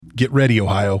Get ready,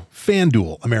 Ohio.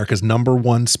 FanDuel, America's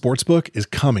 #1 sportsbook, is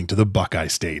coming to the Buckeye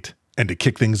State. And to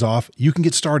kick things off, you can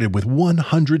get started with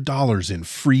 $100 in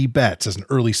free bets as an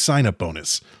early sign-up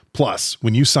bonus. Plus,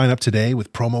 when you sign up today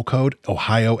with promo code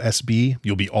OhioSB,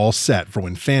 you'll be all set for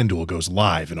when FanDuel goes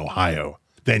live in Ohio.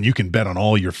 Then you can bet on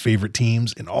all your favorite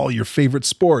teams and all your favorite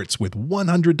sports with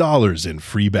 $100 in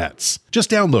free bets.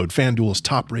 Just download FanDuel's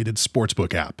top-rated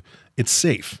sportsbook app. It's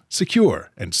safe,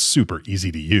 secure, and super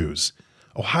easy to use.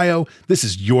 Ohio, this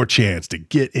is your chance to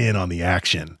get in on the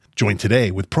action. Join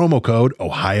today with promo code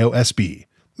OhioSB.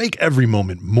 Make every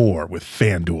moment more with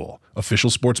FanDuel, official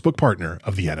sportsbook partner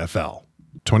of the NFL.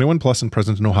 21 plus and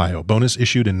present in Ohio. Bonus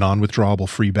issued in non-withdrawable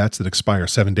free bets that expire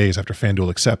 7 days after FanDuel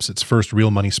accepts its first real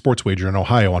money sports wager in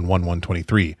Ohio on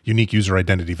 1/1/23. Unique user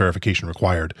identity verification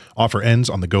required. Offer ends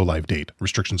on the go-live date.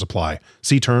 Restrictions apply.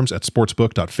 See terms at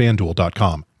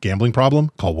sportsbook.fanduel.com. Gambling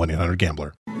problem? Call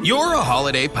 1-800-GAMBLER. You're a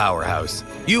holiday powerhouse.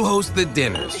 You host the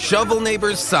dinners, shovel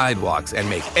neighbors' sidewalks, and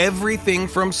make everything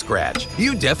from scratch.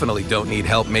 You definitely don't need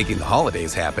help making the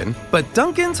holidays happen. But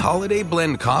Dunkin's Holiday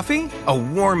Blend Coffee? A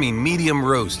warming medium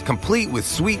roast complete with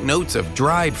sweet notes of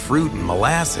dried fruit and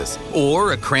molasses.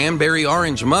 Or a cranberry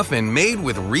orange muffin made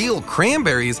with real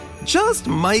cranberries just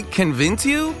might convince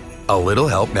you? A little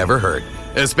help never hurt.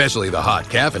 Especially the hot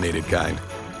caffeinated kind.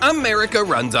 America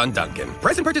runs on Dunkin'.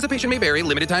 Price and participation may vary.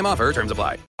 Limited time offer. Terms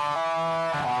apply.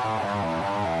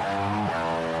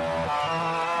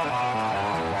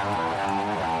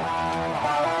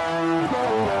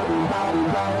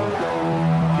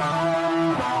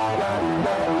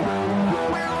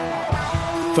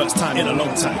 First time in a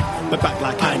long time, but back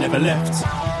like I never left.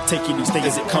 Taking each day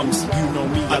as it comes. You know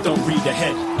me, I don't read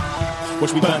ahead.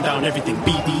 Watch me burn down everything,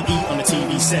 BDE on the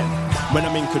TV set. When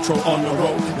I'm in control on the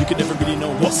road, you can never really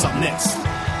know what's up next.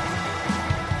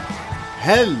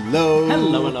 Hello.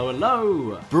 Hello, hello,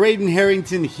 hello. Braden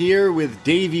Harrington here with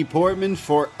Davey Portman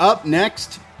for Up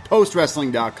Next,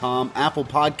 postwrestling.com, Apple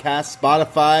Podcasts,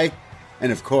 Spotify,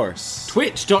 and of course,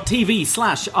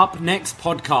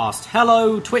 twitch.tv/upnextpodcast.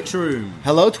 Hello, Twitch Room.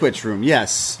 Hello, Twitch Room.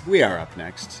 Yes, we are Up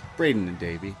Next. Braden and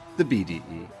Davey, the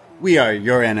BDE. We are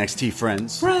your NXT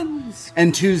friends.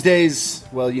 And Tuesdays,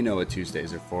 well, you know what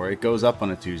Tuesdays are for. It goes up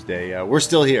on a Tuesday. We're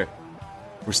still here.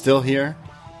 We're still here.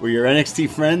 We're your NXT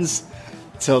friends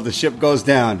till the ship goes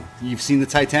down. You've seen the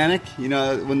Titanic? You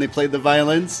know, when they played the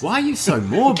violins? Why are you so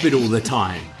morbid all the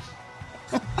time?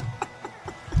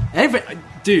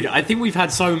 Dude, I think we've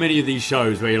had so many of these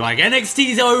shows where you're like,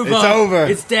 NXT's over. It's over.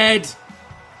 It's dead.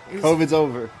 COVID's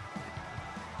over.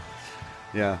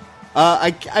 Yeah.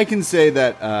 I can say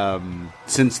that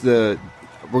since we're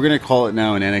going to call it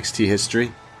now in NXT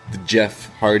history, the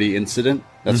Jeff Hardy incident.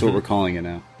 That's what we're calling it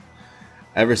now.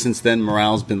 Ever since then,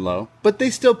 morale's been low, but they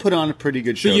still put on a pretty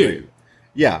good show. For you.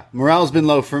 Yeah, morale's been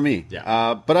low for me.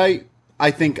 Yeah. But I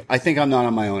think I'm not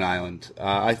on my own island.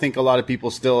 I think a lot of people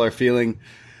still are feeling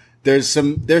there's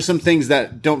some things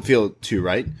that don't feel too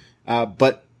right.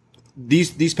 But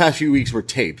these past few weeks were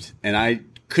taped, and I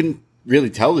couldn't really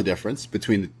tell the difference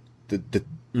between the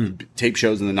tape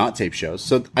shows and the not tape shows.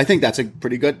 So I think that's a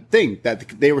pretty good thing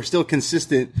that they were still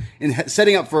consistent in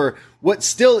setting up for what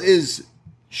still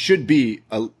should be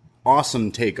an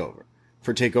awesome takeover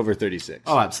for TakeOver 36.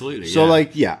 Oh, absolutely. So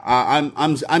yeah. I'm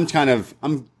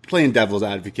playing devil's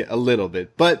advocate a little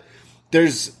bit, but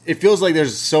it feels like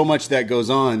there's so much that goes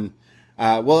on.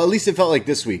 Well, at least it felt like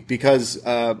this week because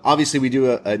obviously we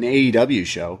do an AEW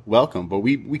show. Welcome, but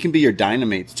we can be your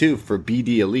Dynamates too for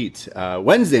BD Elite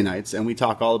Wednesday nights, and we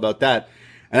talk all about that.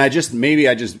 And I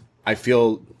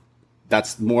feel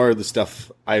that's more of the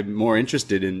stuff I'm more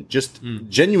interested in, just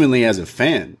genuinely as a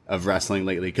fan of wrestling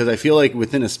lately. Because I feel like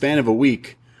within a span of a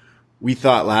week, we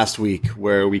thought last week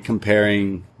where we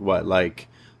comparing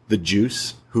the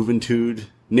Juice, Juventud,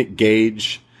 Nick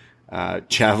Gage,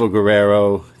 Chavo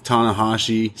Guerrero,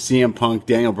 Tanahashi, CM Punk,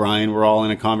 Daniel Bryan were all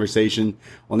in a conversation.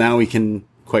 Well, now we can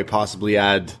quite possibly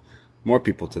add more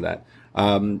people to that.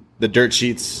 The Dirt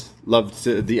Sheets loved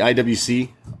the IWC.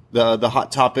 The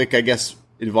hot topic, I guess,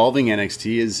 involving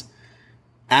NXT is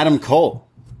Adam Cole,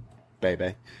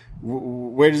 baby.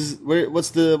 What's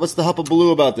the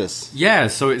huppabaloo about this? Yeah,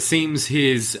 so it seems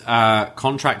his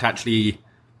contract actually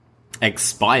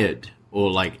expired.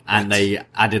 And they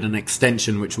added an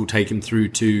extension which will take him through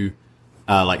to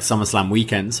SummerSlam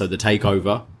weekend, so the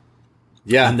takeover.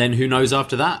 Yeah. And then who knows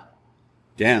after that?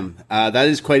 Damn. That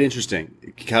is quite interesting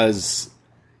because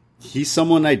he's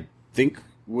someone I think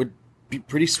would be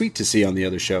pretty sweet to see on the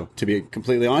other show, to be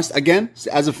completely honest. Again,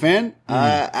 as a fan,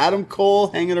 Adam Cole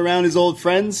hanging around his old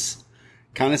friends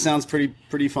kind of sounds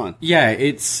pretty fun. Yeah,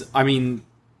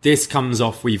 this comes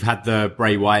off, we've had the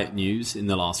Bray Wyatt news in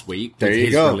the last week with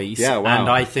his release. Yeah, wow. And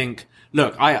I think,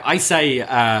 look, I say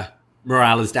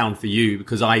morale is down for you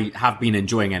because I have been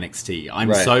enjoying NXT.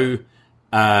 I'm so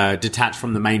detached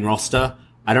from the main roster.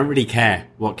 I don't really care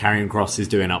what Karrion Kross is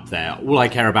doing up there. All I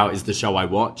care about is the show I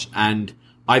watch, and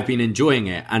I've been enjoying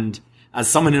it. And as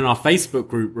someone in our Facebook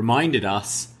group reminded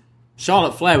us,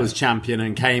 Charlotte Flair was champion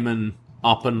and came and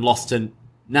up and lost to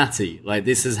Natty. Like,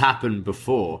 this has happened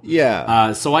before.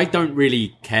 Yeah. So I don't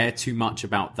really care too much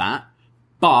about that.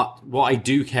 But what I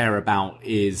do care about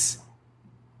is,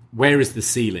 where is the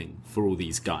ceiling for all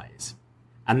these guys?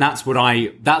 And that's where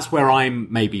I'm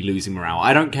maybe losing morale.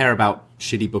 I don't care about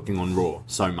shitty booking on Raw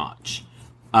so much.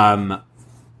 But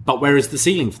where is the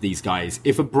ceiling for these guys?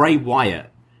 If a Bray Wyatt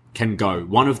can go,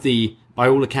 one of the, by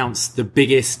all accounts, the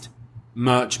biggest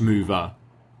merch mover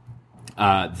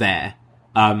there,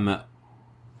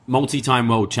 multi-time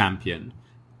world champion.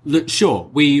 Look, sure,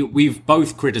 we've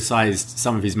both criticised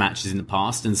some of his matches in the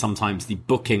past and sometimes the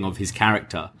booking of his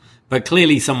character, but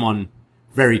clearly someone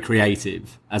very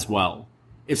creative as well.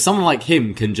 If someone like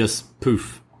him can just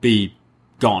poof, be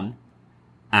gone,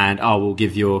 and we'll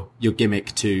give your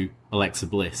gimmick to Alexa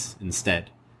Bliss instead.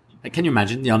 Like, can you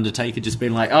imagine The Undertaker just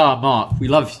being like, Mark, we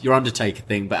love your Undertaker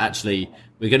thing, but actually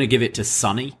we're going to give it to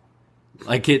Sonny?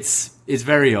 Like, it's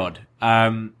very odd.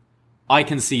 I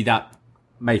can see that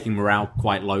making morale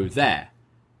quite low there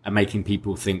and making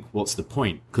people think, what's the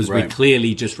point? Because we're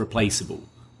clearly just replaceable.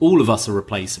 All of us are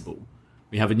replaceable.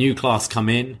 We have a new class come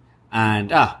in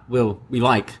and, we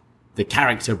like the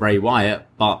character Bray Wyatt,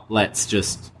 but let's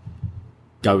just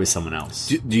go with someone else.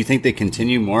 Do you think they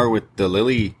continue more with the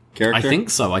Lily character? I think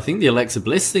so. I think the Alexa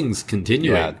Bliss thing's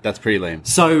continuing. Yeah, that's pretty lame.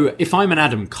 So if I'm an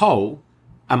Adam Cole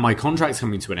and my contract's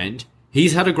coming to an end,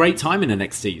 he's had a great time in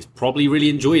NXT. He's probably really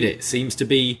enjoyed it. Seems to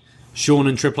be Shawn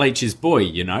and Triple H's boy,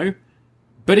 you know?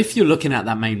 But if you're looking at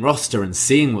that main roster and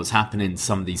seeing what's happening to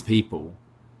some of these people,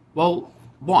 well,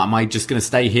 what, am I just going to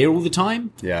stay here all the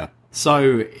time? Yeah.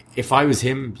 So if I was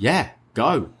him,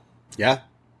 go. Yeah.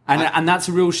 And that's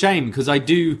a real shame because I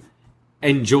do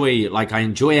enjoy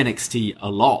NXT a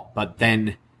lot, but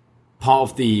then part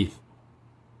of the,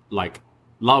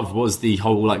 love was the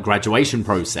whole, graduation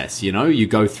process, you know? You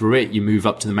go through it, you move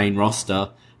up to the main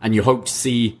roster, and you hope to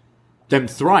see them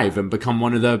thrive and become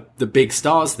one of the big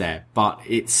stars there. But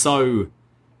it's so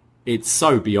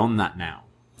beyond that now.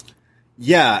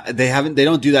 Yeah, they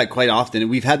don't do that quite often. And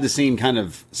we've had the same kind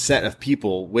of set of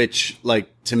people, which,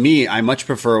 to me, I much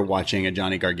prefer watching a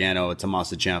Johnny Gargano, a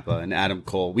Tommaso Ciampa, and Adam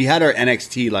Cole. We had our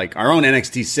NXT, our own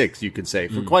NXT 6, you could say,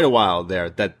 for quite a while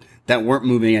there, that weren't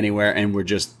moving anywhere and were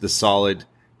just the solid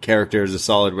characters, the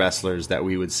solid wrestlers that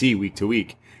we would see week to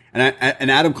week. And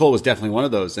Adam Cole was definitely one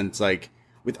of those. And it's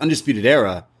with Undisputed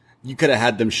Era, you could have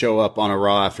had them show up on a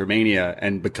Raw after Mania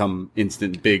and become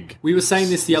instant big. We were saying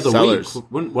this the other sellers.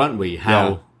 week, weren't we?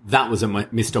 How that was a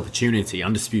missed opportunity.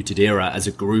 Undisputed Era as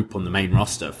a group on the main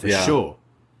roster, for sure.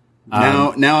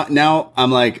 Now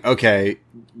I'm like, okay,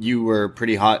 you were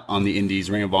pretty hot on the Indies,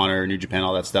 Ring of Honor, New Japan,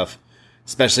 all that stuff,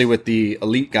 especially with the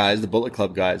elite guys, the Bullet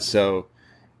Club guys. So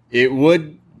it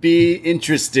would be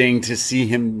interesting to see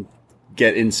him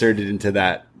get inserted into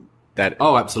that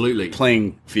absolutely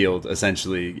playing field,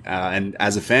 essentially. And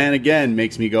as a fan, again,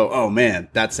 makes me go, oh man,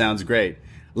 that sounds great.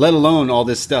 Let alone all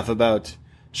this stuff about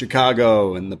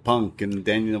Chicago and the Punk and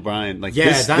Daniel Bryan.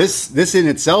 This in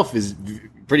itself is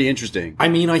pretty interesting. I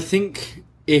mean, I think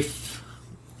if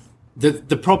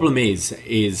the problem is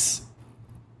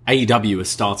AEW is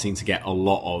starting to get a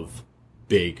lot of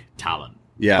big talent.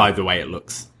 Yeah. By the way it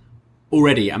looks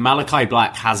already. And Malachi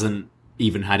Black hasn't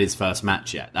even had his first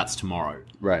match yet. That's tomorrow.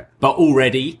 Right. But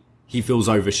already he feels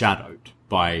overshadowed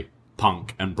by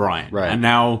Punk and Bryan. Right. And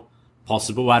now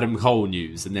possible Adam Cole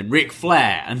news and then Ric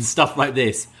Flair and stuff like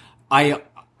this. I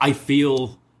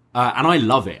feel, and I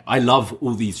love it. I love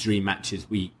all these dream matches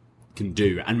we can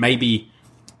do. And maybe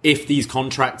if these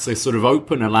contracts are sort of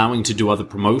open, allowing to do other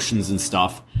promotions and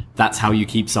stuff, that's how you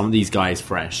keep some of these guys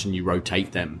fresh and you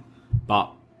rotate them.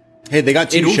 But hey, they got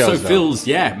two shows. It also feels,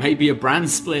 maybe a brand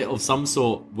split of some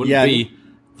sort wouldn't be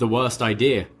the worst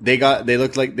idea. They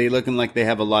looking like they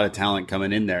have a lot of talent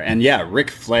coming in there. And Ric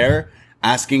Flair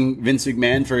asking Vince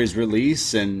McMahon for his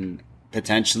release and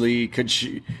potentially could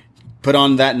put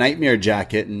on that nightmare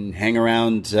jacket and hang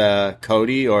around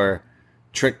Cody or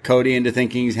trick Cody into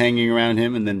thinking he's hanging around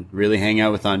him and then really hang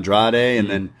out with Andrade and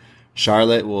then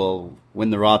Charlotte will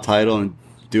win the Raw title and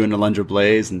do an Alundra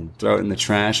Blaze and throw it in the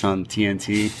trash on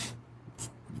TNT.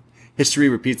 History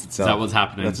repeats itself. Is that what's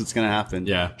happening? That's what's going to happen.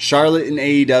 Yeah. Charlotte in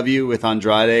AEW with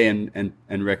Andrade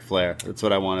and Ric Flair. That's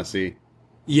what I want to see.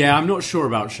 Yeah, I'm not sure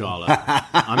about Charlotte.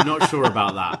 I'm not sure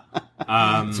about that.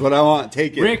 That's what I want.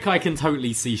 Take it. Rick, I can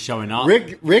totally see showing up.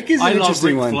 Rick is an I love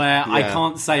interesting Ric one. Flair. Yeah. I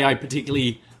can't say I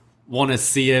particularly want to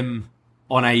see him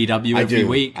on AEW every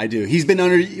week. I do. He's been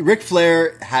under. Ric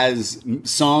Flair has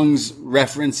songs,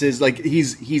 references. Like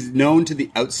he's known to the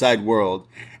outside world,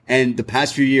 and the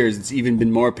past few years, it's even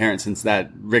been more apparent since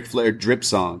that Ric Flair drip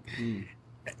song.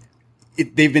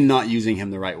 They've been not using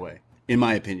him the right way, in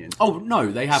my opinion. Oh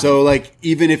no, they haven't. So, like,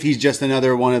 even if he's just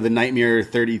another one of the Nightmare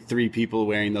 33 people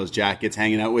wearing those jackets,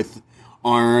 hanging out with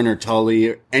Arn or Tully,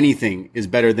 or anything is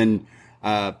better than,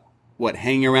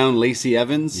 hanging around Lacey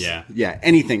Evans? Yeah. Yeah,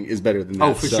 anything is better than that.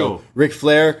 Oh, for sure. Ric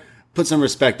Flair, put some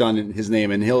respect on his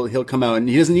name, and he'll come out, and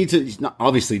he doesn't need to, he's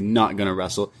obviously not going to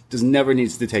wrestle, never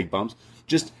needs to take bumps,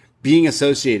 just being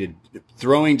associated,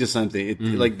 throwing to something.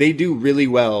 Like, they do really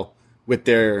well with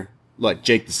their, like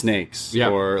Jake the Snakes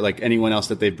or like anyone else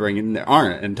that they bring in there,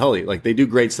 Arn and Tully, like they do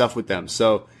great stuff with them.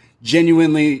 So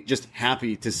genuinely just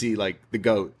happy to see like the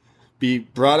GOAT be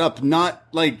brought up, not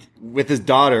like with his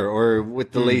daughter or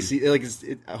with the Lacey, like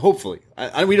hopefully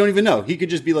we don't even know. He could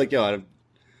just be like, yo,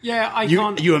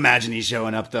 can't. You imagine he's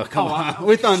showing up though. Come on,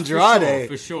 with Andrade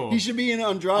for sure. He should be in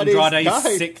Andrade's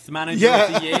sixth manager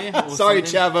of the year. Or Sorry,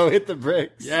 something. Chavo, hit the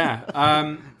bricks.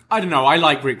 Yeah. I don't know. I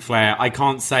like Ric Flair. I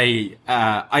can't say.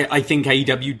 I think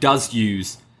AEW does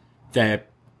use their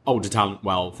older talent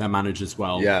well, their managers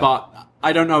well. Yeah. But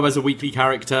I don't know as a weekly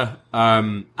character.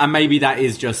 And maybe that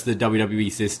is just the WWE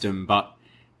system. But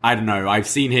I don't know. I've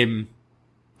seen him.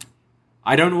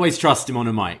 I don't always trust him on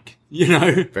a mic. You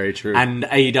know. Very true. And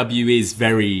AEW is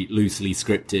very loosely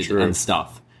scripted and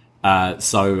stuff.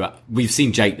 So we've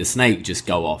seen Jake the Snake just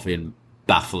go off in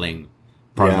baffling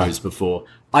promos before.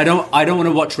 I don't want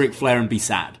to watch Ric Flair and be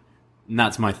sad. And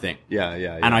that's my thing. Yeah.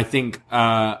 And I think...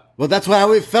 well, that's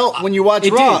how it felt when you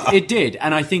watched Raw. It did.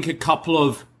 And I think a couple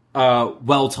of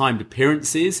well-timed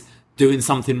appearances, doing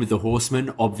something with the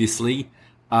Horsemen, obviously,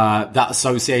 that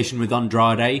association with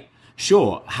Andrade.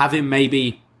 Sure, have him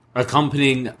maybe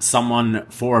accompanying someone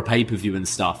for a pay-per-view and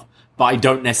stuff. But I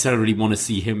don't necessarily want to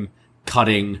see him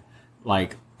cutting,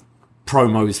 like,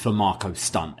 promos for Marco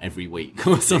Stunt every week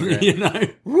or something, you know?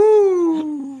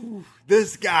 Woo!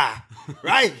 This guy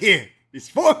right here. He's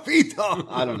 4 feet tall.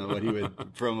 I don't know what he would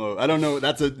promo. I don't know.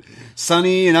 That's a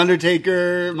Sonny and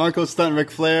Undertaker, Marco Stunt, Ric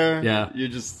Flair. Yeah. You're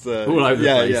just all over the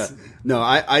place. Yeah. No,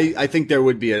 I think there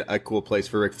would be a cool place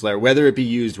for Ric Flair, whether it be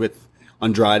used with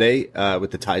Andrade,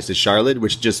 with the ties to Charlotte,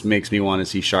 which just makes me want to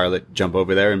see Charlotte jump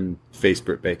over there and face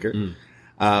Britt Baker.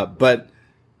 But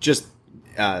just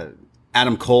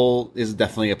Adam Cole is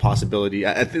definitely a possibility.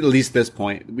 At least this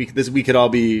point, we could all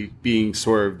be being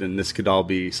swerved, and this could all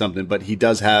be something. But he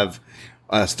does have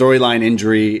a storyline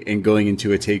injury and going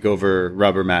into a takeover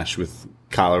rubber match with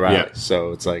Kyle O'Reilly. Yeah.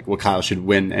 So it's like, well, Kyle should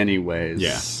win anyways.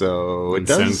 Yeah. So it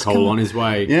send does Cole on his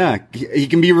way. Yeah, he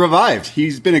can be revived.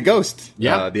 He's been a ghost.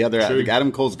 Yeah, the other true.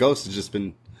 Adam Cole's ghost has just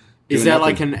been. Is there nothing.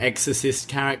 like an exorcist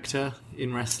character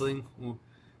in wrestling?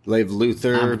 Lev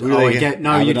Luthor.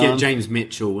 You'd get James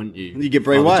Mitchell, wouldn't you? You get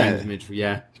Bray Wyatt. James Mitchell,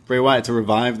 yeah. Bray Wyatt to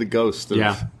revive the ghost of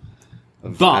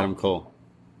Adam Cole.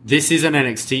 This is an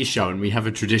NXT show, and we have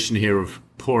a tradition here of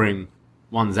pouring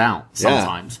ones out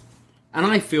sometimes. Yeah.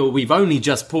 And I feel we've only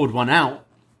just poured one out,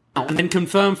 and then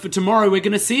confirmed for tomorrow we're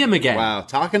going to see him again. Wow,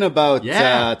 talking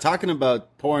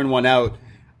about pouring one out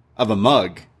of a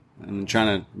mug and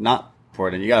trying to not pour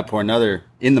it in. You got to pour another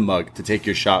in the mug to take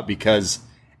your shot, because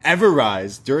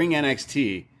Everrise, during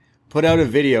NXT, put out a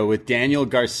video with Daniel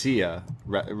Garcia,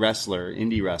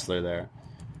 indie wrestler there.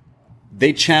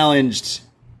 They challenged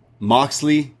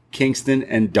Moxley, Kingston,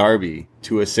 and Darby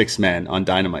to a 6-man on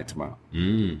Dynamite tomorrow.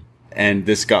 And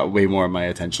this got way more of my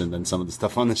attention than some of the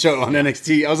stuff on the show on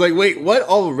NXT. I was like, wait, what,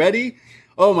 already?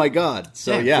 Oh my God.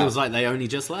 So It feels like they only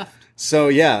just left.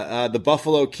 So the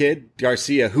Buffalo Kid,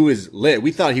 Garcia, who is lit.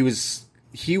 We thought he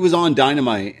was on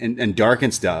Dynamite and Dark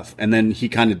and stuff, and then he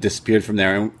kind of disappeared from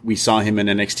there, and we saw him in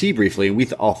NXT briefly, and we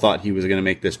all thought he was going to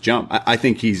make this jump. I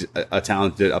think he's a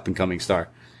talented up-and-coming star.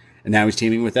 And now he's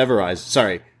teaming with Everrise.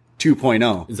 Sorry,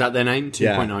 2.0. Is that their name? 2.0.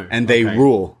 Yeah, and they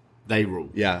rule. They rule.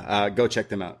 Yeah, go check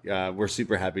them out. We're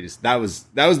super happy to. That was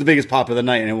the biggest pop of the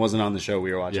night, and it wasn't on the show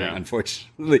we were watching,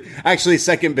 unfortunately. Actually,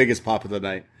 second biggest pop of the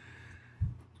night,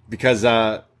 because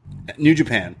New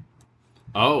Japan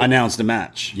announced a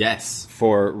match. Yes.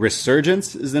 For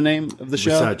Resurgence is the name of the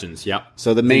show. Resurgence, yep.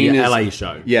 So the main is LA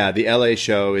show. Yeah, the LA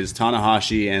show is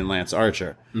Tanahashi and Lance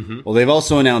Archer. Mm-hmm. Well, they've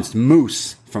also announced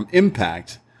Moose from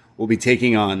Impact will be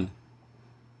taking on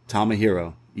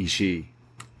Tomohiro Ishii,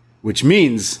 which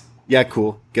means, yeah,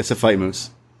 cool, gets a fight, Moose.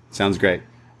 Sounds great.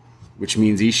 which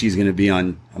means Ishii's going to be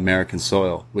on American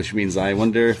soil, which means I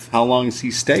wonder how long is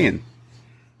he staying.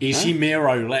 Ishii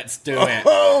Miro, let's do it.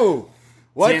 Oh,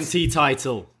 what? TNT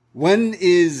title. When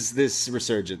is this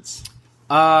resurgence?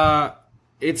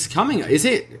 It's coming. Is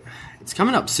it? It's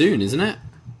coming up soon, isn't it?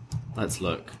 Let's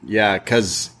look. Yeah,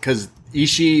 because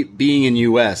Ishii being in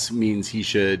US means he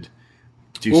should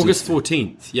do August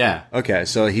 14th. Yeah. Okay,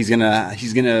 so he's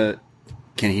gonna.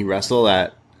 Can he wrestle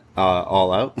at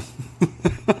All Out?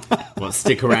 Well,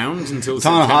 stick around until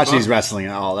Tanahashi's September. wrestling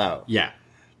at All Out. Yeah.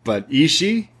 But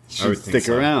Ishii I should would think stick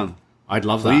so. around. I'd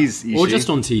love Please, that. Or Ishii. just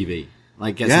on TV.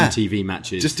 Like, get Yeah. some TV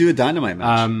matches. Just do a Dynamite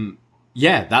match.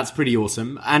 Yeah, that's pretty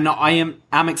awesome. And I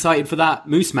am excited for that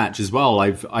Moose match as well.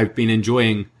 I've been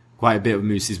enjoying quite a bit of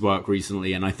Moose's work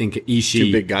recently, and I think Ishii...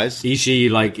 Two big guys.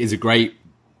 Ishii, is a great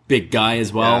big guy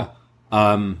as well.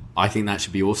 I think that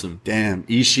should be awesome. Damn,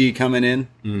 Ishii coming in.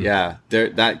 Yeah,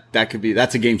 that could be.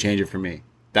 That's a game changer for me.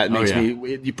 That makes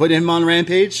me. You put him on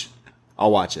Rampage,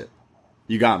 I'll watch it.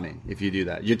 You got me if you do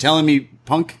that. You're telling me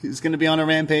Punk is going to be on a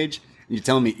Rampage. And you're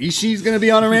telling me Ishii's going to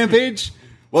be on a Rampage.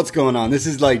 What's going on? This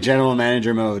is like general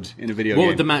manager mode in a video game. What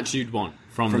would the match you'd want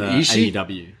from the Ishii?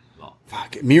 AEW lot?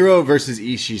 Fuck, Miro versus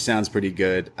Ishii sounds pretty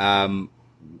good.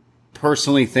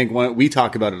 Personally think we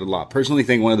talk about it a lot. Personally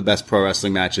think one of the best pro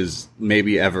wrestling matches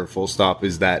maybe ever, full stop,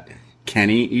 is that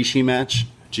Kenny Ishii match.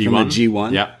 G1? From the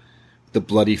G1. Yeah. The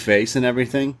bloody face and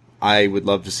everything. I would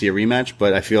love to see a rematch,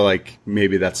 but I feel like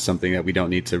maybe that's something that we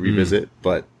don't need to revisit.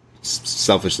 But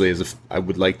selfishly, I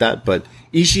would like that. But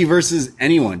Ishii versus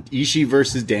anyone. Ishii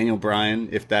versus Daniel Bryan,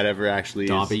 if that ever actually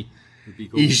Darby would be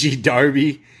cool. Ishii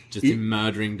Darby. Just him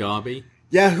murdering Darby.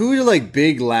 Yeah, who are like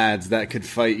big lads that could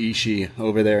fight Ishii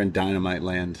over there in Dynamite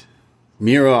Land?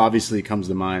 Miro obviously comes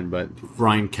to mind, but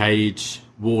Brian Cage,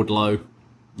 Wardlow.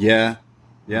 yeah,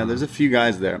 there's a few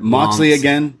guys there. Moxley Lance.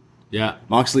 again. Yeah.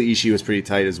 Moxley Ishii was pretty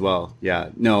tight as well.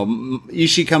 Yeah, no,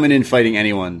 Ishii coming in fighting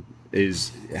anyone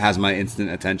has my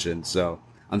instant attention. So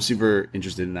I'm super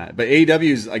interested in that. But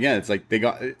AEW's again, it's like they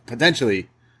got potentially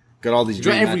got all these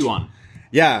dream Everyone.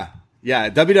 matches. Yeah,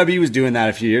 WWE was doing that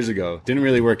a few years ago. Didn't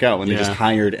really work out when they Yeah. just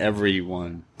hired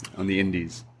everyone on the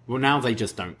indies. Well, now they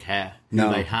just don't care who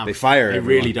No, they have. they fire They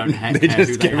everyone. really don't care. They just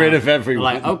who get they rid have. of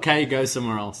everyone. They're like, okay, go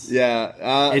somewhere else.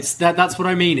 Yeah, It's that's what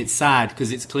I mean. It's sad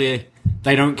because it's clear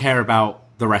they don't care about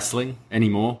the wrestling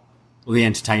anymore or the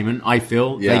entertainment. I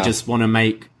feel Yeah. they just want to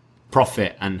make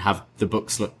profit and have the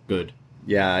books look good.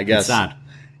 yeah. I guess It's sad.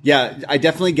 Yeah, I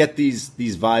definitely get these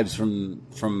vibes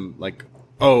from like,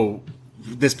 oh,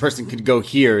 this person could go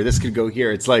here, this could go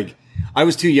here. It's like I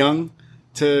was too young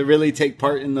to really take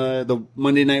part in the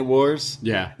Monday Night Wars,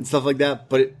 Yeah. and stuff like that.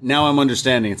 But now I'm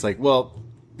understanding. It's like, well,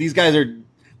 these guys are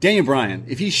Daniel Bryan.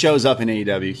 If he shows up in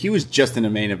AEW, he was just in the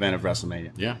main event of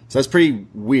WrestleMania. Yeah. So that's pretty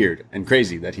weird and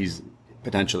crazy that he's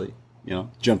potentially,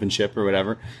 jumping ship or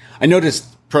whatever. I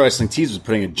noticed Pro Wrestling Tees was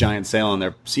putting a giant sale on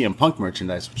their CM Punk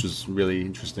merchandise, which was really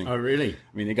interesting. Oh, really?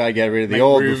 I mean, they gotta get rid of the Make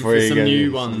old room before for you some get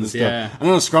new some of the ones, stuff. yeah. I don't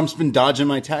know. Scrump's been dodging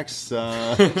my texts.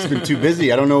 He's been too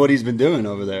busy. I don't know what he's been doing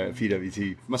over there at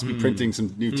PWT. Must be printing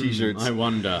some new T-shirts. I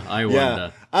wonder.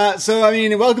 Yeah. So, I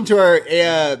mean, welcome to our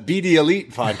BD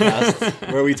Elite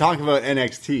podcast where we talk about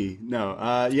NXT.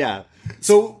 No. Yeah.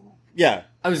 So, yeah.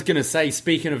 I was gonna say,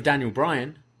 speaking of Daniel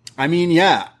Bryan, I mean,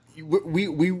 yeah.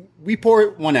 We pour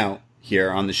one out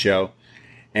here on the show,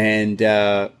 and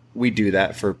we do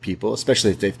that for people,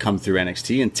 especially if they've come through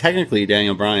NXT. And technically,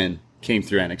 Daniel Bryan came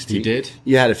through NXT. He did.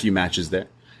 You had a few matches there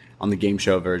on the game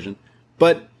show version,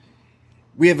 but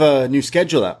we have a new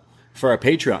schedule out for our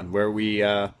Patreon where we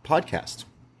podcast.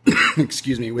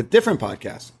 Excuse me, with different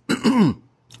podcasts.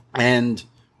 And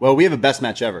well, we have a best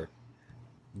match ever.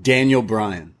 Daniel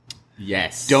Bryan.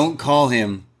 yes. Don't call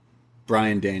him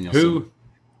Bryan Danielson. Who?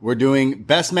 We're doing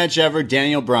best match ever,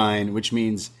 Daniel Bryan, which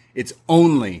means it's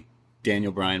only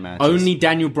Daniel Bryan matches. Only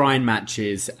Daniel Bryan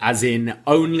matches, as in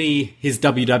only his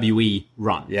WWE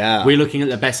run. Yeah. We're looking at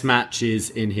the best matches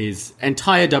in his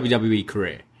entire WWE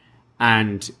career.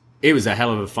 And it was a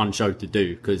hell of a fun show to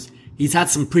do because he's had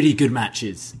some pretty good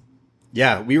matches.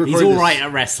 Yeah, we recorded He's all this. right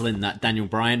at wrestling, that Daniel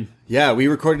Bryan. Yeah, we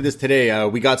recorded this today.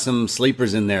 We got some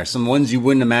sleepers in there, some ones you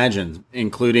wouldn't imagine,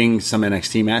 including some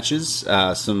NXT matches,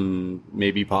 some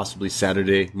maybe possibly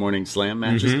Saturday morning slam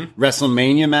matches,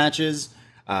 WrestleMania matches,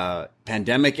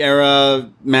 pandemic era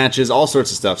matches, all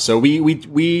sorts of stuff. So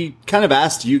we kind of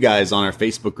asked you guys on our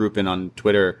Facebook group and on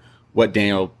Twitter what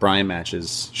Daniel Bryan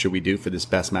matches should we do for this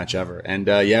best match ever. And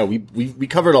yeah, we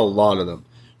covered a lot of them.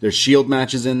 There's Shield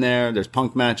matches in there. There's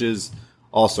Punk matches,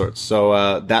 all sorts.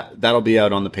 So that'll be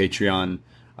out on the Patreon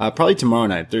probably tomorrow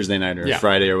night, Thursday night or Yeah.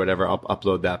 Friday or whatever. I'll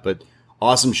upload that. But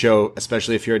Awesome show,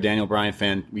 especially if you're a Daniel Bryan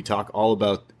fan. We talk all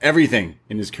about everything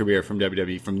in his career from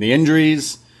WWE, from the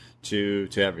injuries to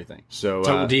everything. So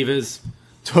Total Divas.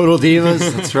 Total Divas,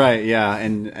 that's right, yeah,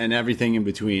 and everything in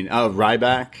between. Oh,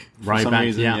 Ryback, for some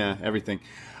reason, yeah, everything.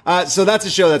 So that's a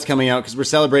show that's coming out because we're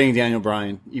celebrating Daniel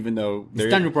Bryan, even though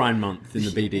it's Daniel Bryan month in the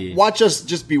BDE. Watch us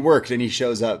just be worked, and he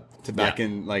shows up to back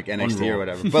in like NXT or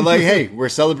whatever. But like, hey, we're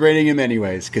celebrating him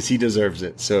anyways because he deserves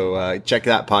it. So check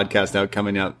that podcast out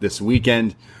coming out this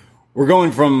weekend. We're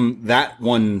going from that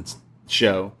one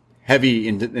show heavy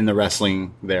in the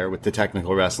wrestling there with the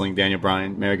technical wrestling, Daniel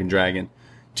Bryan, American Dragon,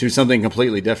 to something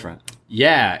completely different.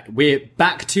 Yeah, we're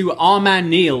back to our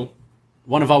man Neil,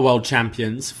 one of our world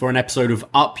champions, for an episode of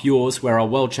Up Yours, where our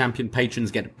world champion patrons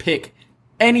get to pick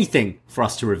anything for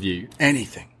us to review.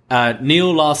 Anything.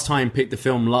 Neil last time picked the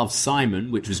film Love, Simon,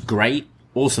 which was great.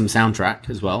 Awesome soundtrack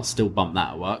as well. Still bump that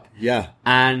at work. Yeah.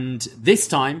 And this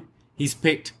time, he's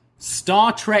picked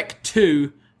Star Trek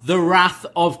II, The Wrath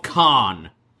of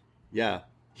Khan. Yeah.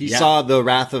 He saw The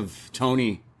Wrath of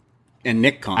Tony and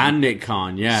Nick Khan. And Nick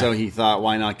Khan, yeah. So he thought,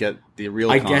 why not get the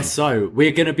real I Khan? guess so.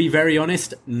 We're going to be very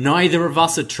honest. Neither of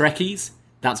us are Trekkies.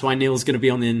 That's why Neil's going to be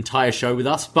on the entire show with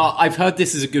us. But I've heard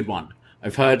this is a good one.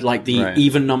 I've heard like the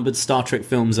even-numbered Star Trek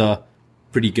films are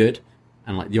pretty good.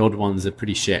 And like the odd ones are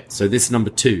pretty shit. So this is number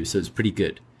 2, so it's pretty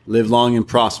good. Live long and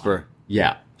prosper.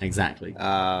 Yeah, exactly.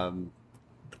 Beam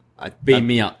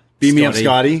me up. Beam me up,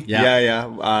 Scotty.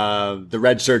 Yeah. The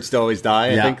red shirts to always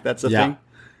die. I think that's the thing.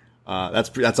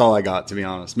 That's all I got, to be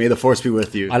honest. May the force be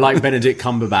with you. I like Benedict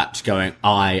Cumberbatch going,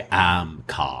 I am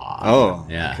Khan. Oh,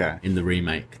 yeah. Okay. In the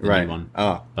remake, the right. new one.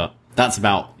 Oh. But that's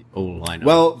about all I know.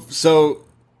 Well, so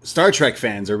Star Trek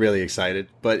fans are really excited,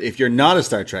 but if you're not a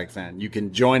Star Trek fan, you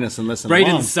can join us and listen along.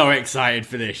 Braden's so excited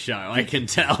for this show, I can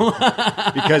tell.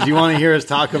 Because you want to hear us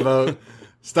talk about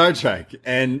Star Trek.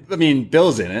 And, I mean,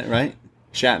 Bill's in it, right?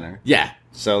 Shatner. Yeah.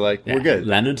 So, like, we're good.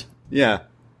 Leonard. Yeah.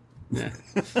 Yeah.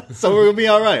 So we'll be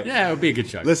all right. Yeah, it'll be a good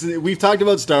show. Listen, we've talked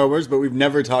about Star Wars, but we've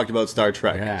never talked about Star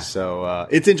Trek. Yeah. So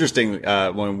it's interesting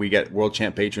when we get World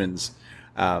Champ patrons.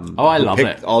 I love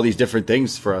it. All these different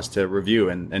things for us to review,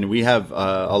 and we have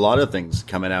a lot of things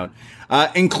coming out,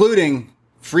 including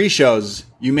free shows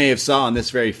you may have saw on this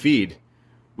very feed.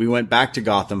 We went back to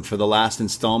Gotham for the last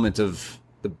installment of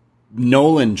the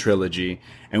Nolan trilogy,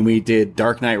 and we did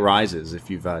Dark Knight Rises. If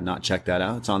you've not checked that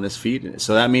out, it's on this feed.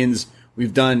 So that means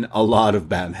we've done a lot of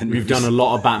Batman. We've done a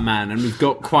lot of Batman, and we've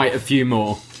got quite a few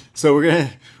more. So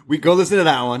we go listen to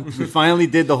that one. We finally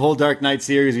did the whole Dark Knight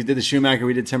series. We did the Schumacher,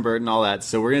 we did Tim Burton, all that.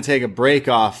 So we're going to take a break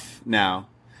off now,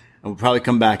 and we'll probably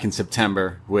come back in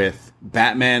September with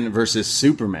Batman versus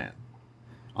Superman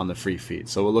on the free feed.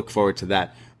 So we'll look forward to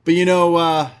that. But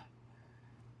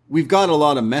we've got a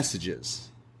lot of messages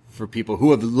for people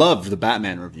who have loved the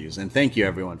Batman reviews, and thank you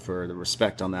everyone for the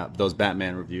respect on those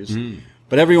Batman reviews.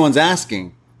 But everyone's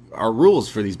asking our rules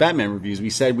for these Batman reviews. We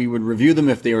said we would review them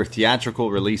if they were theatrical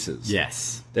releases.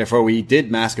 Yes. Therefore, we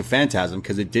did Mask of Phantasm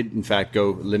because it did, in fact,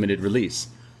 go limited release.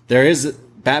 There is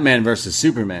Batman versus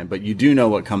Superman, but you do know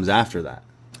what comes after that.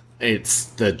 It's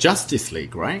the Justice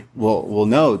League, right? Well,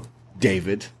 no,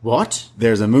 David. What?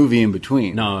 There's a movie in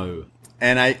between. No.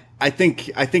 And I think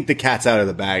the cat's out of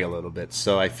the bag a little bit.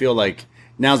 So I feel like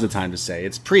now's the time to say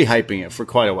it's pre-hyping it for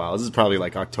quite a while. This is probably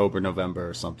like October, November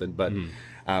or something. But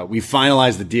we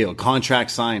finalized the deal.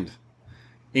 Contract signed.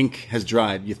 Ink has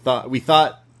dried. We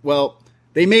thought, well,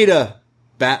 they made a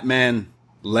Batman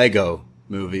Lego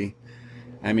movie.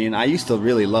 I mean, I used to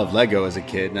really love Lego as a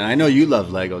kid, and I know you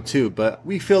love Lego too, but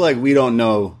we feel like we don't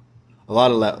know a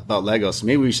lot about Lego, so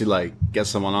maybe we should get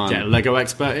someone on. Get a Lego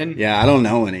expert in? Yeah, I don't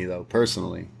know any though,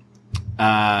 personally.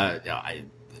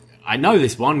 I know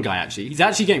this one guy actually. He's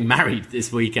actually getting married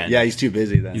this weekend. Yeah, he's too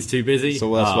busy then. He's too busy?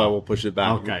 So that's why we'll push it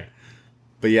back. Okay.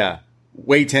 But yeah,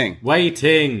 Wei Ting.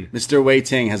 Mr. Wei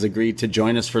Ting has agreed to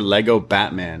join us for Lego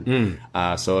Batman.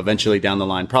 So eventually down the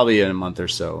line, probably in a month or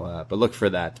so, but look for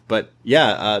that. But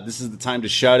yeah, this is the time to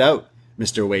shout out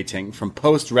Mr. Wei Ting from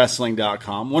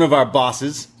postwrestling.com, one of our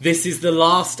bosses. This is the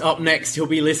last upNXT he'll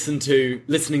be listening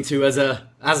to as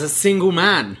a single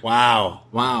man.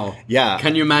 Wow. Yeah.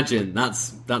 Can you imagine?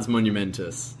 That's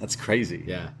monumentous. That's crazy.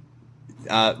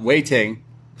 Yeah. Wei Ting,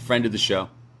 friend of the show,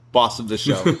 boss of the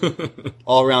show,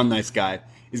 all-around nice guy,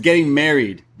 is getting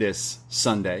married this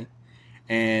Sunday.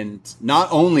 And not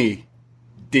only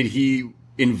did he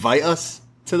invite us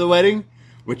to the wedding,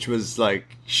 which was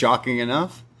shocking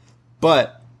enough,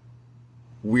 but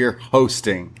we're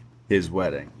hosting his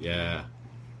wedding. Yeah.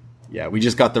 Yeah, we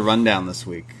just got the rundown this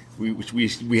week.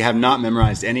 We have not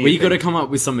memorized anything. We got to come up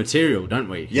with some material, don't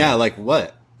we? Yeah, like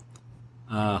what?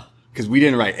 Because we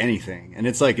didn't write anything, and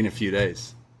it's in a few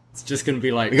days. It's just going to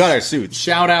be like... We got our suits.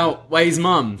 Shout out Way's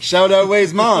mum. Shout out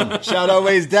Way's mom. Shout out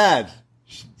Way's dad.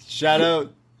 Shout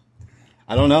out...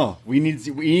 I don't know. We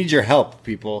need your help,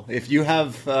 people. If you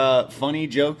have funny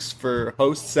jokes for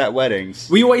hosts at weddings...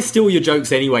 We always steal your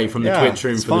jokes anyway from the Twitch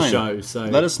room it's for the fine. show. So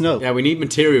let us know. Yeah, we need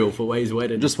material for Way's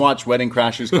wedding. Just watch Wedding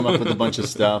Crashers come up with a bunch of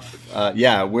stuff. We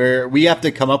have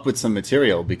to come up with some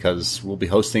material because we'll be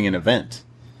hosting an event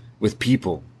with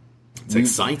people. It's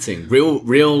exciting.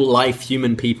 Real life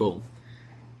human people.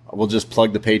 We'll just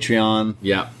plug the Patreon.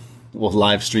 Yeah. We'll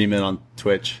live stream it on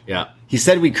Twitch. Yeah. He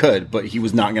said we could, but he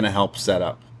was not going to help set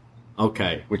up.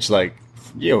 Okay. Which, fair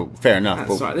enough.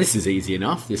 That's right. This is easy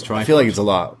enough. I feel like it's a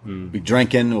lot. We'll be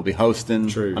drinking. We'll be hosting.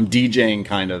 True. I'm DJing,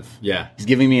 kind of. Yeah. He's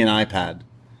giving me an iPad,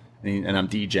 and I'm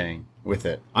DJing with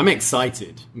it. I'm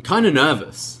excited. I'm kind of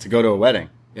nervous. To go to a wedding.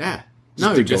 Yeah.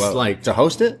 To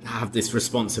host it? Have this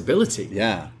responsibility.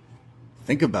 Yeah.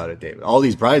 Think about it, David. All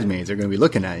these bridesmaids are going to be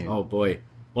looking at you. Oh, boy.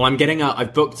 Well,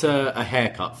 I've booked a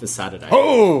haircut for Saturday.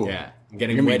 Oh! Yeah. I'm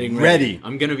getting You're gonna wedding be ready.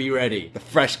 I'm going to be ready. The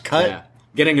fresh cut? Yeah.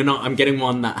 I'm getting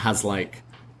one that has like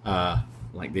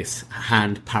this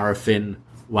hand paraffin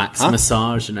wax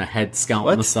massage and a head scalp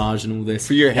massage and all this.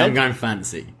 For your head? I'm going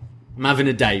fancy. I'm having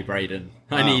a day, Braden.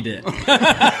 I need it.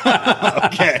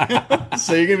 Okay.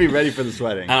 So you're going to be ready for this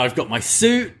wedding. I've got my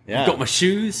suit. Yeah. I've got my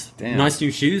shoes. Damn. Nice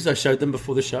new shoes. I showed them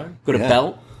before the show. Got a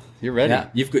belt. You're ready. Yeah.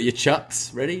 You've got your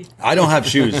Chucks ready. I don't have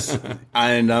shoes.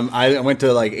 And I went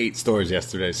to 8 stores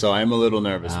yesterday, so I'm a little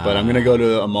nervous. But I'm going to go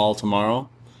to a mall tomorrow,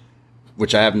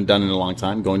 which I haven't done in a long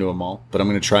time, going to a mall. But I'm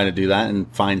going to try to do that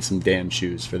and find some damn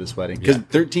shoes for this wedding. Because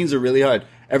 13s are really hard.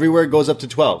 Everywhere it goes up to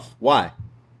 12. Why?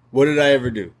 What did I ever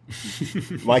do?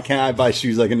 Why can't I buy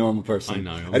shoes like a normal person? I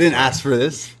know. I didn't ask for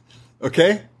this.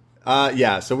 Okay?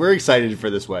 So we're excited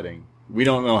for this wedding. We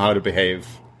don't know how to behave.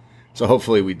 So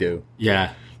hopefully we do.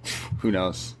 Yeah. Who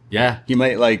knows? Yeah. He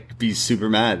might be super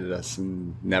mad at us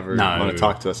and never want to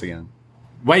talk to us again.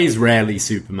 Way's rarely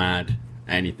super mad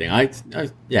at anything.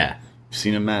 Yeah.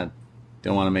 Seen him mad.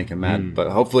 Don't want to make him mad, but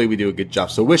hopefully we do a good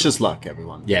job. So wish us luck,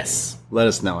 everyone. Yes. Let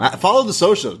us know. Follow the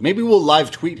socials. Maybe we'll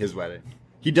live tweet his wedding.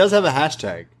 He does have a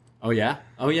hashtag. Oh, yeah?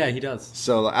 Oh, yeah, he does.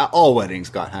 So all weddings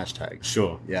got hashtags.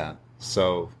 Sure. Yeah.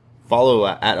 So follow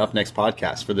at upNXT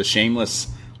Podcast for the shameless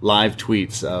live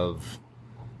tweets of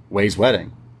Way's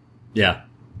wedding. Yeah.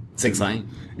 It's exciting.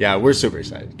 Yeah, we're super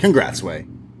excited. Congrats, Way.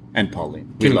 And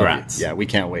Pauline. We Congrats. love you. Yeah, we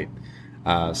can't wait.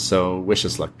 So wish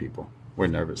us luck, people. We're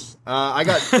nervous. I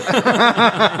got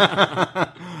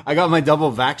I got my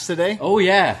double vax today. Oh,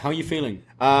 yeah. How are you feeling?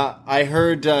 I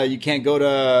heard you can't go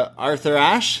to Arthur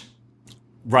Ashe.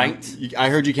 Right. I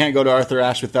heard you can't go to Arthur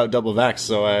Ashe without double vax,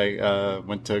 so I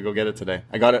went to go get it today.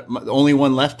 I got it. The only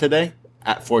one left today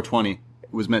at 4:20.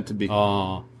 It was meant to be.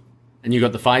 Oh. And you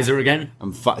got the Pfizer again?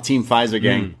 I'm Team Pfizer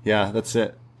gang. Yeah, that's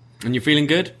it. And you're feeling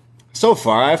good? So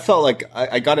far, I felt like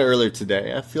I got it earlier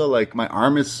today. I feel like my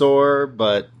arm is sore,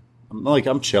 but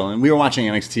I'm chilling. We were watching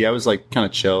NXT. I was kind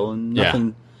of chill and nothing.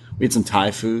 Yeah. We had some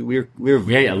Thai food. We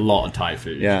ate a lot of Thai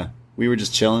food. Yeah, we were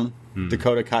just chilling.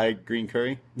 Dakota Kai green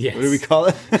curry. Yes. What do we call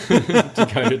it?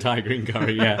 Dakota Thai green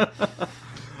curry. Yeah.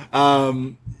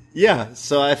 Yeah.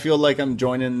 So I feel like I'm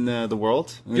joining the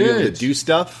world. I'm gonna be able to do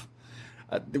stuff.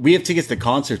 We have tickets to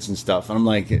concerts and stuff, and I'm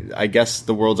like, I guess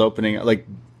the world's opening. Like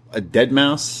a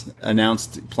Deadmau5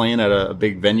 announced playing at a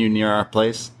big venue near our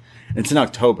place. And it's in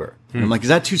October. And I'm like, is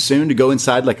that too soon to go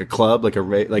inside like a club, like No.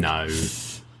 I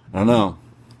don't know,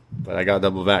 but I got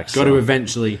double vax. Got to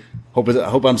eventually. Hope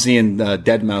I'm seeing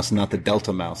Deadmau5 and not the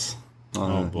Delta Mouse.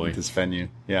 Oh boy, this venue.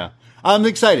 Yeah, I'm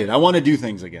excited. I want to do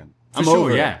things again. I'm sure,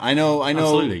 over. Yeah. I know.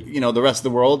 Absolutely. The rest of the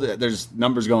world. There's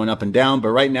numbers going up and down, but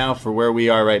right now, for where we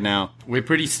are right now, we're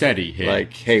pretty steady here.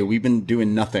 Like, hey, we've been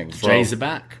doing nothing. Jays are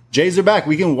back. Jays are back.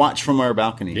 We can watch from our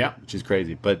balcony. Yeah, which is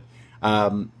crazy. But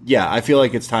I feel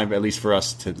like it's time, at least for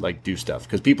us, to do stuff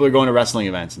because people are going to wrestling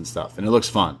events and stuff, and it looks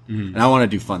fun. And I want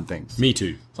to do fun things. Me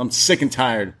too. So I'm sick and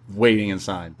tired of waiting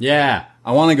inside. Yeah,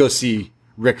 I want to go see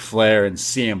Ric Flair and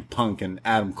CM Punk and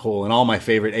Adam Cole and all my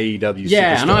favorite AEW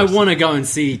Yeah, superstars. and I want to go and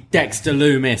see Dexter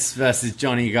Loomis versus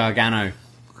Johnny Gargano.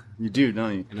 You do,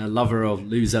 don't you? In a lover or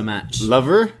loser match.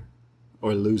 Lover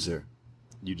or loser?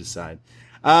 You decide.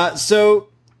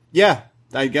 Yeah,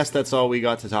 I guess that's all we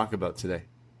got to talk about today.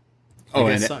 Oh,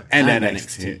 and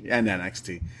NXT. And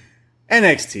NXT.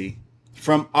 NXT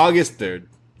from August 3rd,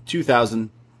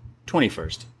 2021.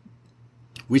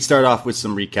 We start off with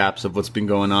some recaps of what's been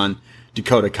going on.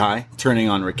 Dakota Kai turning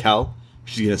on Raquel.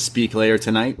 She's going to speak later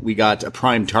tonight. We got a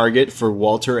prime target for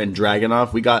Walter and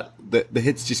Dragunov. We got the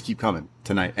hits just keep coming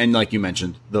tonight. And like you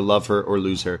mentioned, the love her or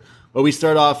lose her. But we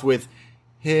start off with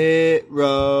Hit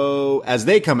Row as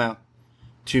they come out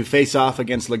to face off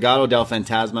against Legado del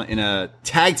Fantasma in a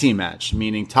tag team match,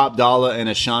 meaning Top Dollar and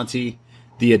Ashanti,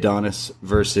 the Adonis,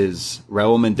 versus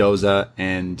Raul Mendoza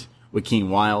and Joaquin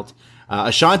Wilde.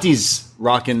 Ashanti's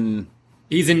rocking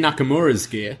He's in Nakamura's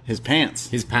gear. his pants.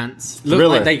 His pants. Look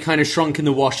Thriller. like they kind of shrunk in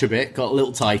the wash a bit, got a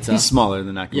little tighter. He's smaller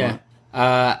than Nakamura.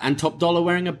 Yeah. And Top Dollar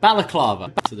wearing a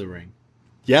balaclava to the ring.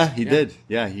 Yeah, he did.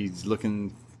 Yeah, he's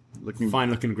looking. Fine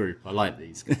looking group. I like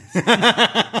these guys.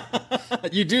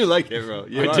 You do like it, bro.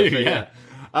 You I are do, a fan.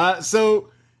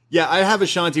 yeah. I have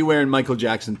Ashanti wearing Michael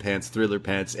Jackson pants, Thriller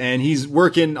pants, and he's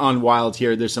working on Wild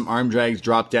here. There's some arm drags,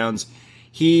 drop downs.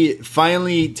 He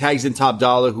finally tags in Top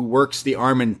Dollar, who works the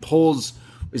arm and pulls,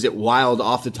 Wild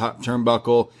off the top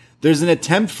turnbuckle. There's an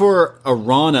attempt for a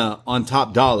Rana on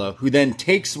Top Dollar, who then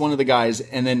takes one of the guys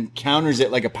and then counters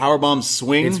it like a powerbomb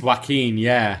swing. It's Joaquin,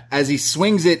 yeah. As he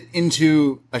swings it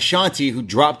into Ashanti, who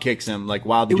drop kicks him like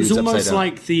Wild It was dudes upside almost down.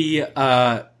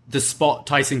 like the spot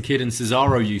Tyson Kidd and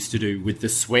Cesaro used to do with the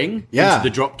swing Yeah, into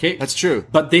the drop kick. that's true.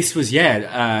 But this was,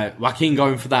 Joaquin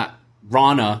going for that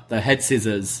Rana, the head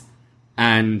scissors,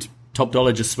 and Top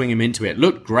Dollar just swing him into it.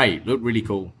 Looked great. Looked really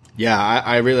cool. Yeah,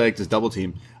 I really like this double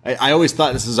team. I always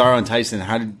thought this is Cesaro and Tyson.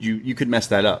 How did you could mess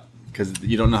that up because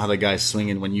you don't know how the guy's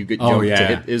swinging when you get jumped to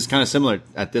hit. It's kind of similar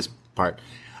at this part.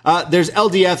 There's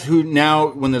LDF who now,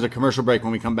 when there's a commercial break,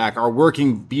 when we come back, are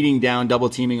working, beating down, double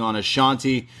teaming on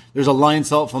Ashanti. There's a lion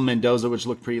salt from Mendoza, which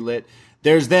looked pretty lit.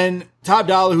 There's then Top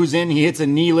Dollar who's in. He hits a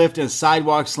knee lift and a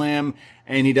sidewalk slam,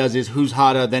 and he does his who's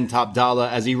hotter, then Top Dollar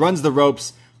as he runs the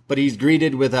ropes, but he's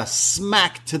greeted with a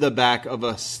smack to the back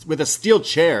with a steel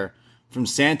chair from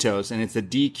Santos, and it's a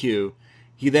DQ.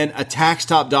 He then attacks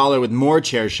Top Dollar with more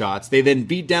chair shots. They then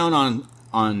beat down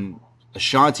on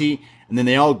Ashanti, and then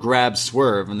they all grab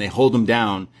Swerve, and they hold him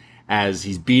down as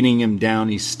he's beating him down.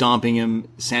 He's stomping him.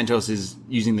 Santos is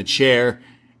using the chair,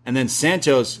 and then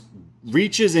Santos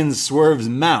reaches in Swerve's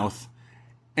mouth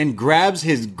and grabs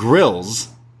his grills,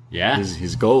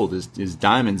 his gold, his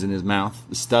diamonds in his mouth,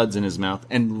 the studs in his mouth,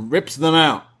 and rips them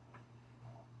out.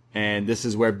 And this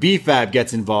is where B-Fab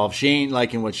gets involved. She ain't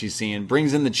liking what she's seeing.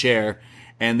 Brings in the chair,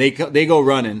 and they go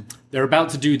running. They're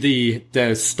about to do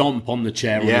the stomp on the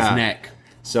chair on his neck.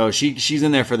 So she's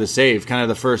in there for the save, kind of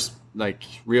the first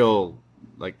real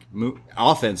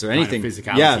offense or anything.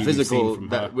 Physicality physical from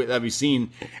that we've seen.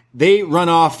 They run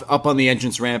off up on the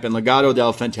entrance ramp, and Legado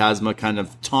del Fantasma kind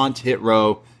of taunt Hit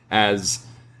Row as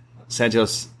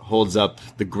Santos holds up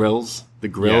the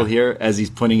grill here as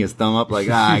he's putting his thumb up, like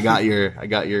I got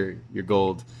your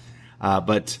gold.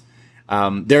 But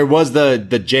there was the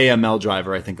JML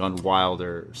driver, I think, on Wild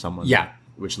or someone. Yeah,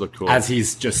 which looked cool as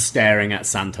he's just staring at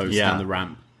Santos down the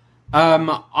ramp.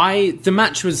 The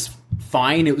match was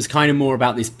fine. It was kind of more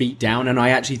about this beatdown, and I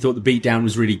actually thought the beatdown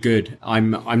was really good.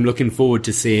 I'm looking forward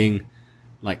to seeing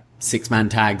like 6-man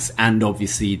tags and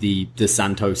obviously the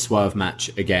Santos Swerve match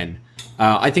again.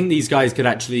 I think these guys could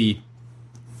actually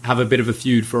have a bit of a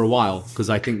feud for a while because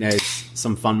I think there's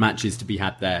some fun matches to be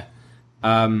had there.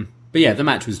 But yeah, the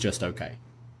match was just okay.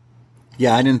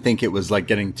 Yeah, I didn't think it was like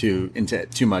getting into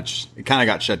too much. It kind of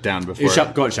got shut down before.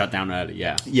 It got shut down early,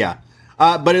 yeah. Yeah.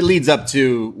 But it leads up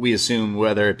to, we assume,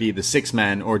 whether it be the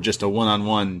 6-man or just a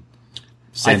one-on-one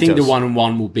Santos. I think the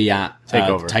one-on-one will be at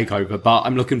Takeover. But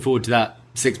I'm looking forward to that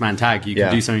 6-man tag. You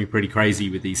can do something pretty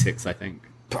crazy with these 6, I think.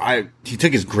 He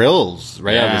took his grills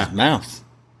right out of his mouth.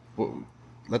 Well,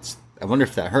 I wonder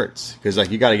if that hurts because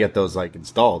you got to get those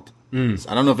installed. So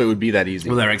I don't know if it would be that easy.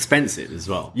 Well, they're expensive as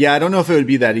well. Yeah, I don't know if it would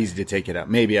be that easy to take it out.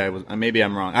 Maybe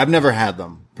I'm wrong. I've never had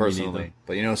them personally,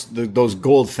 but those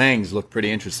gold fangs look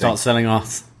pretty interesting. Start selling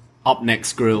us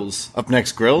upNXT grills.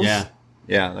 upNXT grills?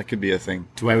 Yeah, that could be a thing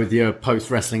to wear with your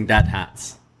post-wrestling dad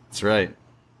hats. That's right.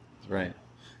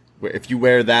 If you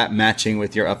wear that matching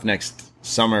with your upNXT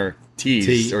summer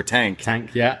tees or tank,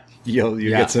 yeah. You'll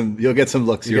get some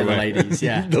looks your way. The ladies,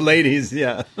 yeah. The ladies,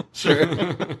 yeah. Sure.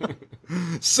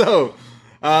 So,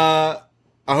 I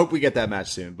hope we get that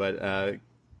match soon, but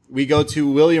we go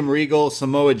to William Regal,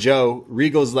 Samoa Joe.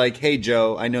 Regal's like, "Hey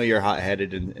Joe, I know you're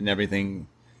hot-headed and everything.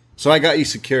 So I got you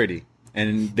security.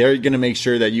 And they're going to make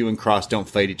sure that you and Cross don't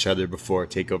fight each other before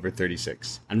TakeOver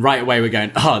 36." And right away we're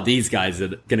going, these guys are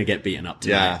going to get beaten up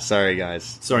tonight. Yeah, sorry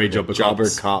guys. Sorry, Jobber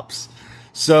Cops.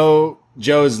 So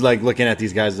Joe's looking at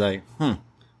these guys like,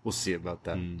 we'll see about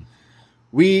that.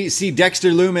 We see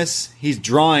Dexter Loomis. He's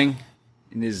drawing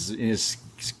in his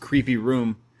creepy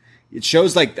room. It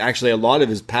shows actually a lot of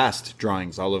his past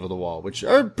drawings all over the wall, which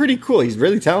are pretty cool. He's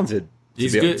really talented.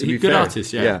 He's good. He's a good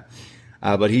artist, yeah.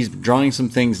 But he's drawing some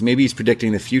things. Maybe he's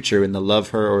predicting the future in the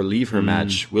love her or leave her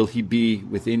match. Will he be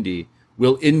with Indy?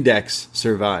 Will Index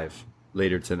survive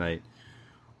later tonight?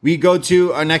 We go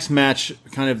to our next match,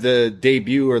 kind of the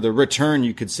debut or the return,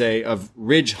 you could say, of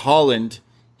Ridge Holland.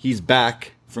 He's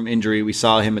back from injury. We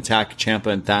saw him attack Ciampa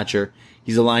and Thatcher.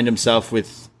 He's aligned himself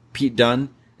with Pete Dunne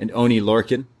and Oni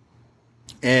Lorcan.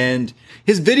 And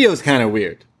his video is kind of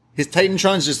weird. His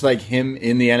Titantron's just like him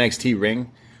in the NXT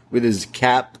ring with his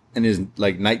cap and his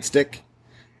like nightstick.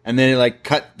 And then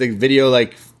the video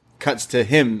cuts to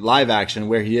him live action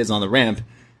where he is on the ramp.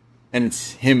 And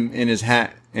it's him in his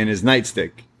hat and his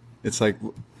nightstick. It's like,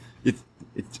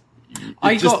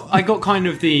 I got kind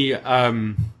of the,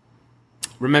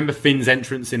 remember Finn's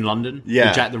entrance in London? Yeah.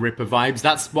 The Jack the Ripper vibes.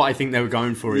 That's what I think they were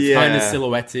going for. It's Yeah. kind of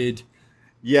silhouetted.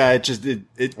 Yeah, It's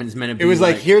meant to be it was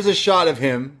like, like- here's a shot of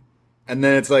him, and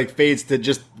then it's like fades to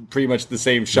just pretty much the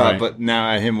same shot, Right. but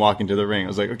now him walking to the ring. I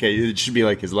was like, okay, it should be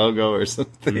like his logo or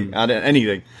something,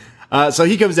 anything. So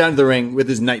he comes down to the ring with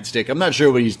his nightstick. I'm not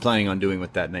sure what he's planning on doing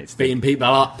with that nightstick. Beating people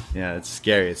up. Yeah, it's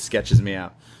scary. It sketches me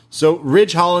out. So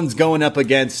Ridge Holland's going up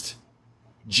against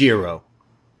Giro.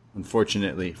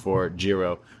 Unfortunately for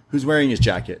Giro, who's wearing his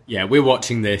jacket. Yeah, we're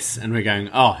watching this and we're going,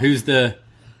 oh, who's the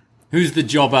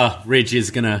jobber Ridge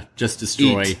is going to just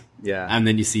destroy? Eat. Yeah. And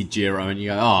then you see Giro and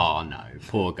you go, oh, no,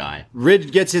 poor guy.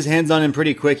 Ridge gets his hands on him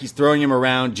pretty quick. He's throwing him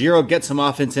around. Giro gets some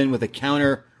offense in with a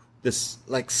counter, this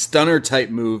like stunner type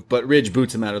move, but Ridge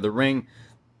boots him out of the ring.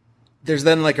 There's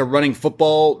then like a running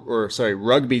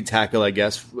rugby tackle, I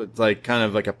guess, with like kind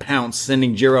of like a pounce,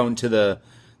 sending Giro into the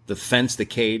fence, the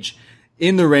cage.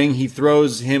 In the ring, he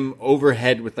throws him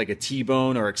overhead with like a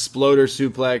T-bone or exploder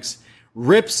suplex,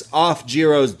 rips off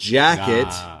Giro's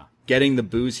jacket, getting the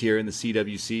booze here in the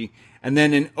CWC, and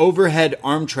then an overhead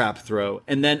arm trap throw,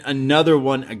 and then another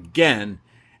one again,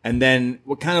 and then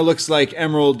what kind of looks like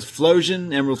Emerald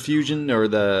Fusion, or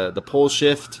the pole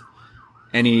shift,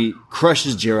 and he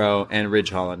crushes Giro, and Ridge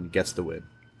Holland gets the win.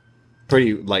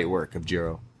 Pretty light work of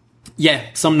Giro. Yeah,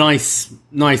 some nice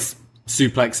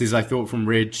suplexes, I thought, from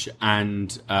Ridge,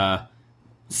 and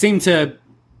seemed to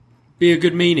be a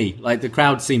good meanie. Like, the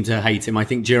crowd seemed to hate him. I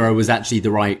think Giro was actually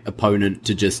the right opponent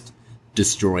to just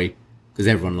destroy, because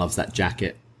everyone loves that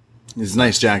jacket. It's a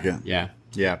nice jacket. Yeah.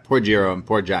 Yeah, poor Giro and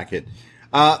poor jacket.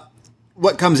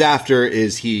 What comes after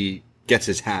is he gets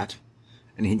his hat,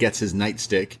 and he gets his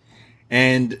nightstick,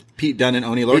 and Pete Dunne and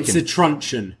Oni Lorcan. It's a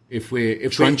truncheon.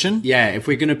 Truncheon? If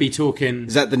we're going to be talking...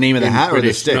 Is that the name of the in hat or the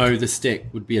British, stick? No, the stick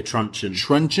would be a truncheon.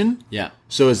 Truncheon? Yeah.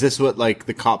 So is this what, like,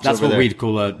 the cops That's over what there... we'd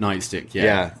call a nightstick, yeah.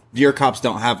 Yeah. Your cops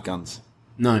don't have guns.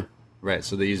 No. Right,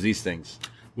 so they use these things.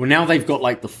 Well, now they've got,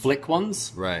 like, the flick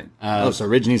ones. Right. So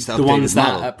Ridge needs to update The ones his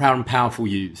model. that Proud and Powerful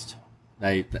used.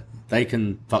 They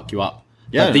can fuck you up.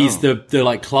 Yeah, But these, no. the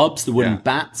like clubs, the wooden Yeah.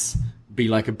 bats, be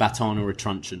like a baton or a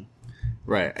truncheon.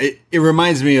 Right. It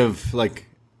reminds me of, like,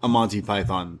 a Monty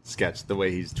Python sketch, the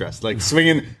way he's dressed. Like,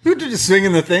 swinging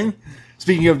the thing.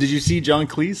 Speaking of, did you see John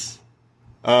Cleese?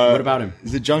 What about him?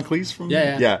 Is it John Cleese from?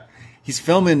 Yeah. Yeah. He's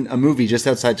filming a movie just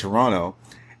outside Toronto,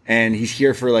 and he's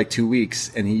here for like 2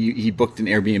 weeks, and he booked an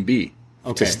Airbnb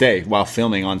to stay while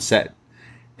filming on set.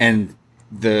 And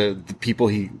the people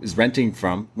he was renting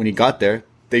from, when he got there,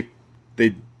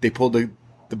 they pulled the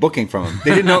booking from him.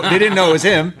 They didn't know it was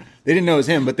him. They didn't know it was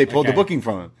him, but they pulled the booking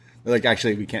from him. They're like,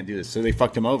 actually, we can't do this. So they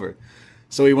fucked him over.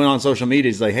 So he went on social media.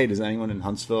 He's like, hey, does anyone in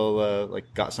Huntsville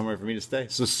got somewhere for me to stay?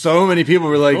 So many people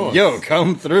were like, yo,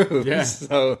 come through. Yeah.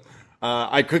 So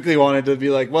I quickly wanted to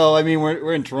be like, well, I mean,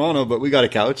 we're in Toronto, but we got a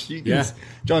couch.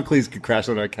 John Cleese could crash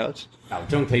on our couch. Oh,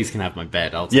 John Cleese can have my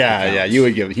bed. I'll take the couch. Yeah, you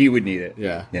would give it. He would need it.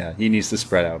 Yeah. Yeah, he needs to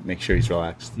spread out, make sure he's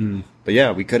relaxed. But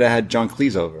yeah, we could have had John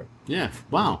Cleese over. Yeah.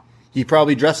 Wow. He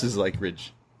probably dresses like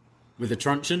Ridge. With a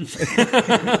truncheon?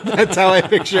 That's how I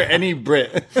picture any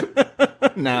Brit.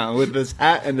 Now, with this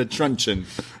hat and the truncheon.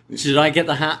 Should I get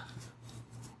the hat?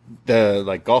 The,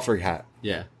 like, golfer hat.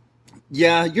 Yeah.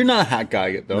 Yeah, you're not a hat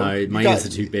guy, though. No, my ears are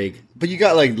too big. But you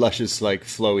got, like, luscious, like,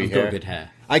 flowy I've hair. got good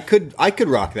hair. I could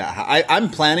rock that hat. I'm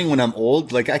planning when I'm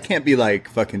old, like, I can't be, like,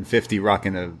 fucking 50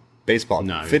 rocking a baseball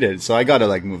fitted, so I gotta,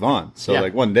 like, move on. So,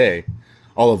 like, one day,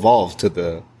 I'll evolve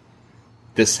to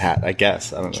this hat, I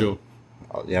guess. I don't know. Sure.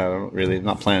 Yeah, I'm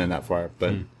not planning that far.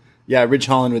 But, yeah, Ridge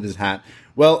Holland with his hat.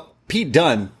 Well, Pete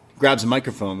Dunne grabs a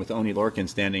microphone with Oni Lorcan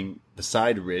standing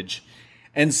beside Ridge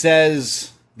and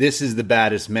says, this is the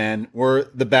baddest man, or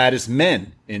the baddest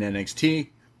men in NXT.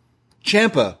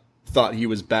 Ciampa thought he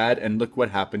was bad, and look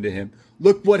what happened to him.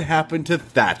 Look what happened to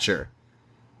Thatcher.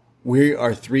 We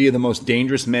are three of the most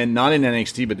dangerous men, not in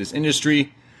NXT, but this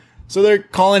industry. So they're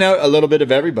calling out a little bit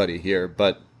of everybody here,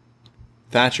 but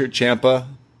Thatcher, Ciampa,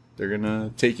 they're going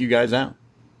to take you guys out,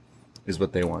 is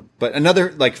what they want. But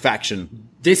another, like, faction.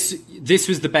 This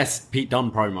was the best Pete Dunne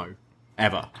promo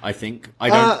ever. I think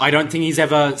I don't think he's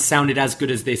ever sounded as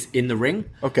good as this in the ring.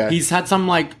 Okay. He's had some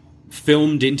like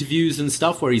filmed interviews and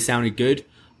stuff where he sounded good.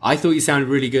 I thought he sounded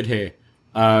really good here,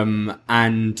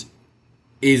 and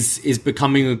is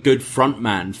becoming a good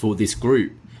frontman for this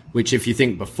group. Which, if you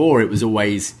think before, it was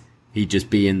always he'd just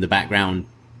be in the background,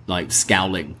 like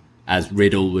scowling as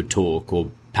Riddle would talk or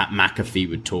Pat McAfee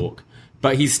would talk.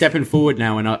 But he's stepping forward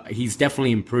now, and he's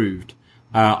definitely improved.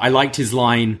 I liked his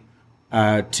line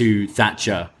to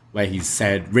Thatcher, where he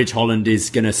said, Ridge Holland is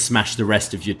going to smash the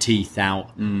rest of your teeth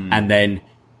out, and then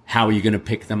how are you going to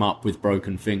pick them up with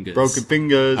broken fingers? Broken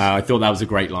fingers. I thought that was a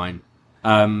great line.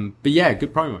 But yeah,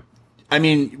 good promo. I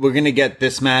mean, we're going to get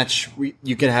this match.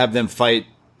 You could have them fight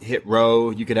Hit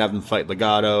Row. You could have them fight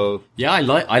Legato. Yeah,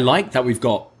 I like that we've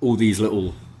got all these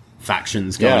little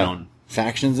factions going on.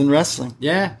 Factions in wrestling.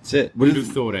 Yeah. That's it. Would have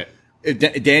thought it.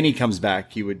 If Danny comes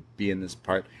back, he would be in this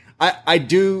part. I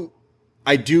do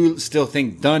still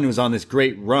think Dunn was on this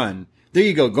great run. There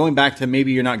you go. Going back to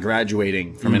maybe you're not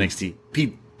graduating from NXT.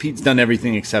 Pete's done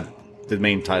everything except the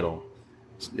main title.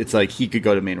 It's like he could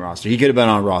go to main roster. He could have been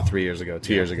on Raw 2 years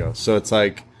ago. So it's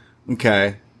like,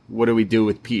 okay, what do we do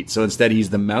with Pete? So instead he's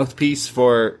the mouthpiece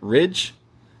for Ridge.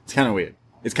 It's kind of weird.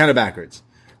 It's kind of backwards.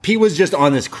 Pete was just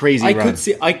on this crazy run.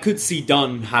 I could see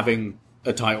Dunn having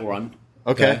a title run.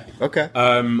 Okay. there. Okay.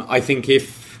 I think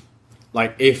if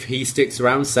he sticks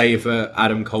around, say if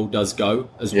Adam Cole does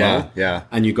go as well, yeah.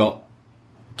 and you got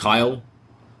Kyle,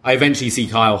 I eventually see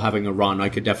Kyle having a run. I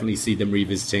could definitely see them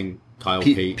revisiting Kyle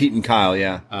Pete. Pete and Kyle,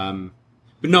 yeah.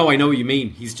 But no, I know what you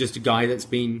mean. He's just a guy that's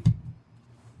been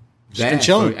there, been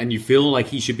chilling. and you feel like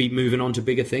he should be moving on to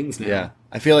bigger things now. Yeah.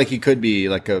 I feel like he could be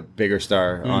like a bigger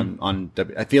star on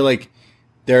W. I feel like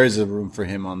there is a room for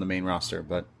him on the main roster,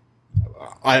 but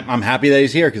I'm happy that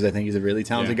he's here because I think he's a really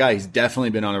talented guy. He's definitely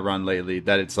been on a run lately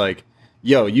that it's like,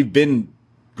 yo, you've been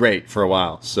great for a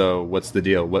while. So what's the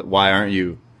deal? Why aren't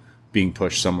you being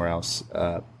pushed somewhere else?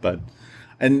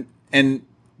 And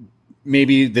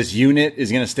maybe this unit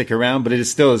is going to stick around, but it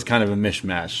still is kind of a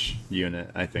mishmash unit,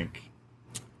 I think.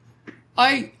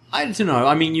 I don't know.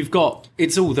 I mean,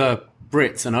 it's all the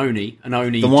Brits and Oni The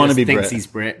just wannabe thinks Brit. he's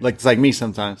Brit. Like, it's like me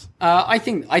sometimes. I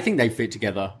think they fit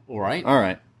together all right. All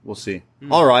right. We'll see.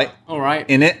 All right.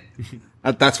 In In it.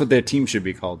 That's what their team should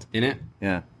be called. it.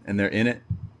 Yeah. And they're in it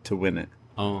to win it.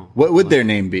 Oh, What would their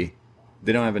name be?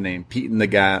 They don't have a name. Pete and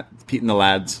the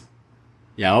lads.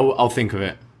 yeah. I'll think of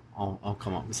it. I'll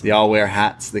come up with something. They all wear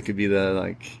hats. They could be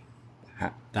the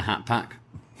The Hat Pack.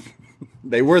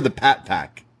 They were the Pat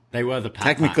Pack. They were the Pat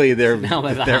Technically, Pack. they're Now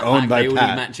they're the they're Hat owned Pack. by they all Pat.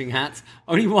 need matching hats.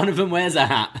 Only one of them wears a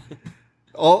hat.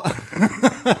 Oh,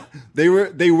 they were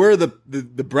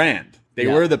the brand. They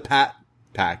Yeah. were the Pat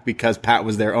Pack because Pat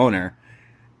was their owner,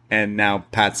 and now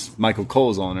Pat's Michael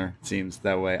Cole's owner. It seems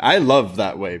that way. I love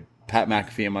that way. Pat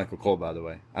McAfee and Michael Cole, by the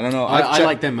way. I don't know. I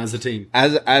like them as a team.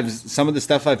 As I've some of the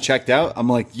stuff I've checked out, I'm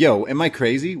like, yo, am I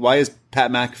crazy? Why is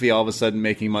Pat McAfee all of a sudden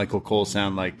making Michael Cole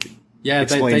sound like Yeah,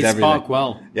 explains they everything? spark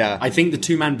well. Yeah. I think the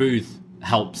 2-man booth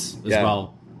helps as Yeah.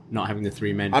 well. Not having the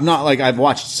 3 men. I'm not like I've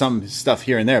watched some stuff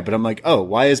here and there, but I'm like, oh,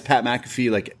 why is Pat McAfee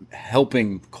like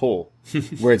helping Cole?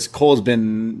 Where Cole's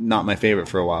been not my favorite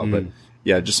for a while, but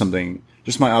yeah, just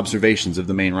my observations of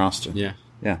the main roster. Yeah.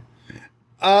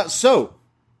 Yeah. So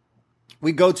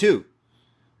we go to.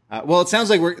 Well, it sounds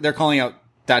like they're calling out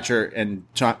Thatcher and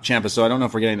Ciampa, so I don't know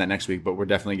if we're getting that next week, but we're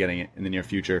definitely getting it in the near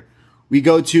future. We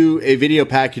go to a video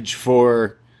package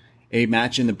for a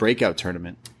match in the breakout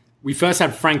tournament. We first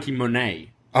had Frankie Monet.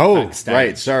 Oh, backstage.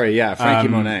 right. Sorry. Yeah. Frankie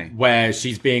Monet. Where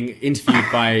she's being interviewed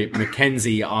by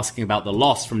Mackenzie asking about the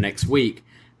loss from next week.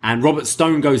 And Robert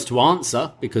Stone goes to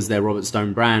answer because they're Robert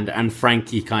Stone brand. And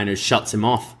Frankie kind of shuts him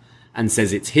off and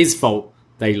says it's his fault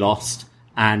they lost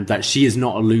and that she is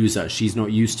not a loser. She's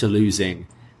not used to losing,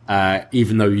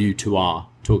 even though you two are,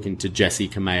 talking to Jesse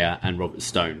Kamea and Robert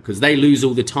Stone because they lose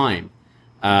all the time.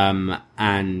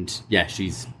 And yeah,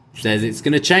 she says it's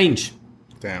going to change.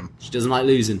 Damn. She doesn't like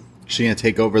losing. She gonna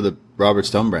take over the Robert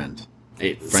Stone brand.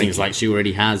 It seems like she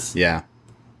already has. Yeah.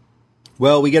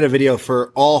 Well, we get a video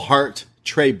for All Heart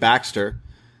Trey Baxter,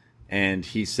 and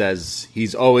he says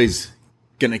he's always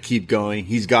gonna keep going.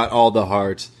 He's got all the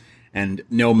heart, and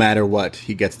no matter what,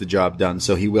 he gets the job done.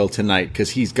 So he will tonight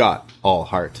because he's got all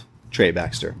heart. Trey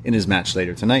Baxter in his match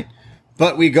later tonight.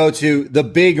 But we go to the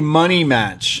big money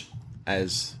match,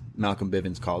 as Malcolm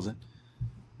Bivens calls it.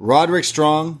 Roderick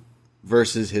Strong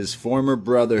versus his former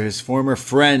brother, his former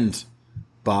friend,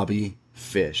 Bobby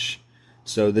Fish.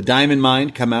 So the Diamond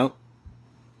Mine come out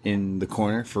in the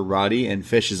corner for Roddy, and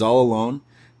Fish is all alone.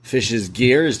 Fish's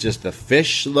gear is just the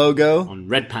Fish logo. On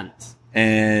red pants.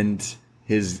 And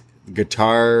his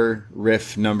guitar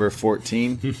riff number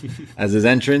 14 as his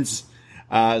entrance.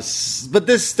 But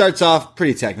this starts off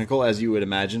pretty technical, as you would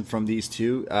imagine from these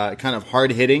two. Kind of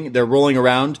hard hitting. They're rolling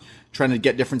around, trying to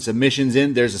get different submissions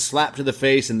in. There's a slap to the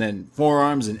face, and then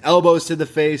forearms and elbows to the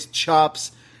face,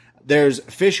 chops. There's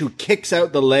Fish, who kicks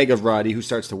out the leg of Roddy, who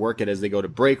starts to work it as they go to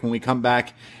break. When we come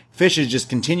back, Fish is just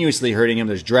continuously hurting him.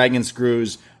 There's dragon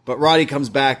screws, but Roddy comes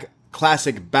back.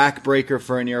 Classic backbreaker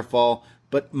for a near fall,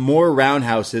 but more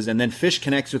roundhouses, and then Fish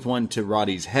connects with one to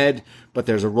Roddy's head, but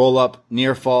there's a roll-up,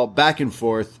 near fall, back and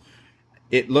forth.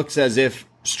 It looks as if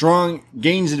Strong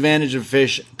gains advantage of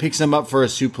Fish, picks him up for a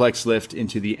suplex lift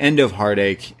into the end of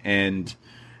Heartache, and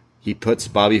he puts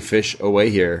Bobby Fish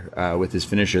away here with his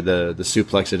finisher, the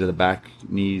suplex into the back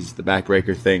knees, the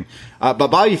backbreaker thing. But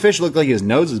Bobby Fish looked like his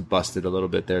nose is busted a little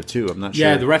bit there, too. I'm not sure.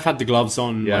 Yeah, the ref had the gloves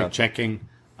on, like checking.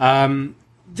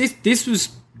 This was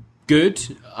good.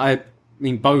 I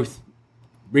mean, both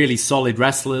really solid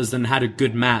wrestlers and had a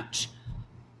good match.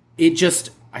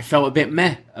 I felt a bit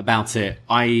meh about it.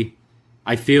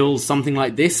 I feel something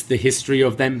like this, the history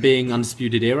of them being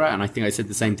Undisputed Era, and I think I said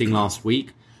the same thing last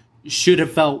week, should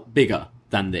have felt bigger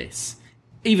than this.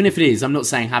 Even if it is, I'm not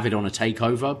saying have it on a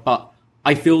takeover, but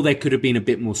I feel there could have been a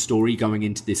bit more story going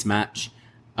into this match.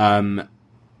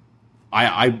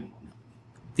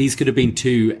 These could have been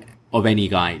two of any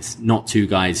guys, not two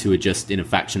guys who are just in a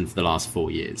faction for the last 4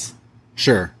 years.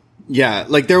 Sure. Yeah,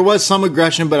 like there was some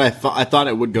aggression, but I thought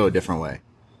it would go a different way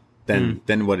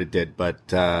than what it did.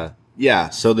 But yeah,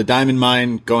 so the Diamond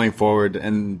Mine going forward,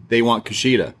 and they want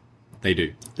Kushida. They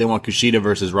do. They want Kushida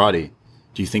versus Roddy.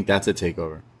 Do you think that's a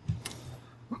takeover?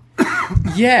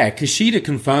 Yeah, Kushida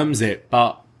confirms it,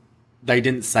 but they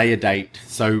didn't say a date.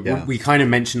 So we kind of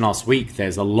mentioned last week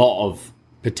there's a lot of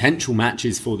potential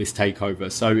matches for this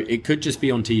takeover, so it could just be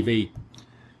on TV.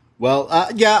 Well,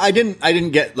 yeah, I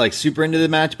didn't get like super into the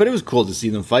match, but it was cool to see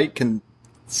them fight,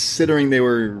 considering they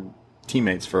were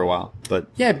teammates for a while. But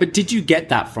yeah, but did you get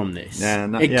that from this?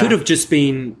 Yeah, it could have just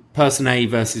been person A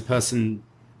versus person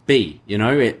B. You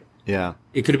know, it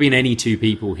could have been any two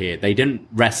people here. They didn't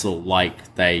wrestle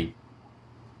like they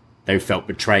felt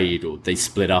betrayed or they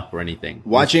split up or anything.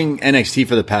 Watching NXT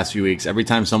for the past few weeks, every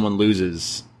time someone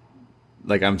loses,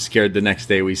 like, I'm scared the next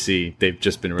day we see they've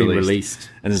just been released.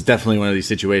 And it's definitely one of these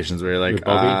situations where you're like,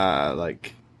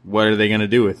 like, what are they going to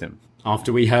do with him?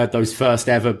 After we heard those first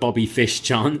ever Bobby Fish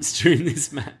chants during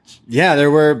this match. Yeah,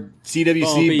 there were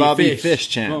CWC Bobby Fish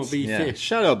chants. Bobby Fish.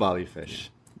 Shout out Bobby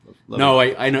Fish. I know.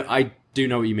 I do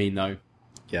know what you mean, though.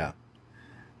 Yeah.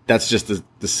 That's just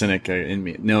the cynic in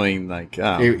me, knowing, like...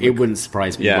 it wouldn't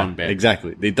surprise me one bit.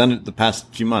 Exactly. They've done it the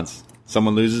past few months.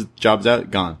 Someone loses, job's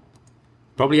out, gone.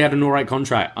 Probably had an alright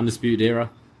contract, Undisputed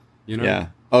Era, you know? Yeah.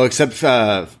 Oh, except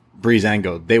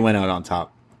Breezango. They went out on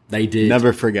top. They did.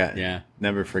 Never forget. Yeah.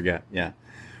 Never forget. Yeah.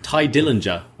 Ty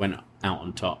Dillinger went out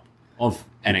on top of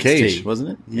NXT. Cage, wasn't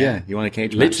it? Yeah. He won a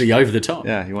cage match. Literally over the top.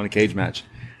 Yeah, he won a cage match.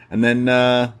 And then...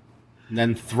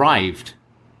 then thrived.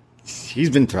 He's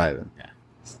been thriving. Yeah.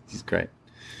 He's great.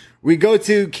 We go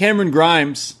to Cameron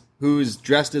Grimes, who's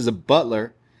dressed as a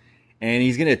butler, and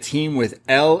he's going to team with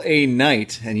L.A.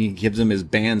 Knight, and he gives him his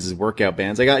bands, his workout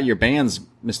bands. I got your bands,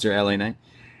 Mr. L.A. Knight.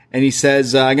 And he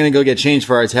says, I'm going to go get changed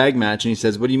for our tag match. And he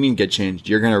says, what do you mean get changed?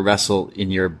 You're going to wrestle in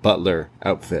your butler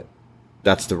outfit.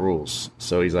 That's the rules.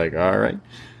 So he's like, all right.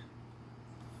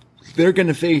 They're going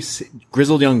to face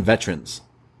grizzled young veterans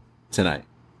tonight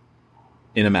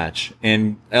in a match.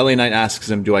 And L.A. Knight asks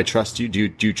him, do I trust you?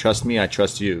 Do you trust me? I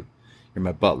trust you. You're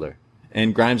my butler.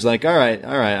 And Grimes like, all right.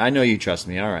 I know you trust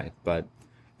me. All right. But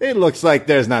it looks like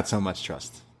there's not so much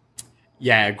trust.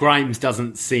 Yeah, Grimes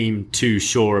doesn't seem too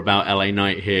sure about LA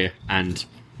Knight here, and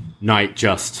Knight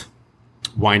just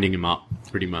winding him up,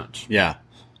 pretty much. Yeah.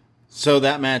 So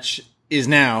that match is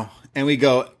now, and we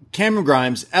go Cameron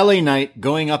Grimes, LA Knight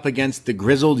going up against the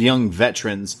grizzled young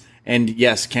veterans. And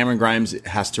yes, Cameron Grimes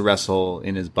has to wrestle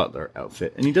in his butler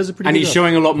outfit, and he does it pretty good. And he's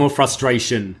showing a lot more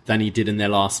frustration than he did in their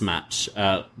last match.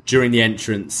 During the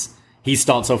entrance, he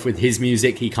starts off with his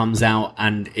music, he comes out,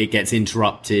 and it gets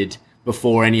interrupted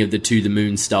before any of the To the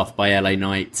Moon stuff by LA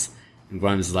Knight. And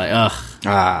Grimes is like,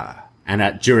 ugh.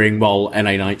 And while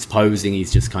LA Knight's posing,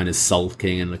 he's just kind of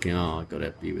sulking and looking, I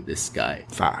gotta be with this guy.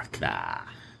 Fuck. Nah.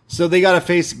 So they gotta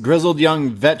face grizzled young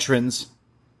veterans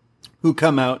who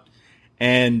come out,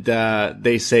 and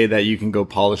they say that you can go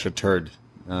polish a turd,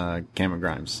 Cameron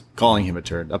Grimes. Calling him a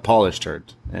turd. A polished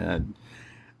turd. And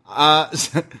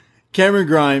Cameron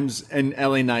Grimes and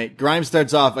LA Knight. Grimes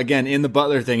starts off again in the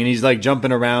butler thing, and he's like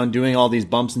jumping around, doing all these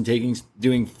bumps and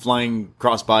doing flying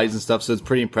crossbodies and stuff. So it's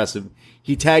pretty impressive.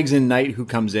 He tags in Knight, who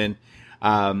comes in.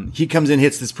 He comes in,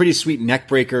 hits this pretty sweet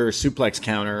neckbreaker suplex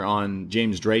counter on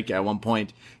James Drake at one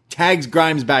point, tags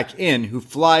Grimes back in, who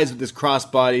flies with this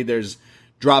crossbody. There's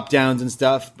drop downs and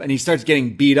stuff, and he starts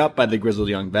getting beat up by the Grizzled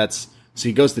Young Vets. So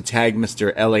he goes to tag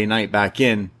Mr. LA Knight back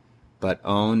in, but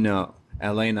oh no.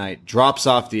 LA Knight drops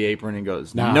off the apron and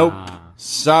goes, nope,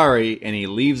 sorry, and he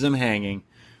leaves him hanging,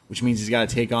 which means he's got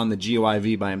to take on the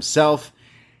GYV by himself.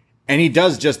 And he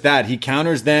does just that. He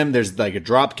counters them. There's like a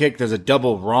drop kick. There's a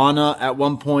double Rana at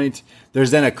one point. There's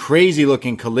then a crazy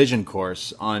looking collision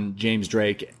course on James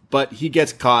Drake, but he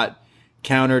gets caught,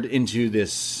 countered into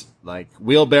this like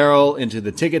wheelbarrow, into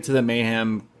the Ticket to the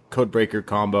Mayhem Codebreaker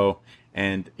combo,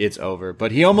 and it's over.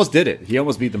 But he almost did it. He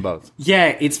almost beat them both.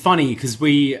 Yeah, it's funny because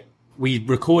we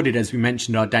recorded, as we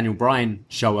mentioned, our Daniel Bryan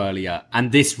show earlier,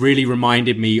 and this really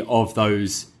reminded me of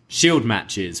those Shield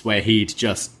matches where he'd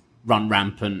just run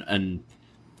rampant and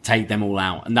take them all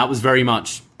out. And that was very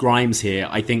much Grimes here.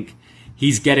 I think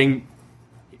he's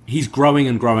growing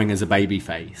and growing as a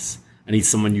babyface, and he's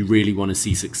someone you really want to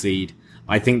see succeed.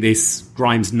 I think this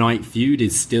Grimes-Knight feud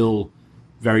is still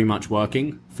very much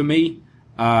working for me.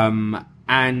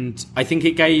 And I think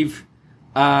it gave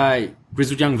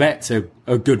Grizzled Young Vets a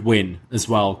good win as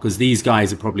well, because these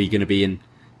guys are probably going to be in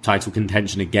title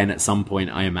contention again at some point,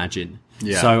 I imagine.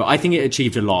 Yeah. So I think it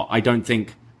achieved a lot. I don't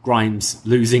think Grimes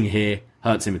losing here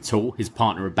hurts him at all. His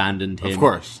partner abandoned him. Of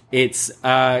course. It's,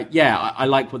 I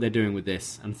like what they're doing with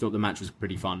this and thought the match was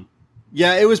pretty fun.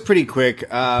 Yeah, it was pretty quick.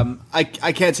 I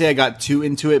can't say I got too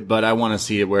into it, but I want to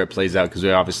see it where it plays out, because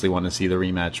we obviously want to see the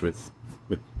rematch with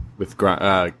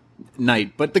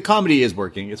Knight. But the comedy is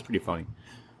working. It's pretty funny.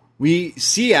 We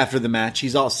see after the match,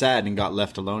 he's all sad and got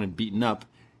left alone and beaten up.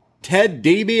 Ted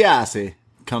DiBiase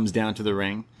comes down to the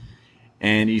ring,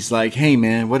 and he's like, "Hey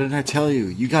man, what did I tell you?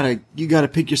 You gotta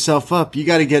pick yourself up. You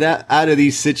gotta get out of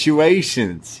these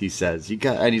situations." He says,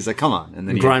 and he's like, "Come on." And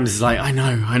then Grimes is like, "I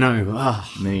know.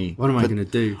 What am I gonna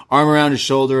do?" Arm around his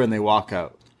shoulder, and they walk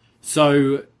out.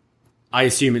 So, I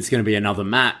assume it's going to be another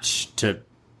match to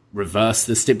reverse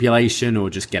the stipulation, or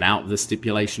just get out of the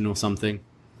stipulation, or something.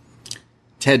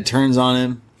 Ted turns on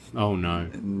him. Oh no!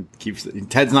 And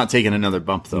Ted's not taking another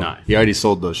bump though. No. He already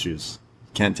sold those shoes.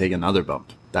 Can't take another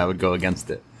bump. That would go against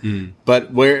it.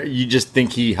 But where you just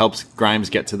think he helps Grimes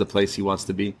get to the place he wants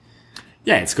to be?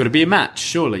 Yeah, it's got to be a match,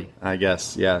 surely. I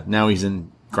guess. Yeah. Now he's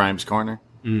in Grimes' corner.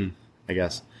 I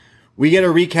guess. We get a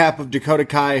recap of Dakota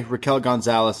Kai, Raquel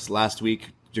Gonzalez last week.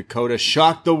 Dakota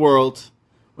shocked the world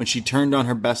when she turned on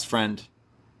her best friend,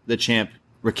 the champ,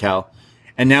 Raquel.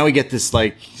 And now we get this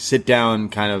like sit down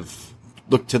kind of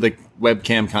look to the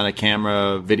webcam kind of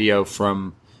camera video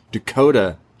from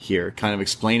Dakota here, kind of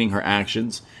explaining her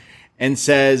actions, and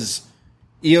says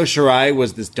Io Shirai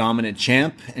was this dominant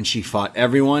champ and she fought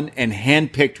everyone and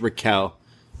handpicked Raquel,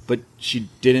 but she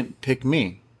didn't pick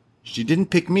me. She didn't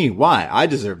pick me. Why? I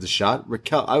deserve the shot.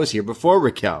 Raquel, I was here before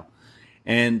Raquel.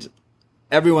 And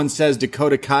everyone says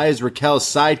Dakota Kai is Raquel's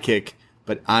sidekick,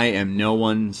 but I am no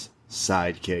one's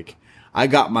sidekick. I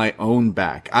got my own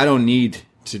back. I don't need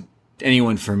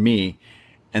anyone for me.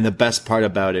 And the best part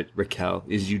about it, Raquel,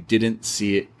 is you didn't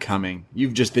see it coming.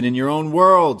 You've just been in your own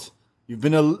world. You've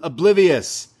been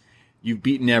oblivious. You've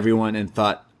beaten everyone and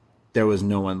thought there was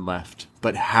no one left.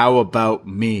 But how about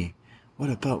me? What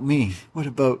about me? What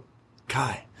about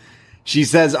Kai? She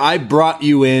says, I brought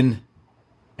you in,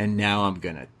 and now I'm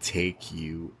going to take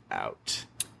you out.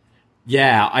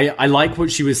 Yeah, I like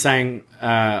what she was saying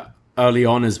early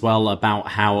on as well about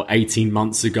how 18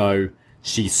 months ago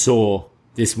she saw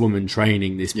this woman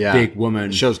training, this big woman.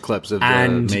 It shows clips of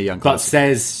Mae Young. But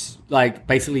says, like,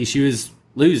 basically she was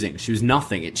losing. She was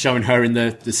nothing. It's showing her in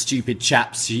the stupid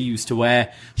chaps she used to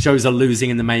wear. Shows her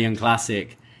losing in the Mae Young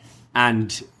Classic.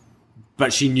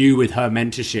 But she knew with her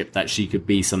mentorship that she could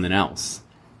be something else.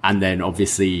 And then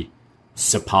obviously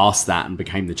surpassed that and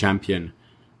became the champion.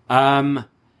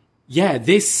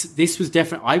 This was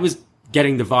definitely... I was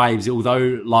getting the vibes,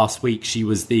 although last week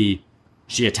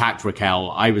she attacked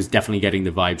Raquel. I was definitely getting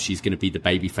the vibe she's going to be the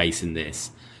babyface in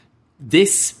this.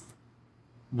 This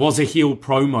was a heel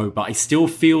promo, but I still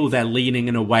feel they're leaning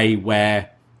in a way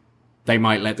where they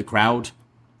might let the crowd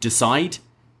decide,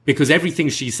 because everything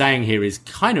she's saying here is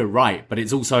kind of right, but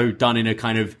it's also done in a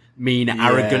kind of mean,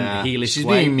 arrogant, heelish she's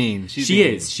way. Being mean. She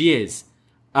is.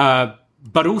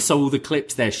 But also all the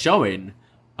clips they're showing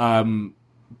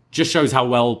just shows how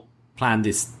well planned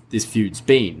this feud's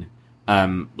been.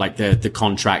 Like the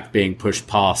contract being pushed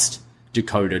past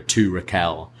Dakota to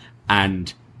Raquel,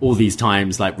 and all these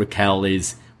times like Raquel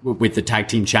is with the tag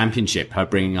team championship, her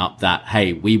bringing up that,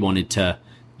 hey, we wanted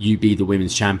you be the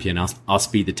women's champion, us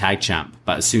be the tag champ,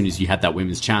 but as soon as you had that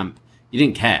women's champ, you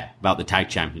didn't care about the tag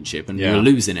championship and you Yeah. were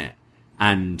losing it,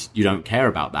 and you don't care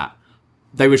about that.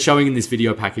 They were showing in this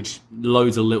video package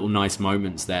loads of little nice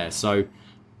moments there. So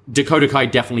Dakota Kai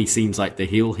definitely seems like the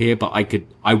heel here, but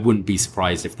I wouldn't be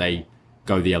surprised if they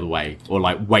go the other way or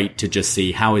like wait to just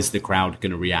see how is the crowd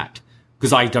going to react.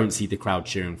 Because I don't see the crowd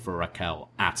cheering for Raquel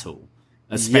at all,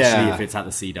 especially Yeah. if it's at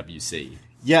the CWC.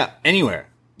 Yeah, anywhere.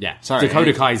 Yeah, Sorry,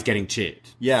 Dakota Kai is getting cheered.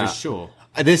 Yeah. for sure.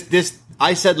 This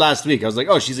I said last week. I was like,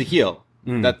 oh, she's a heel.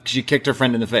 That she kicked her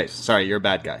friend in the face. Sorry, you're a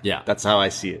bad guy. Yeah. That's how I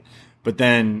see it. But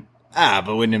then,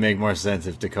 but wouldn't it make more sense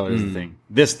if Dakota's the thing?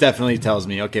 This definitely tells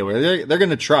me, okay, well, they're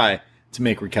going to try to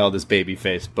make Raquel this baby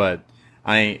face, but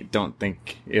I don't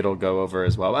think it'll go over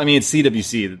as well. I mean, it's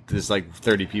CWC. There's like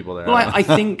 30 people there. Well, I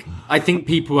think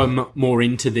people are more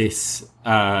into this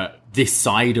this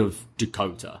side of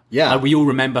Dakota. Yeah. Like, we all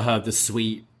remember her, the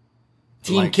sweet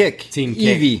Team Kick.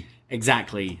 Evie. Kick.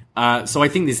 Exactly. So I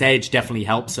think this edge definitely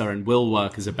helps her and will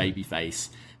work as a babyface.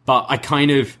 But I kind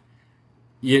of,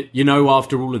 you know,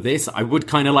 after all of this, I would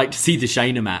kind of like to see the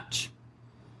Shayna match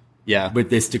Yeah. with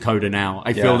this Dakota now.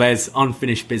 I feel there's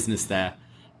unfinished business there.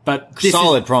 But this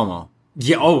Solid promo.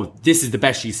 Yeah, this is the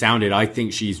best she sounded. I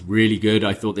think she's really good.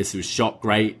 I thought this was shot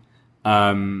great.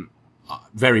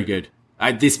 Very good.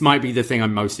 This might be the thing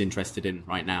I'm most interested in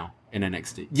right now in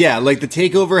NXT. Yeah, like the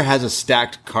TakeOver has a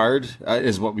stacked card,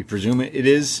 is what we presume it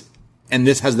is. And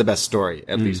this has the best story,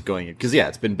 at least going in. Because,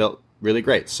 it's been built really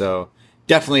great. So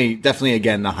definitely,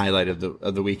 again, the highlight of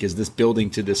the week is this building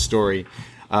to this story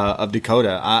of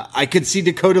Dakota. I could see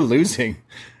Dakota losing,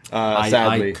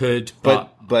 sadly. I could,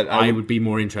 but I would be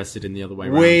more interested in the other way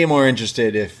around. Way more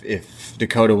interested if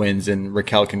Dakota wins and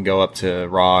Raquel can go up to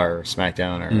Raw or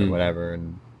SmackDown or whatever,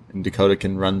 and Dakota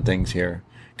can run things here.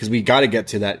 Because we got to get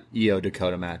to that Io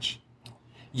Dakota match.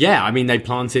 Yeah, I mean, they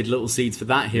planted little seeds for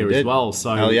that here as well.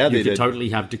 So Hell yeah, you they could did. totally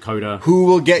have Dakota. Who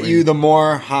will get you the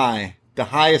more high, the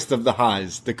highest of the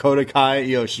highs? Dakota Kai,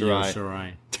 Io Shirai.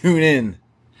 Shirai. Tune in.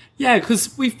 Yeah,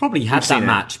 because we've probably had seen that it.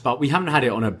 match, but we haven't had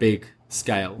it on a big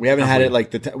scale. We haven't have had we? it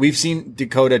like we've seen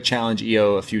Dakota challenge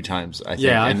Io a few times, I think.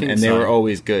 Yeah, I and, think and they so. were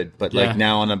always good. But Yeah. like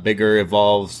now on a bigger,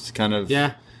 evolved kind of,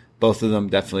 Yeah. both of them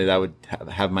definitely that would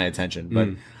have my attention. But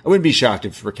I wouldn't be shocked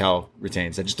if Raquel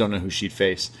retains. I just don't know who she'd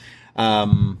face.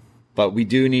 But we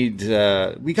do need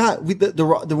the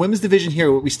women's division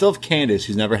here. We still have Candice,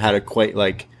 who's never had a quite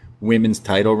like women's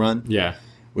title run. Yeah.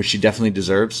 Which she definitely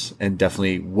deserves and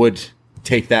definitely would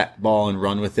take that ball and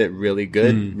run with it really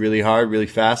good, really hard, really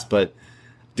fast. But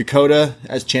Dakota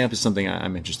as champ is something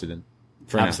I'm interested in.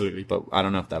 For now. Absolutely. But I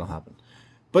don't know if that'll happen.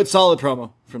 But solid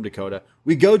promo from Dakota.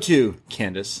 We go to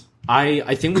Candice.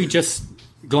 I think we just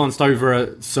glanced over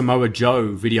a Samoa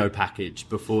Joe video package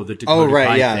before the Dakota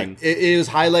Kai thing. It was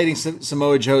highlighting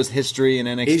Samoa Joe's history in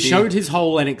NXT. It showed his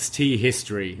whole NXT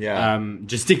history. Yeah.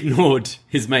 Just ignored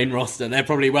his main roster. They're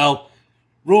probably,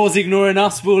 Raw's ignoring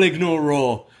us, we'll ignore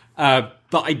Raw.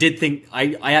 But I did think,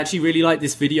 I actually really like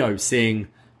this video, seeing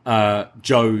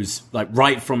Joe's, like,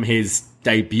 right from his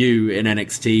debut in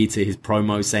NXT to his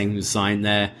promo saying he was signed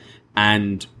there,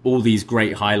 and all these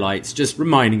great highlights, just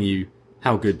reminding you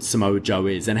how good Samoa Joe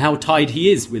is and how tied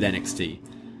he is with NXT.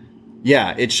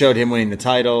 Yeah, it showed him winning the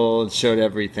title. It showed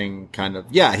everything kind of.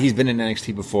 Yeah, he's been in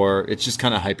NXT before. It's just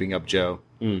kind of hyping up Joe.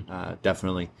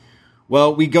 Definitely.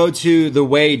 Well, we go to The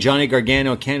Way, Johnny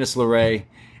Gargano, Candice LeRae.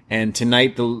 And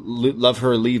tonight, the Love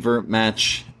Her, Leave Her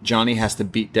match. Johnny has to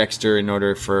beat Dexter in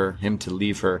order for him to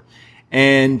leave her.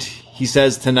 And he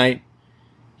says tonight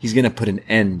he's going to put an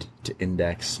end to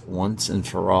Index once and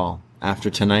for all. After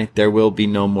tonight, there will be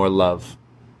no more love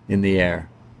in the air.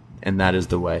 And that is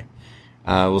the way.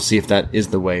 We'll see if that is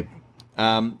the way.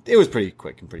 It was pretty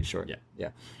quick and pretty short. Yeah.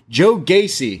 Joe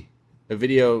Gacy, a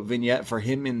video vignette for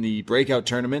him in the breakout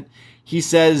tournament. He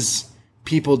says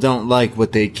people don't like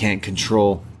what they can't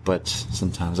control, but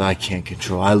sometimes I can't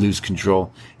control. I lose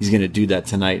control. He's going to do that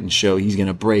tonight and show he's going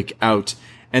to break out.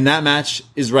 And that match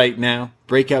is right now.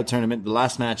 Breakout tournament, the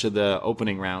last match of the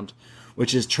opening round,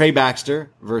 which is Trey Baxter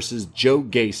versus Joe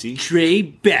Gacy. Trey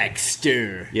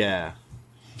Baxter. Yeah.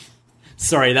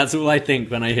 Sorry, that's all I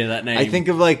think when I hear that name. I think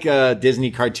of like a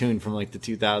Disney cartoon from like the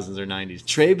 2000s or 90s.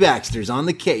 Trey Baxter's on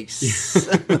the case.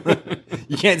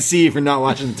 You can't see if you're not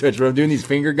watching Twitch, but I'm doing these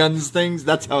finger guns things.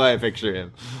 That's how I picture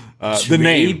him. The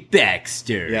name.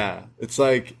 Baxter. Yeah. It's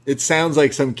like, it sounds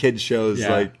like some kid show's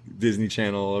Yeah. like Disney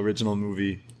Channel original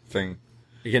movie thing.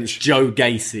 Against Joe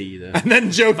Gacy. And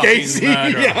then Joe Fucking Gacy.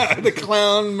 murderer. Yeah. The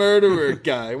clown murderer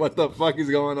guy. What the fuck is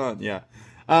going on? Yeah.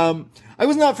 I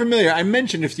was not familiar. I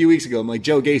mentioned a few weeks ago, I'm like,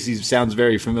 Joe Gacy sounds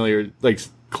very familiar, like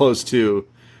close to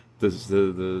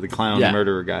the clown Yeah.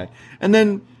 murderer guy. And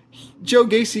then Joe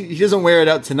Gacy, he doesn't wear it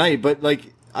out tonight, but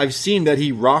like I've seen that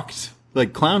he rocked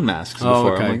like clown masks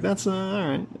before. okay. I'm like, that's all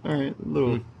right, a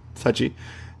little touchy.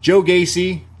 Joe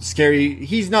Gacy, scary.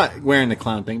 He's not wearing the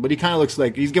clown thing, but he kind of looks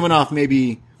like he's giving off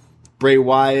maybe Bray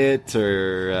Wyatt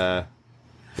or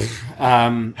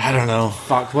I don't know.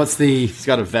 Fuck, He's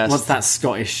got a vest. What's that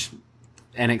Scottish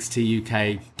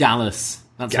NXT UK? Gallus.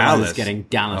 That's what I Gallus? was getting.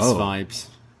 Gallus Oh. vibes.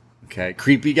 Okay,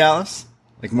 creepy Gallus,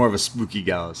 like more of a spooky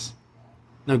Gallus.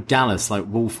 No, Gallus, like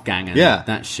Wolfgang and Yeah.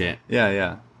 that shit.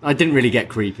 Yeah. I didn't really get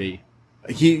creepy.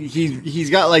 He's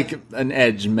got like an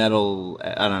edge metal.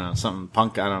 I don't know, something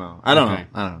punk. I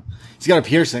don't know. He's got a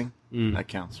piercing. That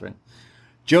counts, right?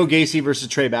 Joe Gacy versus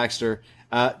Trey Baxter.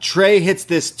 Trey hits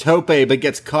this tope, but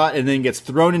gets caught and then gets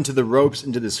thrown into the ropes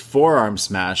into this forearm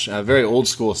smash. Very old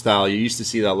school style. You used to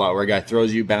see that a lot, where a guy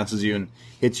throws you, bounces you, and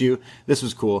hits you. This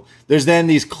was cool. There's then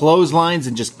these clotheslines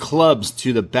and just clubs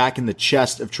to the back and the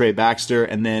chest of Trey Baxter,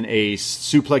 and then a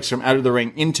suplex from out of the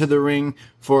ring into the ring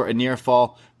for a near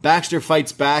fall. Baxter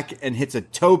fights back and hits a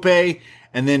tope,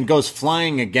 and then goes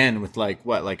flying again with like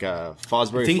a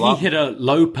Fosbury I think flop. he hit a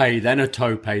Lope, then a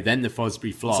Tope, then the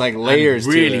Fosbury flop. It's like layers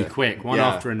and to really it. quick, one Yeah.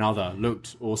 after another.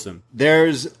 Looked awesome.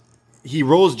 He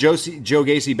rolls Joe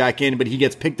Gacy back in, but he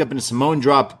gets picked up in a Samoan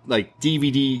drop, like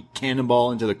DVD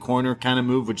cannonball into the corner kind of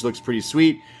move, which looks pretty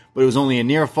sweet, but it was only a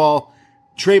near fall.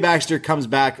 Trey Baxter comes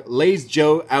back, lays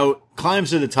Joe out,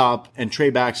 climbs to the top, and Trey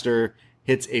Baxter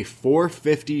hits a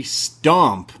 450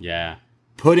 stomp, Yeah.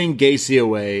 putting Gacy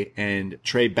away, and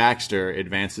Trey Baxter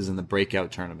advances in the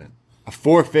breakout tournament. A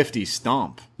 450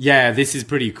 stomp. Yeah, this is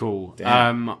pretty cool.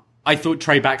 Damn. I thought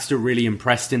Trey Baxter really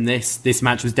impressed in this. This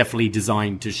match was definitely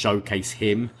designed to showcase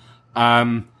him.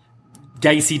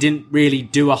 Gacy didn't really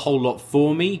do a whole lot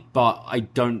for me, but I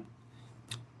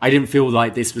didn't feel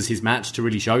like this was his match to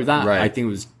really show that. Right. I think it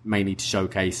was mainly to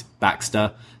showcase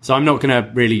Baxter. So I'm not going to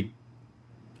really...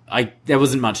 there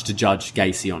wasn't much to judge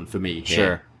Gacy on for me here.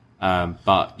 Sure.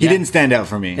 But He yeah. didn't stand out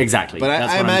for me. Exactly. But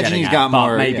That's I what I'm imagine getting he's at. got but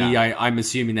more. Maybe yeah. I'm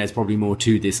assuming there's probably more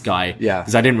to this guy. Yeah.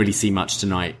 Because I didn't really see much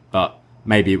tonight. But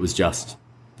maybe it was just,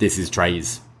 this is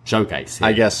Trey's showcase here.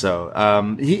 I guess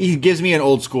so. He gives me an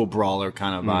old school brawler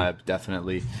kind of vibe,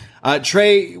 definitely.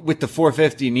 Trey with the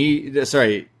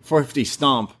 450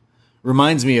 stomp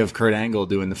reminds me of Kurt Angle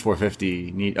doing the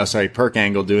 450 Perk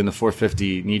Angle doing the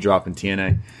 450 knee drop in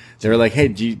TNA. They were like, hey,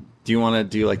 do you want to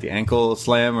do like the ankle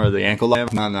slam or the ankle slam?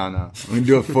 No. I'm going to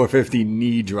do a 450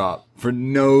 knee drop for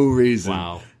no reason.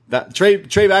 Wow. That Trey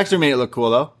Baxter made it look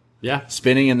cool though. Yeah.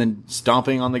 Spinning and then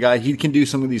stomping on the guy. He can do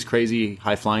some of these crazy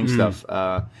high flying stuff.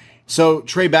 So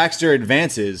Trey Baxter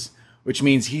advances, which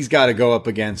means he's got to go up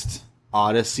against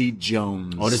Odyssey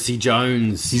Jones. Odyssey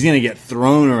Jones. He's going to get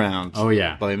thrown around. Oh,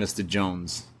 yeah. By Mr.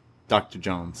 Jones. Dr.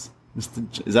 Jones.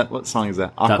 Is that, what song is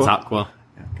that? Aqua? That's Aqua.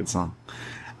 Yeah, good song.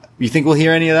 You think we'll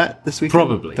hear any of that this week?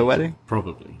 Probably. The wedding?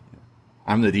 Probably.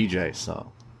 I'm the DJ,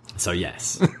 so. So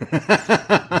yes.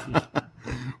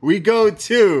 We go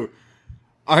to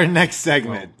our next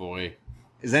segment. Oh boy.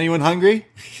 Is anyone hungry?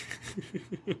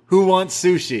 Who wants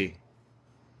sushi?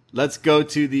 Let's go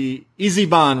to the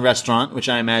Ichiban restaurant, which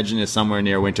I imagine is somewhere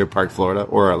near Winter Park, Florida,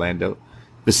 or Orlando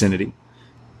vicinity,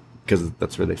 because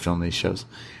that's where they film these shows.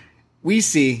 We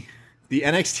see the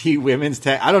NXT Women's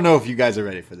Tag. I don't know if you guys are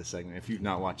ready for this segment. If you've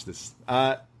not watched this,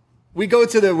 we go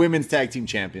to the Women's Tag Team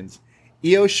Champions,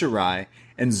 Io Shirai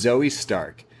and Zoe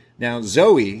Stark. Now,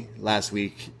 Zoe last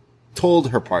week told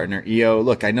her partner Io,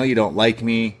 "Look, I know you don't like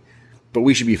me, but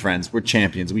we should be friends. We're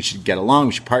champions. We should get along.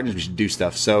 We should partners. We should do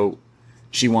stuff." So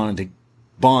she wanted to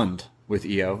bond with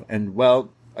Io. And,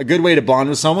 well, a good way to bond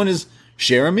with someone is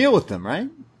share a meal with them, right?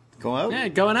 Go out. Yeah,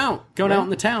 going out in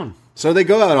the town. So they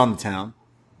go out on the town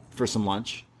for some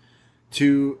lunch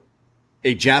to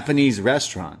a Japanese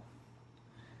restaurant.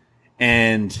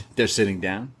 And they're sitting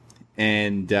down.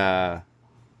 And,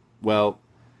 well,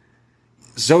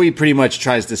 Zoe pretty much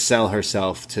tries to sell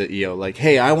herself to Io, like,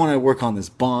 hey, I want to work on this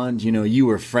bond. You know, you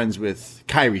were friends with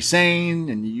Kairi Sane,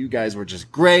 and you guys were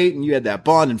just great, and you had that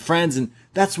bond and friends, and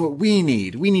that's what we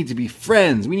need. We need to be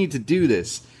friends. We need to do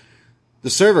this. The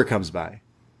server comes by,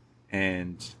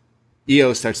 and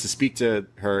Io starts to speak to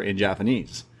her in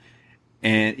Japanese.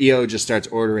 And Io just starts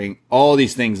ordering all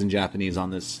these things in Japanese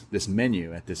on this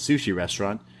menu at this sushi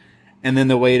restaurant. And then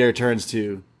the waiter turns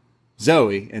to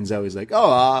Zoe, and Zoe's like,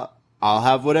 oh, I'll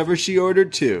have whatever she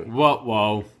ordered too.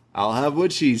 Whoa. I'll have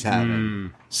what she's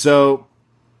having. So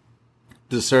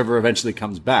the server eventually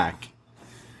comes back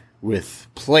with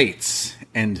plates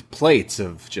and plates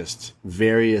of just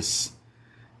various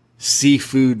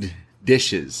seafood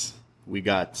dishes. We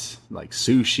got like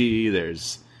sushi.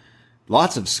 There's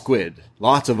lots of squid,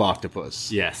 lots of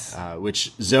octopus. Yes.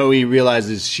 Which Zoe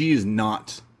realizes she is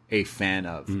not a fan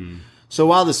of. So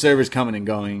while the server's coming and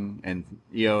going, and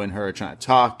Io and her are trying to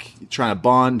talk, trying to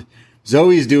bond,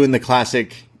 Zoe's doing the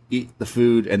classic eat the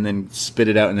food and then spit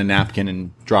it out in a napkin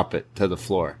and drop it to the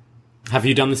floor. Have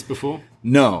you done this before?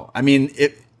 No. I mean,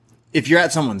 if you're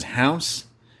at someone's house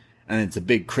and it's a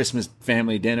big Christmas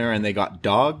family dinner and they got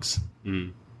dogs,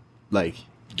 like,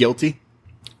 guilty.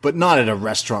 But not at a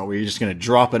restaurant where you're just going to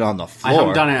drop it on the floor. I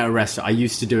haven't done it at a restaurant. I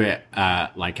used to do it,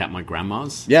 like, at my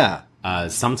grandma's. Yeah.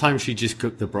 Sometimes she just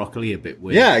cooked the broccoli a bit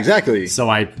weird. Yeah, exactly. So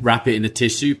I'd wrap it in a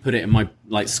tissue, put it in my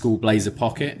like school blazer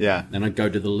pocket. Yeah. Then I'd go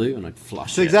to the loo and I'd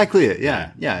flush That's it. exactly it. Yeah.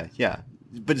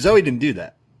 But Zoe didn't do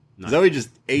that. No. Zoe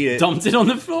just ate it. Dumped it on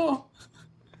the floor.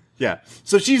 Yeah.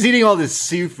 So she's eating all this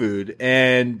seafood,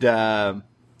 and at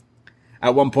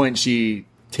one point she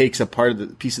takes a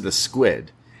piece of the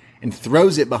squid and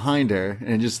throws it behind her, and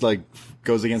it just like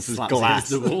goes against this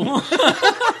glass. Against the wall.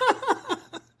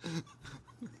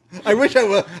 I wish I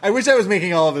was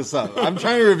making all of this up. I'm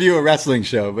trying to review a wrestling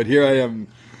show, but here I am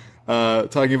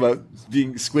talking about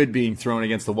squid being thrown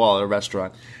against the wall at a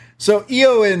restaurant. So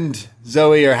Io and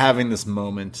Zoe are having this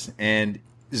moment, and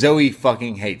Zoe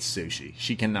fucking hates sushi.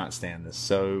 She cannot stand this.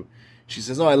 So she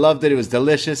says, "Oh, I loved it. It was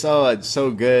delicious. Oh, it's so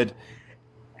good."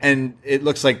 And it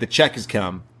looks like the check has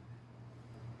come.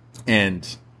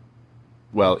 And,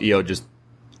 well, Io just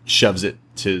shoves it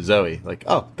to Zoe. Like,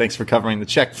 "Oh, thanks for covering the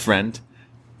check, friend.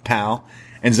 Pal."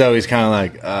 And Zoe's kind of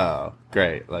like, "Oh,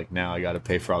 great. Like, now I got to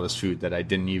pay for all this food that I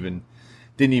didn't even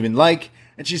like."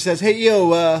 And she says, "Hey,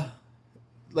 Io,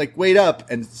 like, wait up,"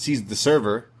 and sees the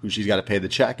server, who she's got to pay the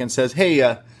check, and says, "Hey,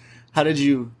 how do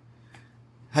you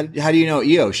know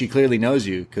Io? She clearly knows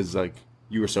you because, like,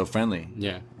 you were so friendly."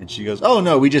 Yeah. And she goes, "Oh,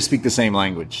 no, we just speak the same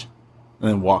language," and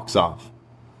then walks off.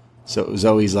 So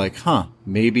Zoe's like,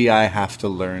 maybe I have to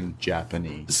learn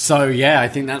Japanese. So, yeah, I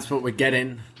think that's what we're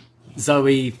getting.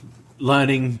 Zoe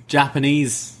learning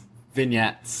Japanese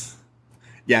vignettes.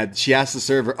 Yeah, she asks the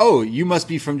server, "Oh, you must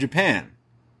be from Japan."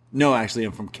 "No, actually,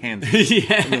 I'm from Kansas."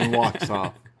 Yeah. And then walks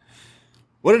off.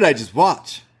 What did I just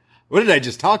watch? What did I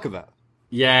just talk about?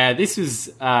 Yeah, this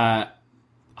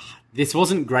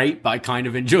wasn't great, but I kind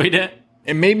of enjoyed it.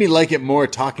 It made me like it more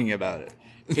talking about it.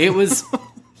 It was...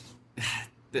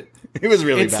 It was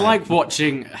really bad. It's like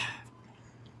watching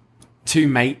two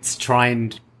mates try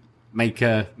and make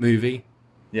a movie.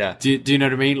 Yeah. Do you know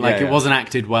what I mean? Like, Yeah. it wasn't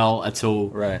acted well at all.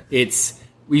 Right.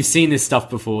 We've seen this stuff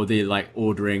before, the, like,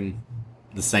 ordering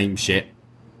the same shit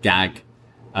gag.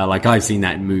 Like, I've seen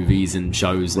that in movies and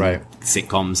shows and Right.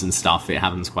 sitcoms and stuff. It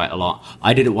happens quite a lot.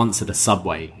 I did it once at a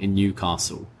Subway in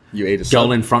Newcastle. You ate a Girl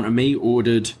sub? in front of me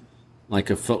ordered, like,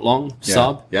 a foot-long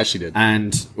sub. Yeah, she did.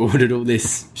 And ordered all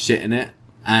this shit in it.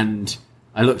 And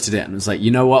I looked at it and was like,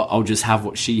 you know what? I'll just have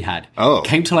what she had. Oh. It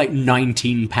came to, like,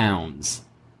 £19.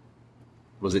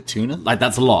 Was it tuna? Like,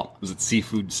 that's a lot. Was it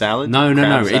seafood salad? No.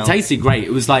 Crab It salad? tasted great.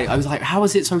 It was like, I was like, how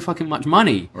is it so fucking much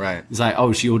money? Right. It's like,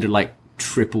 oh, she ordered like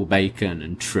triple bacon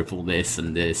and triple this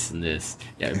and this and this.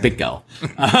 Yeah, big girl.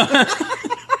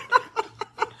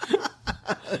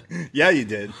 Yeah, you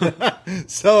did.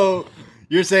 So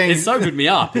you're saying It sobered me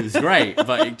up. It was great,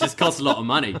 but it just cost a lot of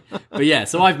money. But yeah,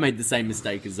 so I've made the same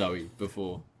mistake as Zoe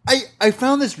before. I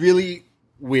found this really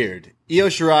weird. Io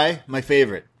Shirai, my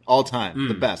favorite all time,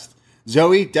 the best.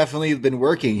 Zoe definitely been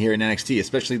working here in NXT,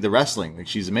 especially the wrestling. Like,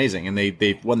 she's amazing, and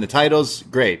they won the titles.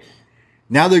 Great.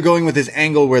 Now they're going with this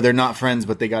angle where they're not friends,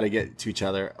 but they got to get to each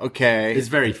other. Okay, It's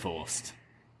very forced.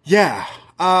 yeah.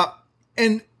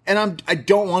 And I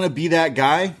don't want to be that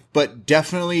guy, but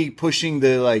definitely pushing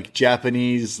the like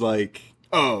Japanese like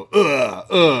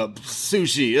sushi.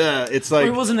 It's like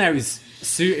Well, it wasn't there.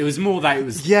 It was more that it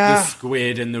was Yeah. the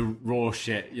squid and the raw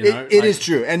shit. You know, It is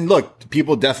true. And look,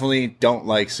 people definitely don't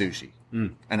like sushi.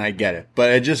 And I get it.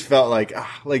 But it just felt like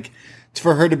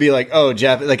for her to be like, oh,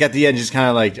 like at the end, just kind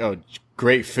of like, oh,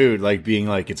 great food, like being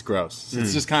like, it's gross.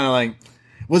 It's just kind of like,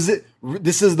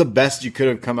 this is the best you could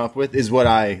have come up with, is what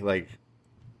I like,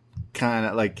 kind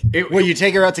of like, you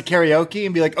take her out to karaoke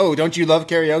and be like, oh, don't you love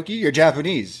karaoke? You're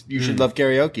Japanese. You should love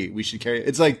karaoke. We should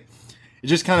it's like, it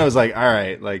just kind of was like, all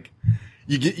right, like,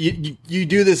 you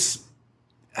do this.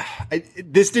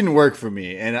 This didn't work for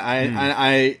me, and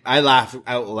I laughed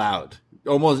out loud.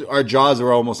 Almost, our jaws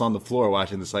were almost on the floor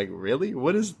watching this. Like, really,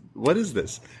 what is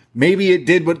this? Maybe it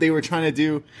did what they were trying to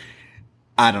do.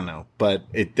 I don't know, but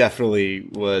it definitely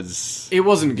was. It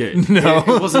wasn't good. No.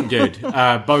 It wasn't good.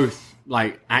 Both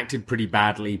like acted pretty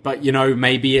badly, but you know,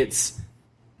 maybe it's.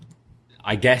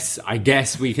 I guess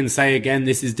we can say again,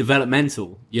 this is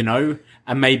developmental, you know,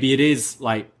 and maybe it is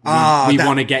like we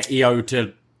want to get Io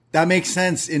to. That makes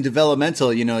sense in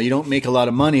developmental. You know, you don't make a lot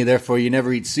of money, therefore you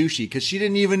never eat sushi, because she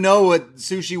didn't even know what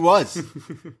sushi was.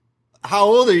 How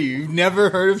old are you? You've never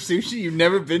heard of sushi? You've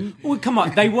never been? Well, come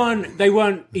on. They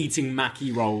weren't eating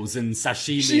maki rolls and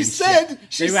sashimi. She and said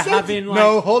shit. They were said, having like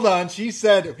no. Hold on. She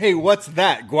said, "Hey, what's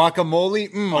that? Guacamole?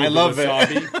 I love it."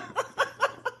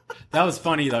 That was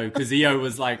funny though, because EO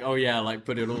was like, "Oh yeah, like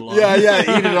put it all on." Yeah,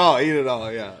 eat it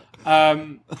all, yeah.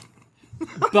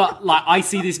 But like, I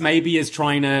see this maybe as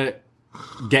trying to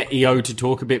get EO to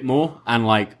talk a bit more and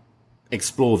like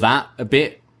explore that a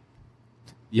bit.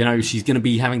 You know, she's going to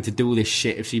be having to do all this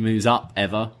shit if she moves up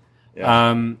ever.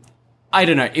 Yeah. I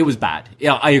don't know. It was bad.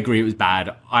 Yeah, I agree. It was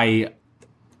bad. I'm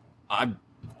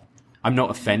not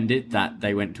offended that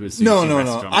they went to a sushi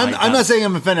restaurant. I'm not saying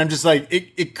I'm offended. I'm just like,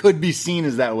 it could be seen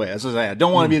as that way. That's what I'm saying. I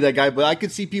don't want to be that guy, but I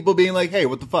could see people being like, hey,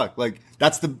 what the fuck? Like,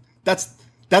 that's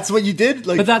what you did?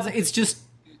 Like, but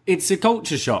it's a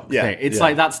culture shock thing. It's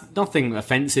like, that's nothing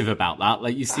offensive about that.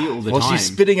 Like, you see it all the time. Well, she's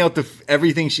spitting out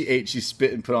everything she ate, she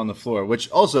spit and put on the floor, which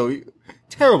also,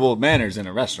 terrible manners in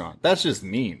a restaurant. That's just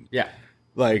mean. Yeah.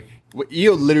 Like,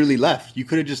 you literally left. You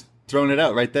could have just thrown it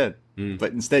out right then.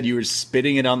 But instead, you were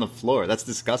spitting it on the floor. That's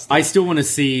disgusting. I still want to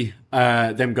see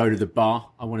them go to the bar.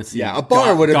 I want to see a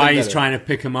bar would have been guys better. trying to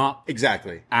pick them up.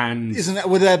 Exactly. And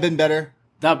would that have been better?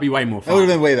 That'd be way more fun. That would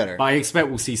have been way better. But I expect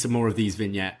we'll see some more of these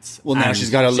vignettes. Well, now and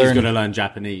she's got to learn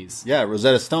Japanese. Yeah,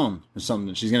 Rosetta Stone or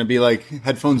something. She's going to be like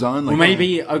headphones on. Like, well,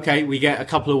 maybe, okay, we get a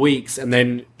couple of weeks and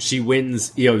then she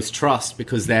wins EO's trust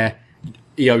because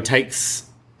EO takes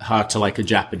her to like a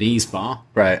Japanese bar.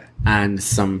 Right. And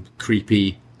some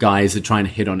creepy guys are trying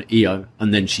to hit on EO.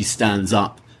 And then she stands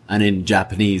up and in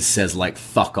Japanese says like,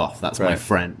 fuck off, that's my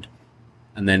friend.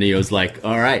 And then EO's like,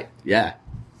 all right, yeah.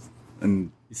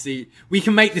 And you see, we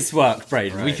can make this work,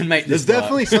 Braden. Right. We can make this There's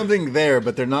definitely something there,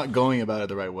 but they're not going about it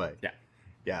the right way. Yeah.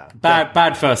 Yeah.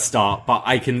 Bad first start, but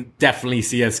I can definitely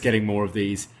see us getting more of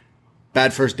these.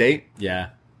 Bad first date? Yeah.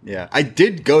 Yeah. I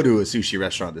did go to a sushi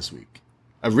restaurant this week.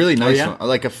 A really nice one.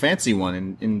 Like a fancy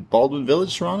one in Baldwin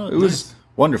Village, Toronto. It was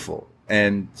wonderful.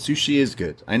 And sushi is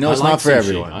good. I know it's not for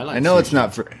everyone. I know it's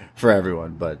not for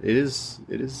everyone, but it is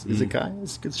a guy.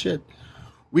 It's good shit.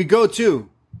 We go to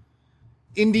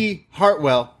Indy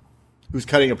Hartwell, who's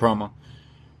cutting a promo.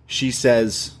 She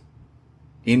says,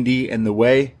 Indy and the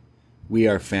Way, we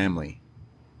are family.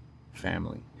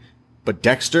 Family. But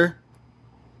Dexter,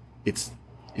 it's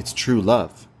true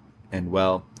love. And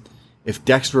well, if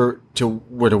Dexter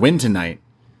were to win tonight,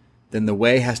 then the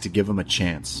Way has to give him a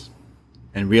chance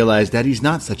and realize that he's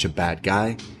not such a bad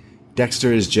guy.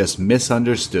 Dexter is just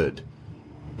misunderstood.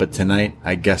 But tonight,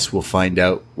 I guess we'll find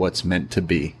out what's meant to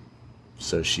be.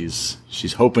 So she's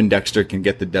hoping Dexter can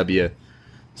get the W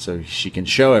so she can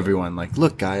show everyone, like,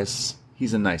 look, guys,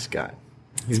 he's a nice guy.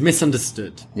 He's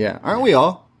misunderstood. Yeah. Aren't we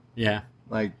all? Yeah.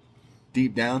 Like,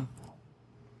 deep down?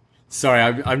 Sorry,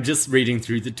 I'm just reading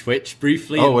through the Twitch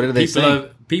briefly. Oh, what are they saying?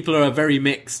 People are very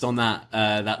mixed on that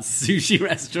sushi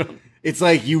restaurant. It's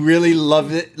like you really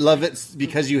love it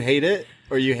because you hate it?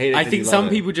 Or you hate it? I think some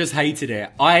people just hated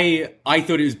it. I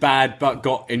thought it was bad, but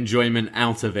got enjoyment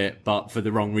out of it, but for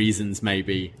the wrong reasons,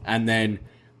 maybe. And then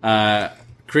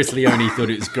Chris Leone thought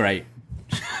it was great.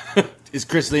 Is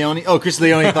Chris Leone? Oh, Chris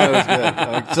Leone thought it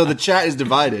was good. So the chat is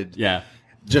divided. Yeah.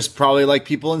 Just probably like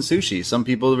people in sushi. Some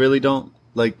people really don't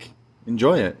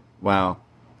enjoy it. Wow.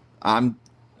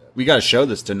 We got to show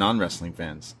this to non-wrestling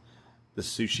fans. The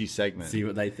sushi segment. See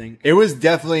what they think. It was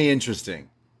definitely interesting.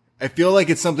 I feel like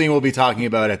it's something we'll be talking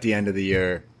about at the end of the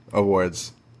year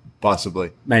awards,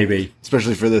 possibly. Maybe.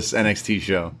 Especially for this NXT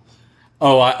show.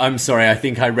 Oh, I'm sorry. I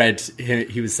think I read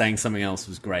he was saying something else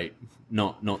was great.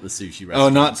 Not the sushi restaurant. Oh,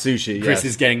 not sushi. Chris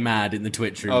is getting mad in the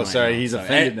Twitch room. Oh, right sorry. now. He's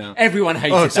offended now. Everyone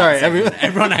hated that segment.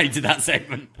 Everyone hated that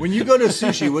segment. When you go to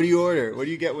sushi, what do you order? What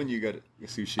do you get when you go to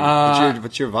sushi?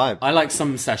 What's your vibe? I like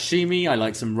some sashimi. I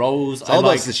like some rolls. I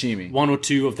like sashimi. One or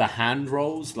two of the hand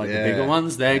rolls, like the bigger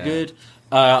ones. They're good.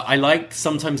 I like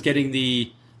sometimes getting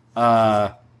the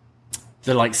salmon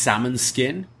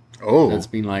skin. Oh, that's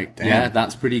been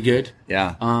that's pretty good.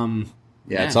 Yeah.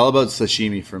 Yeah, it's all about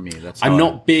sashimi for me. I'm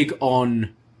not big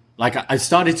on I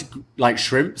started to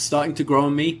shrimp starting to grow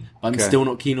on me, but I'm still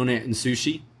not keen on it in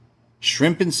sushi.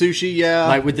 Shrimp and sushi, yeah.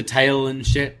 Like with the tail and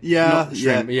shit. Yeah, not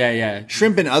shrimp. Yeah.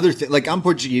 Shrimp and other things. Like I'm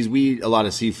Portuguese, we eat a lot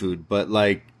of seafood, but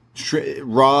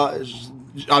raw.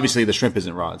 Obviously, the shrimp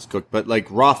isn't raw; it's cooked. But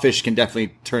raw fish can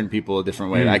definitely turn people a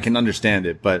different way. I can understand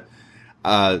it, but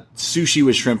sushi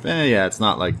with shrimp, it's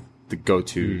not the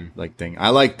go-to thing. I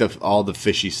like all the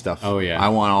fishy stuff. Oh yeah, I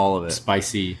want all of it.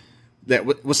 Spicy. That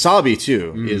wasabi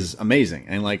too is amazing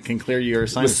and can clear your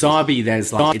sinuses. Wasabi,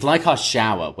 it's like our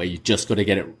shower where you just got to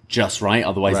get it just right,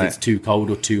 otherwise it's too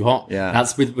cold or too hot. Yeah,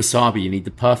 that's with wasabi. You need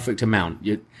the perfect amount.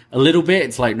 a little bit,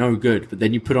 it's like no good. But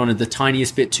then you put on the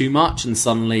tiniest bit too much, and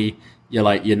suddenly you're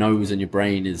like your nose and your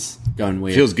brain is going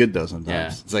weird. Feels good though sometimes.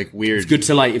 Yeah. It's like weird. It's good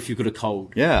to like if you've got a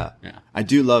cold. Yeah. Yeah. I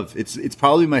do love it's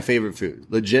probably my favorite food.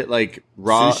 Legit like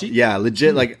raw. Sushi? Yeah,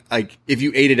 legit like if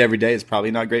you ate it every day, it's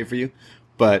probably not great for you.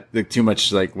 But like, too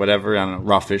much like whatever, I don't know,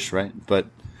 raw fish, right? But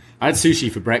I had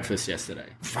sushi for breakfast yesterday.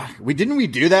 fuck, didn't we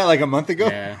do that like a month ago?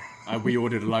 Yeah. We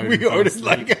ordered a load. We ordered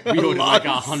like we ordered like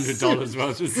lot. $100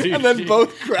 worth of sushi, And then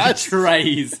both crashed.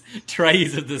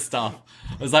 trays of the stuff.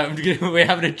 I was like, we're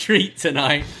having a treat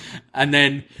tonight, and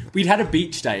then we'd had a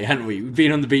beach day, hadn't we? We'd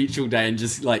been on the beach all day and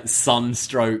just like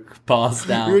sunstroke passed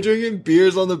down. We were drinking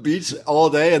beers on the beach all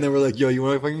day, and then we're like, "Yo, you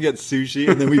want to fucking get sushi?"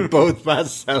 And then we both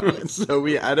passed out. So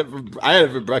I had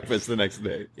it for breakfast the next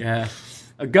day. Yeah,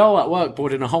 a girl at work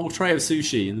brought in a whole tray of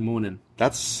sushi in the morning.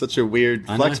 That's such a weird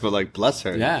flex, but like, bless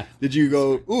her. Yeah. Did you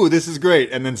go, "Ooh, this is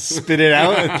great," and then spit it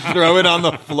out and throw it on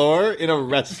the floor in a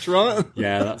restaurant?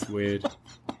 Yeah, that's weird.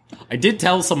 I did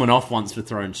tell someone off once for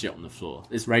throwing shit on the floor.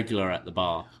 It's regular at the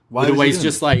bar. Why We'd was he always doing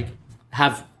just like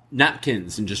have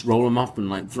napkins and just roll them up and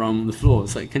like throw them on the floor.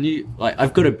 It's like, can you like?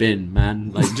 I've got a bin,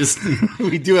 man. Like just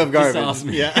We do have just garbage. ask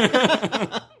me.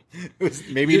 Yeah.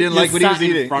 Maybe you didn't You're like what he was sat in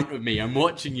eating. front of me. I'm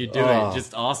watching you do Oh. it.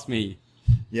 Just ask me.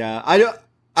 Yeah, I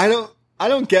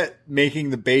don't get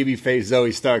making the baby face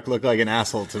Zoe Stark look like an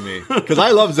asshole to me. Because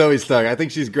I love Zoe Stark. I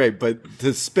think she's great. But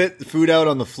to spit food out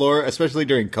on the floor, especially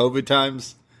during COVID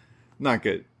times, not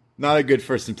good. Not a good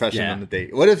first impression Yeah. on the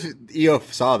date. What if EO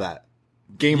saw that?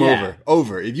 Game Yeah.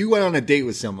 over. If you went on a date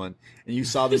with someone and you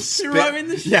saw this spit, throwing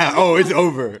the shit yeah, it's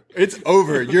over. It's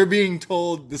over. You're being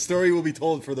told, the story will be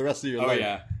told for the rest of your life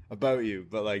yeah. about you.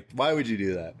 But like, why would you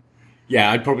do that?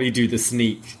 Yeah, I'd probably do the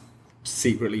sneak,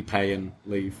 secretly pay and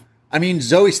leave. I mean,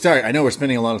 Zoe Stark. I know we're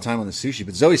spending a lot of time on the sushi,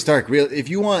 but Zoe Stark. If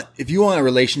you want a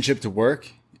relationship to work,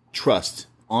 trust,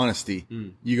 honesty.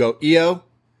 You go, EO.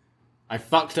 I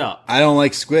fucked up. I don't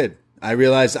like squid. I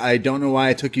realize I don't know why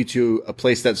I took you to a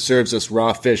place that serves us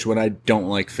raw fish when I don't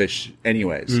like fish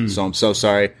anyways. So I'm so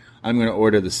sorry. I'm going to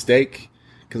order the steak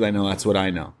because I know that's what I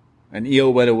know. And EO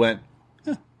went.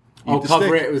 I'll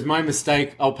cover it. It was my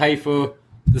mistake. I'll pay for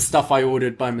the stuff I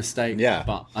ordered by mistake. Yeah.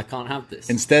 But I can't have this.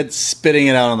 Instead, spitting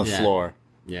it out on the Yeah. floor.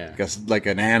 Yeah. Like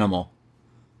an animal.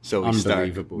 So we start.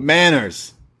 Unbelievable.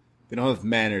 Manners. They don't have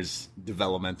manners.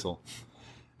 Developmental.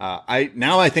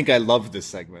 I think I love this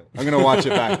segment. I'm gonna watch it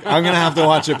back. I'm gonna have to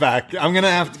watch it back. I'm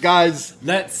gonna have to, guys.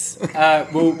 Let's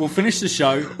we'll finish the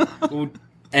show. We'll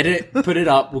edit, put it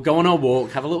up. We'll go on our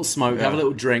walk, have a little smoke, have a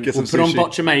little drink. Get We'll some put on sushi.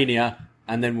 Botchamania,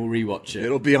 and then we'll rewatch it.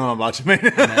 It'll be on Watch Me.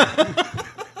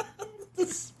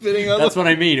 Spitting out. That's what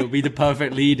I mean. It'll be the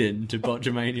perfect lead-in to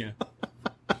Botchamania.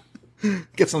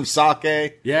 Get some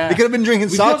sake. Yeah, we could have been drinking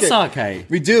We've sake. got sake.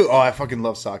 We do. Oh, I fucking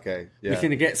love sake. Yeah. We're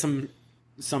gonna get some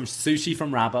sushi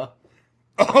from Rabba.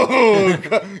 Oh,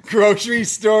 grocery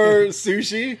store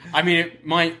sushi. I mean, it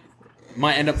might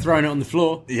end up throwing it on the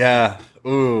floor. Yeah.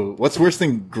 Ooh, what's worse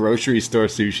than grocery store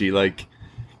sushi? Like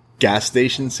gas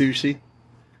station sushi.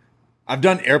 I've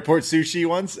done airport sushi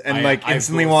once, and I've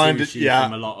instantly bought wanted sushi to. Yeah,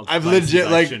 from a lot of I've places legit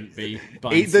I like shouldn't be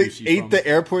buying ate sushi from. the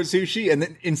airport sushi, and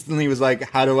then instantly was like,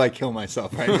 "How do I kill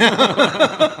myself right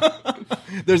now?"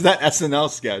 There's that SNL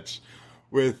sketch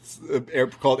with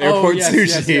called Airport yes,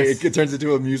 Sushi. yes. It turns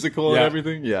into a musical and Yeah.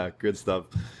 everything. Yeah, good stuff.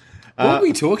 What are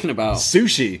we talking about?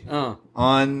 Sushi Oh,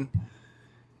 on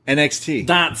NXT.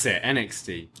 that's it.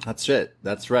 NXT. That's it.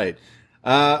 That's right.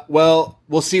 Well,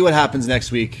 we'll see what happens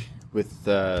next week with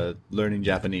learning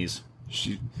Japanese.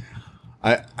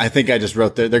 I think I just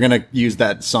wrote they're going to use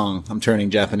that song, I'm Turning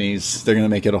Japanese. They're going to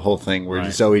make it a whole thing where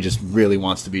Right. Zoe just really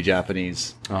wants to be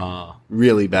Japanese. Ah,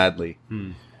 Really badly.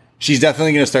 She's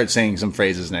definitely going to start saying some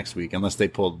phrases next week unless they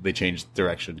change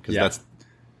direction because Yeah. that's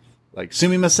like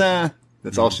sumimasen.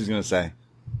 That's all she's going to say.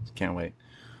 Can't wait.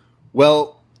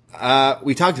 Well,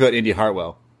 we talked about Indy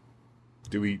Hartwell.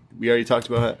 We already talked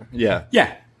about her? Yeah.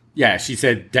 yeah. She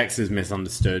said Dexter's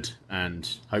misunderstood and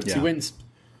hopes he Yeah. wins.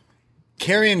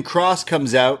 Karrion Kross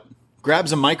comes out,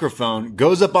 grabs a microphone,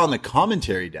 goes up on the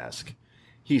commentary desk.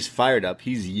 He's fired up.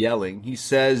 He's yelling. He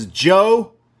says,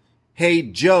 Joe, hey,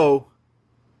 Joe,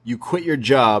 you quit your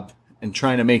job and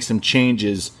trying to make some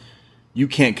changes. You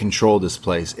can't control this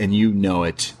place, and you know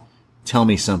it. Tell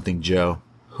me something, Joe.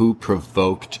 Who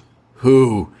provoked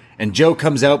who? And Joe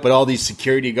comes out, but all these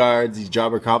security guards, these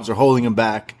jobber cops are holding him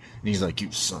back. And he's like,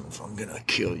 you son of, I'm going to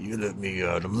kill you. Let me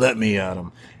at him. Let me at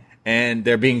him. And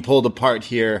they're being pulled apart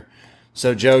here.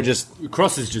 So Joe just,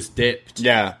 Cross is just dipped.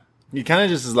 yeah, he kind of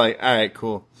just is like, all right,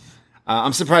 cool.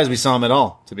 I'm surprised we saw him at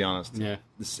all, to be honest. Yeah.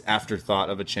 This afterthought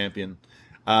of a champion.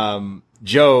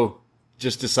 Joe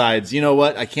just decides, you know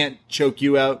what? I can't choke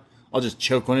you out. I'll just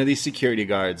choke one of these security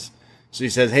guards. So he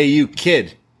says, hey, you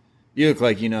kid, you look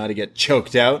like you know how to get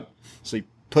choked out. So he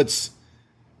puts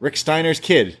Rick Steiner's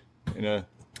kid in a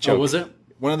choke. Oh, was it?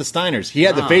 One of the Steiners. He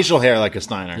had the facial hair like a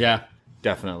Steiner. Yeah.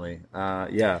 Definitely.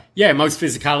 Yeah. Yeah, most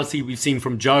physicality we've seen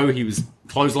from Joe. He was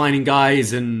clotheslining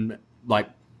guys and, like,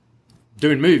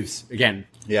 doing moves again.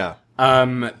 Yeah.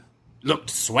 Looked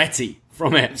sweaty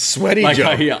from it. Sweaty like,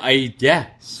 Joe. Yeah.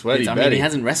 Sweaty I mean, Betty. he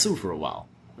hasn't wrestled for a while.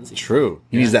 Has he? True.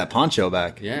 He needs that poncho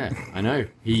back. Yeah, I know.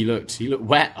 He looked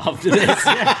wet after this.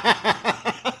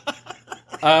 Yeah.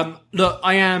 Look,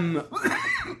 I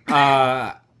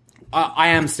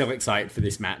am still excited for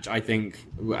this match. I think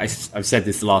I've said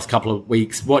this the last couple of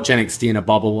weeks. Watch NXT in a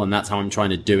bubble, and that's how I'm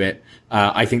trying to do it.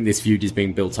 I think this feud is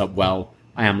being built up well.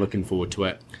 I am looking forward to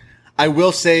it. I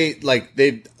will say, like,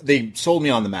 they sold me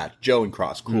on the match. Joe and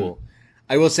Cross, cool.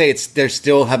 I will say they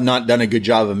still have not done a good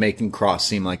job of making Cross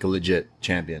seem like a legit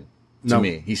champion to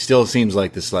me. He still seems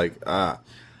like this, like,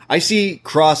 I see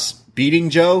Cross beating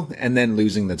Joe and then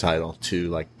losing the title to,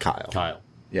 like, Kyle.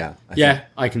 Yeah.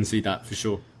 I can see that for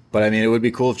sure. But, I mean, it would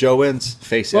be cool if Joe wins.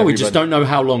 Well, we just don't know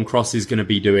how long Cross is going to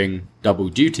be doing double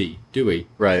duty, do we?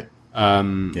 Right.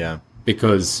 Yeah.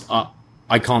 Because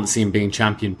I can't see him being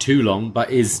champion too long, but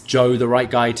is Joe the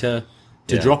right guy to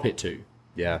drop it to?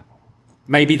 Yeah.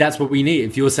 Maybe that's what we need.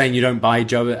 If you're saying you don't buy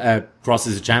Joe Cross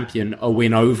as a champion, a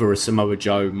win over a Samoa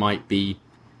Joe might be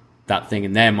that thing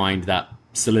in their mind that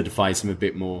solidifies him a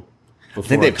bit more before I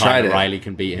think they've tried it. Riley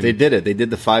can beat him. They did it. They did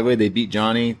the 5-way. They beat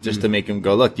Johnny just to make him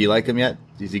go, look, do you like him yet?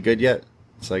 Is he good yet?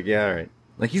 It's like, yeah, all right.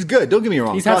 Like, he's good. Don't get me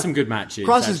wrong. He's had some good matches.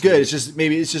 Cross is good. It's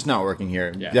just not working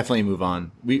here. Yeah. Definitely move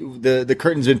on. The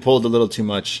curtain's been pulled a little too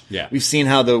much. Yeah. We've seen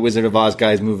how the Wizard of Oz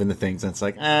guys move into things, and it's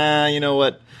like, you know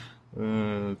what?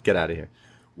 Get out of here.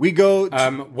 We go.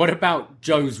 What about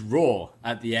Joe's Raw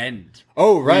at the end?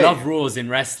 Oh, right. We love Raws in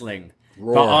wrestling.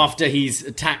 But after he's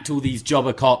attacked all these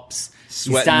jobber cops,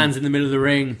 Sweating. he stands in the middle of the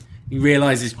ring. He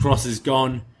realizes Cross is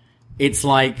gone. It's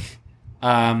like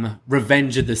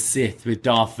Revenge of the Sith with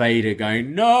Darth Vader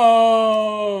going,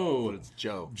 no! It's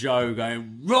Joe. Joe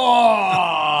going,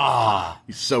 raw!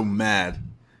 He's so mad.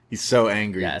 He's so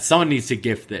angry. Yeah, someone needs to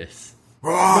gift this.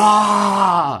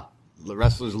 Raw! The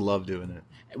wrestlers love doing it.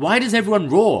 Why does everyone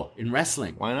roar in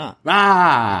wrestling? Why not?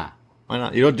 Rah! Why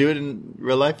not? You don't do it in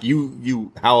real life?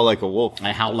 You howl like a wolf.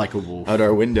 I howl like a wolf. Out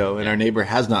our window, and our neighbor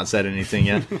has not said anything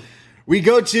yet. We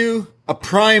go to a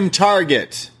prime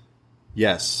target.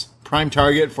 Yes, prime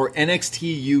target for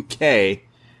NXT UK.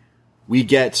 We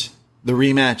get the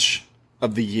rematch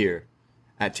of the year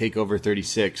at TakeOver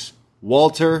 36.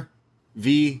 Walter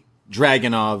v.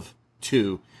 Dragunov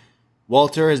 2.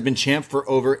 Walter has been champ for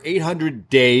over 800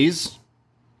 days,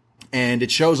 and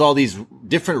it shows all these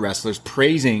different wrestlers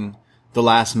praising the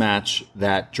last match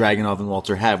that Dragunov and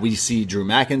Walter had. We see Drew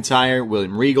McIntyre,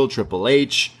 William Regal, Triple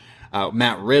H,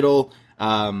 Matt Riddle.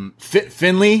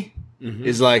 Finley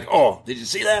is like, oh, did you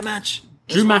see that match?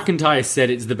 Drew McIntyre said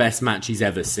it's the best match he's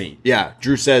ever seen. Yeah,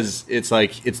 Drew says it's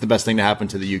the best thing to happen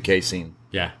to the UK scene.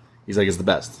 Yeah. He's like, it's the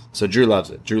best. So Drew loves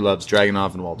it. Drew loves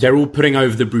Dragunov and Walter. They're all putting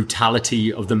over the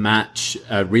brutality of the match.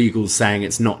 Regal's saying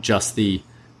it's not just the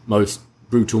most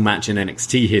brutal match in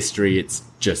NXT history, it's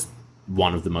just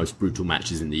one of the most brutal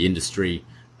matches in the industry.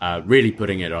 Really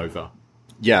putting it over.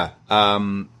 Yeah.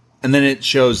 And then it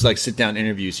shows like sit-down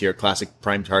interviews here, classic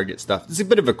prime target stuff. It's a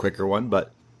bit of a quicker one,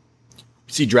 but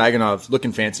you see Dragunov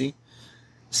looking fancy,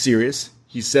 serious.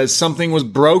 He says, something was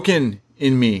broken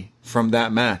in me from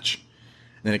that match.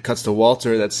 And then it cuts to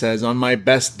Walter that says, on my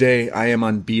best day, I am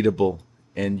unbeatable,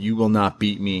 and you will not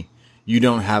beat me. You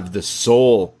don't have the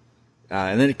soul.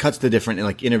 And then it cuts to different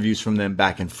like interviews from them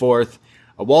back and forth.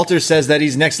 Walter says that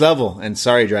he's next level, and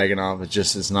sorry, Dragunov,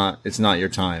 it's not your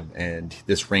time, and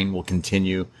this reign will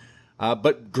continue.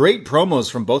 But great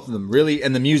promos from both of them, really,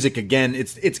 and the music again.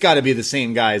 It's got to be the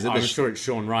same guys. I'm sure it's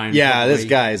Sean Ryan. Yeah, probably. this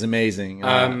guy is amazing.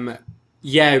 There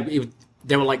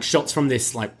were like shots from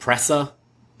this like presser.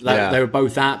 They were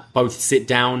both sit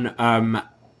down.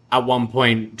 At one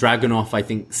point, Dragunov, I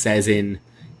think, says in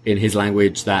his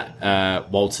language that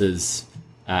Walter's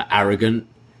arrogant.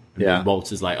 And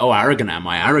Walter's like, oh, arrogant am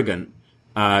I? Arrogant.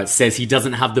 Says he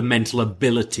doesn't have the mental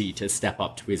ability to step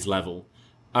up to his level.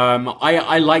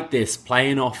 I like this,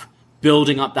 playing off,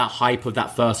 building up that hype of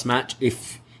that first match.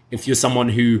 If you're someone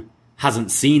who hasn't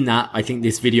seen that, I think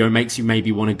this video makes you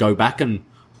maybe want to go back and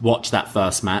watch that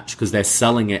first match because they're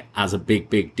selling it as a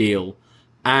big deal.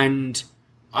 And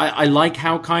I like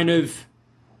how kind of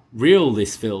real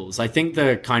this feels. I think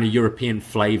the kind of European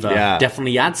flavor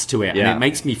definitely adds to it, and it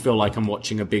makes me feel like I'm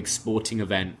watching a big sporting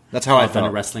event. That's how I rather than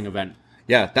felt. a wrestling event.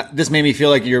 Yeah, this made me feel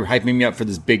like you're hyping me up for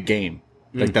this big game.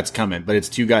 like that's coming. But it's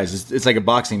two guys. It's like a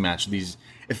boxing match.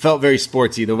 It felt very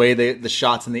sportsy. The way the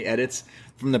shots and the edits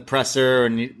from the presser,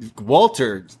 and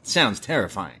Walter sounds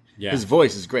terrifying. Yeah. His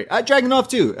voice is great. Dragunov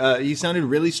too. He sounded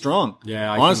really strong.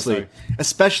 Yeah, I honestly, think so.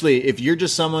 Especially if you're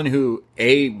just someone who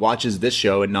watches this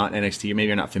show and not NXT, or maybe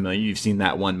you're not familiar. You've seen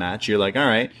that one match. You're like, all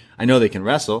right, I know they can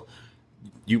wrestle.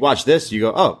 You watch this, you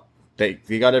go, oh, they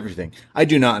got everything. I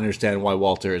do not understand why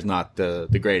Walter is not the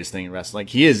greatest thing in wrestling.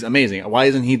 He is amazing. Why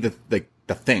isn't he the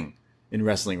thing in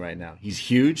wrestling right now? He's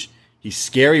huge. He's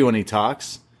scary when he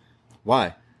talks.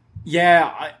 Why?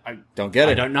 Yeah, I don't get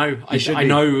it. I don't know. I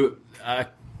know a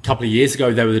couple of years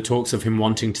ago there were the talks of him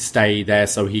wanting to stay there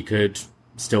so he could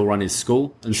still run his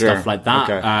school and stuff like that.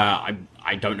 Okay.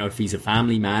 I don't know if he's a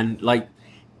family man. Like,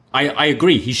 I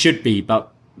agree he should be,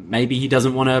 but maybe he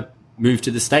doesn't want to move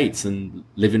to the States and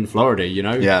live in Florida, you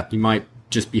know? Yeah. He might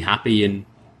just be happy in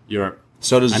Europe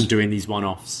and doing these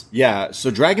one-offs. Yeah, so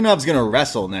Dragunov's going to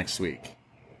wrestle next week.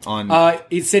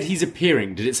 It said he's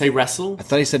appearing. Did it say wrestle? I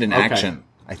thought he said in action.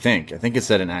 I think it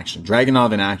said in action.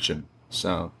 Dragunov in action.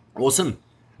 So awesome.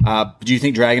 Do you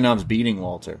think Dragunov's beating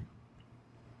Walter?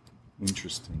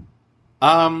 Interesting.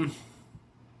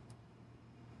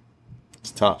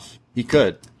 It's tough. He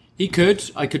could.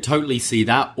 I could totally see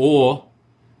that. Or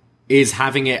is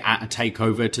having it at a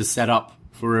takeover to set up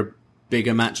for a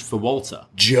bigger match for Walter.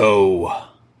 Joe.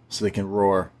 So they can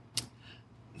roar.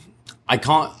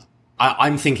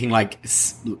 I'm thinking like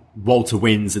Walter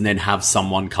wins and then have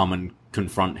someone come and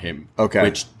confront him. Okay.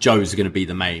 Which Joe's going to be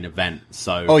the main event.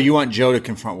 So. Oh, you want Joe to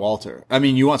confront Walter? I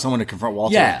mean, you want someone to confront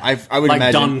Walter? Yeah. I would like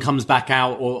imagine. Dunn comes back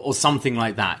out or something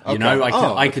like that. You know,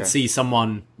 I could see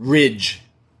someone. Ridge.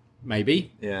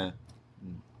 Maybe. Yeah.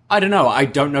 I don't know. I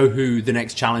don't know who the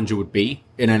next challenger would be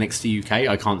in NXT UK.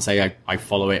 I can't say I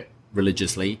follow it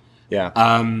religiously. Yeah.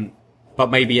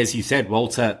 But maybe, as you said,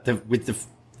 Walter, with the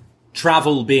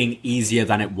travel being easier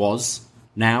than it was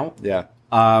now. Yeah.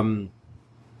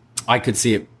 I could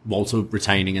see it Walter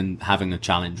retaining and having a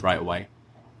challenge right away.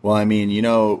 Well, I mean, you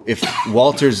know, if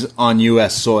Walter's on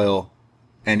U.S. soil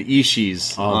and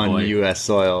Ishii's on U.S.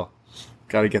 soil,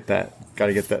 gotta get that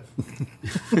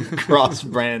cross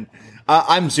brand.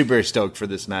 I'm super stoked for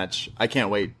this match. I can't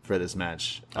wait for this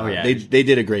match. Oh yeah, they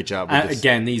did a great job with this.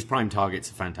 Again, these prime targets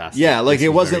are fantastic. Yeah, like it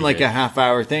wasn't like good. a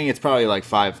half-hour thing. It's probably like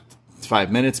five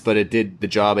minutes, but it did the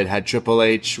job. It had Triple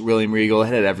H, William Regal, it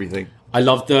had everything. I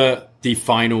love the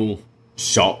final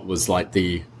shot was like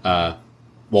the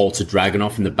Walter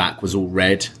Dragunov in the back was all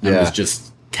red and was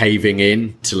just caving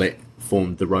in till it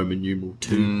formed the Roman numeral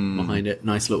 2 behind it.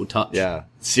 Nice little touch. Yeah,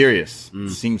 serious.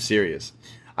 Seems serious.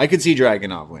 I could see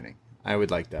Dragunov winning. I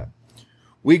would like that.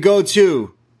 We go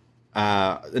to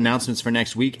announcements for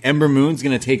next week. Ember Moon's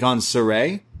going to take on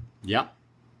Saray. Yeah.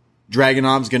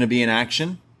 Dragunov's going to be in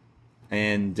action.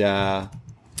 And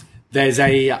there's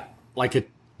a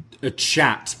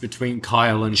chat between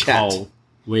Kyle and Cole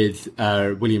with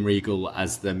William Regal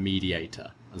as the mediator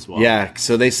as well. Yeah,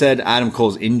 so they said Adam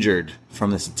Cole's injured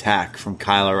from this attack from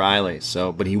Kyle O'Reilly.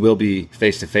 but he will be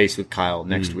face-to-face with Kyle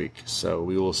next week. So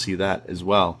we will see that as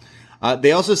well.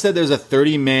 They also said there's a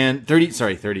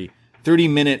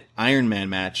 30-minute Iron Man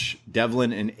match.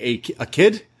 Devlin and a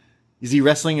kid? Is he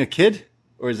wrestling a kid?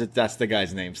 Or is it that's the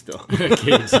guy's name still? A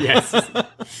kid, yes.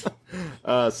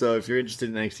 So if you're interested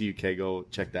in NXT UK, go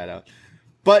check that out.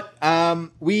 But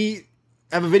we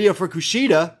have a video for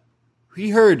Kushida. He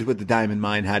heard what the Diamond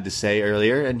Mine had to say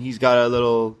earlier, and he's got a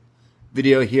little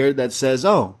video here that says,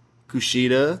 oh,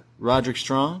 Kushida, Roderick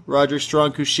Strong,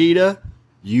 Kushida,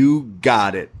 you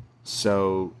got it.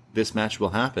 So this match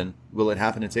will happen. Will it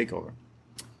happen at TakeOver?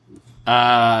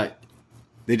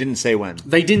 They didn't say when.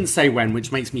 They didn't say when,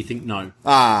 which makes me think no.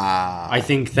 I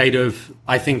think if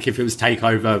it was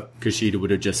TakeOver, Kushida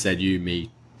would have just said you, me,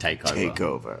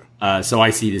 TakeOver. So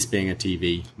I see this being a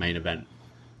TV main event.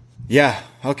 Yeah,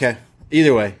 okay.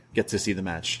 Either way, get to see the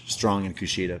match. Strong and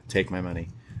Kushida, take my money.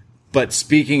 But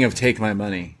speaking of take my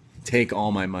money, take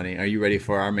all my money. Are you ready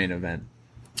for our main event?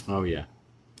 Oh, yeah.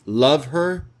 Love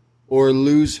her or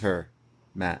lose her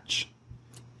match.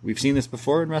 We've seen this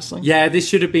before in wrestling? Yeah, this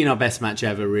should have been our best match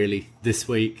ever, really, this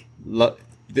week.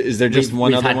 Is there just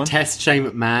one other one? We've had Test Shane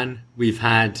McMahon. We've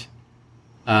had...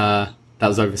 that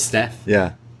was over Steph.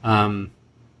 Yeah.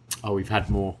 We've had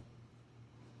more.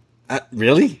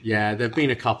 Really? Yeah, there have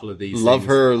been a couple of these. Love things.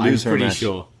 her or lose I'm her pretty match.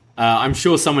 sure. I'm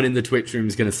sure someone in the Twitch room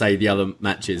is going to say the other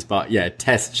matches, but yeah,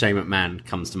 Test Shane McMahon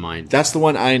comes to mind. That's the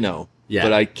one I know. Yeah.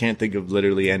 But I can't think of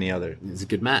literally any other. It's a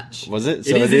good match. Was it?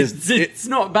 So it's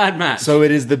not a bad match. So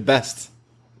it is the best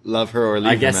love her or leave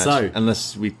her I guess match. so.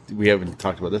 Unless we haven't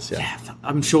talked about this yet. Yeah,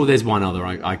 I'm sure there's one other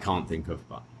I can't think of.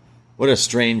 But What a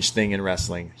strange thing in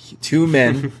wrestling. Two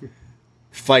men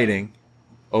fighting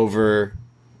over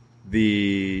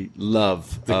the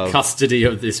love of custody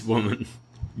of this woman.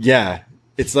 Yeah.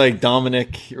 It's like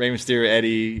Dominic, Rey Mysterio,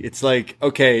 Eddie. It's like,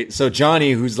 okay, so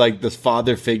Johnny, who's like the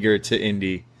father figure to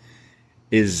Indy,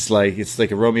 is like, it's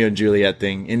like a Romeo and Juliet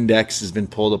thing. Index has been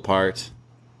pulled apart.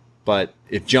 But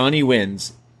if Johnny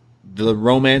wins, the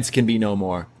romance can be no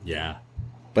more. Yeah.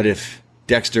 But if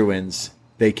Dexter wins,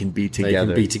 they can be together.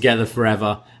 They can be together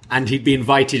forever. And he'd be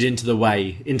invited into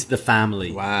the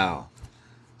family. Wow.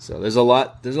 So there's a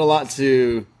lot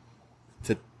to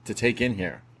take in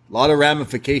here. A lot of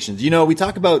ramifications. You know, we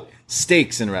talk about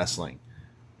stakes in wrestling,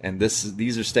 and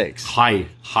these are stakes. High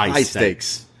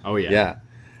stakes. Oh yeah.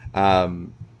 Yeah.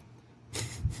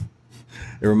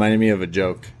 It reminded me of a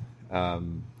joke. Never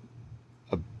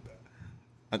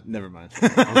mind.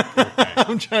 Okay.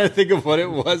 I'm trying to think of what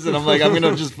it was, and I'm like, I'm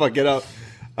gonna just fuck it up.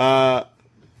 A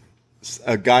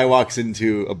guy walks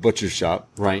into a butcher shop,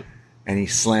 right, and he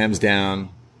slams down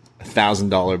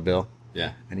 $1,000 bill.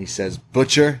 Yeah, and he says,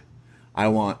 "Butcher, I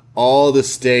want all the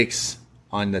steaks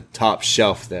on the top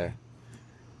shelf there."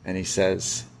 And he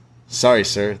says, "Sorry,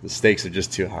 sir, the steaks are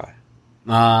just too high."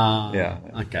 Yeah.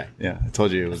 Okay. Yeah, I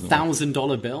told you it was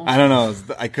 $1,000 bill. I don't know.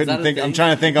 I couldn't think. I'm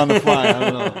trying to think on the fly. I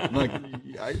don't know. I'm like,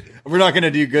 we're not going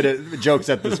to do good at jokes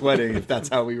at this wedding if that's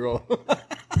how we roll.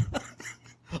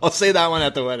 I'll say that one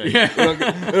at the wedding.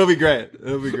 Yeah. It'll be great.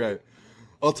 It'll be great.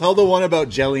 I'll tell the one about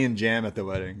jelly and jam at the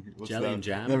wedding. Jelly and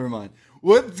jam? Never mind.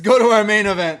 Let's go to our main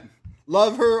event.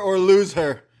 Love her or lose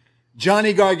her.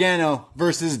 Johnny Gargano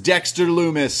versus Dexter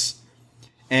Lumis.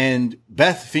 And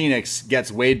Beth Phoenix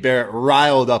gets Wade Barrett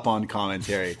riled up on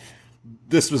commentary.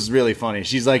 This was really funny.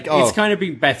 She's like, "Oh, it's kind of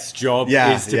been Beth's job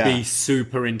is to be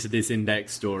super into this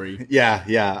Index story." Yeah.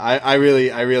 I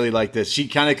really like this. She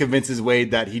kind of convinces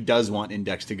Wade that he does want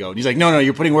Index to go, and he's like, "No,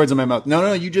 you're putting words in my mouth.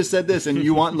 No, you just said this, and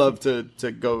you want Love to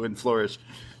go and flourish."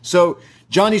 So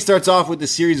Johnny starts off with a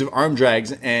series of arm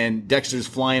drags, and Dexter's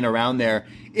flying around there.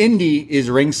 Indy is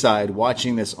ringside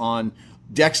watching this on.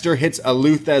 Dexter hits a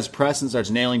Luthez press and starts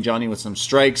nailing Johnny with some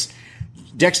strikes.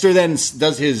 Dexter then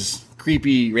does his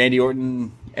creepy Randy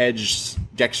Orton edge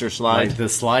Dexter slide. Like the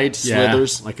slide?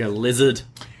 Slithers. Yeah, like a lizard.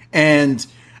 And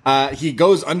he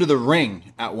goes under the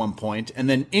ring at one point, and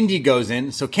then Indy goes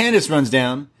in. So Candice runs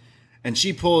down, and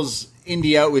she pulls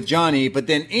Indy out with Johnny, but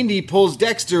then Indy pulls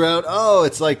Dexter out. Oh,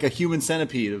 it's like a human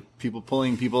centipede of people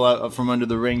pulling people out from under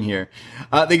the ring here.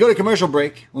 They go to commercial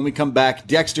break. When we come back,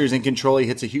 Dexter's in control. He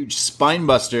hits a huge spine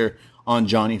buster on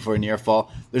Johnny for a near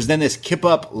fall. There's then this kip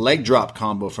up leg drop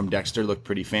combo from Dexter. Looked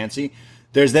pretty fancy.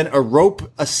 There's then a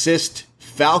rope assist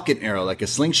Falcon Arrow, like a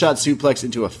slingshot suplex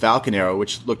into a Falcon Arrow,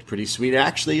 which looked pretty sweet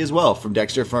actually as well from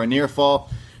Dexter for a near fall.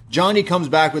 Johnny comes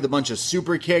back with a bunch of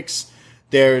super kicks.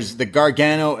 There's the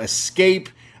Gargano escape,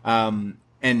 and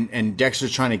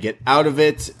Dexter's trying to get out of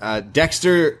it.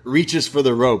 Dexter reaches for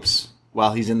the ropes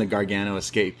while he's in the Gargano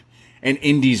escape. And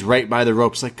Indy's right by the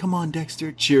ropes, like, "Come on,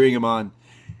 Dexter," cheering him on.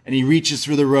 And he reaches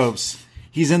through the ropes.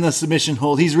 He's in the submission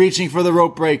hold. He's reaching for the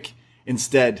rope break.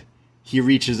 Instead, he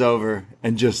reaches over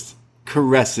and just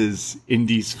caresses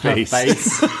Indy's face.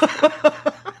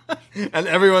 And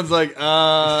everyone's like,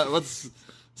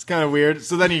 it's kind of weird.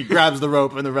 So then he grabs the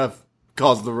rope and the ref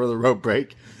calls the rope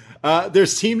break. There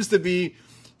seems to be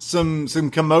some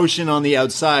commotion on the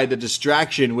outside, a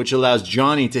distraction, which allows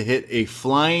Johnny to hit a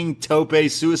flying tope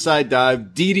suicide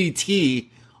dive DDT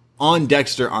on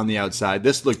Dexter on the outside.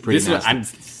 This looked pretty nasty. And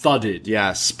thudded.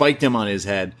 Yeah, spiked him on his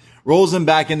head. Rolls him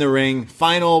back in the ring.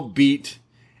 Final beat.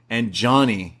 And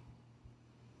Johnny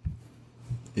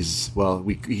is,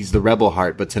 he's the Rebel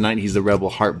Heart, but tonight he's the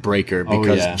Rebel Heartbreaker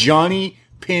because Johnny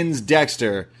pins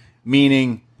Dexter,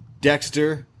 meaning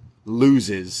Dexter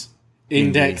loses.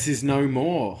 Index is no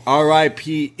more.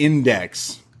 R.I.P.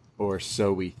 Index, or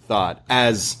so we thought.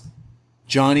 As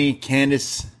Johnny,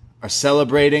 Candice are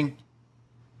celebrating,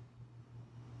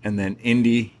 and then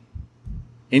Indy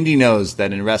knows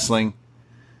that in wrestling,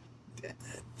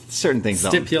 certain things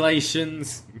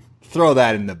stipulations. Throw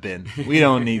that in the bin. We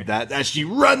don't need that. As she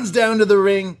runs down to the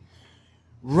ring,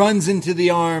 runs into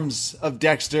the arms of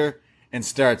Dexter, and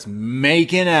starts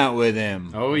making out with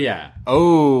him. Oh, yeah.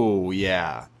 Oh,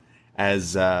 yeah.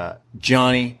 As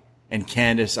Johnny and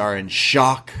Candice are in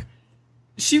shock.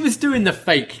 She was doing the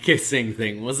fake kissing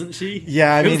thing, wasn't she?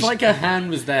 Yeah, I mean... It was like her hand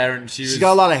was there and she was... She's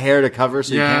got a lot of hair to cover,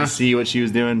 so you can't see what she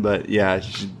was doing, but yeah,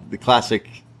 the classic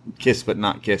kiss but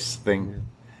not kiss thing.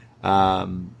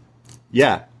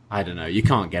 Yeah. I don't know. You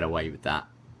can't get away with that.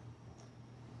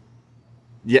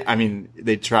 Yeah, I mean,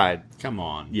 they tried. Come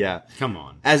on. Yeah. Come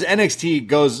on. As NXT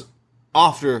goes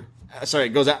off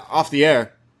the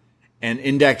air, and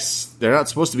Index, they're not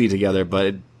supposed to be together,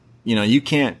 but you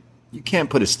can't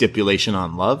put a stipulation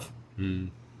on love.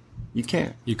 You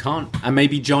can't. You can't. And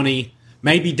maybe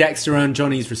Dexter earned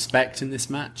Johnny's respect in this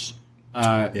match.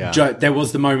 There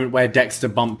was the moment where Dexter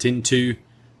bumped into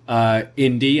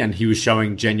Indy, and he was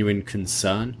showing genuine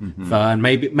concern for her. And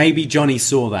maybe Johnny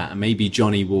saw that, and maybe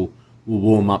Johnny will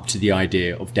warm up to the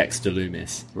idea of Dexter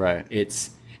Lumis. Right.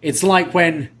 It's like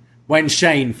when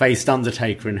Shane faced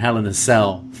Undertaker in Hell in a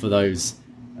Cell for those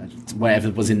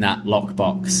whatever was in that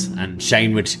lockbox, and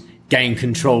Shane would gain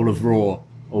control of Raw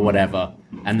or whatever,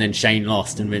 and then Shane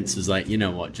lost, and Vince was like, you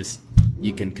know what, just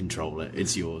you can control it,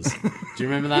 it's yours. Do you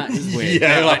remember that? It's weird.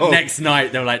 Yeah. They were like, next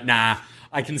night, they were like, nah,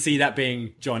 I can see that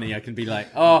being Johnny. I can be like,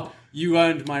 oh, you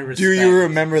earned my respect. Do you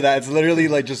remember that? It's literally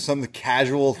like just some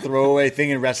casual throwaway thing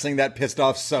in wrestling that pissed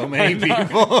off so many people.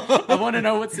 I want to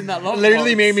know what's in that lockbox.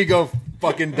 Literally made me go,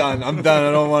 fucking done. I'm done.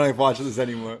 I don't want to watch this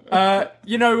anymore.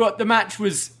 You know what? The match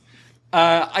was,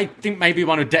 I think, maybe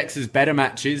one of Dex's better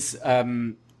matches.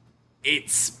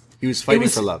 He was fighting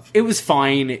for love. It was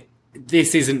fine.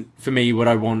 This isn't, for me, what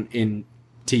I want in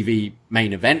TV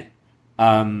main event.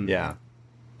 Yeah.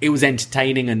 It was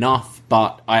entertaining enough,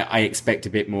 but I expect a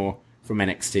bit more from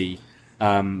NXT.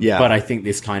 But I think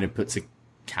this kind of puts a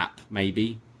cap,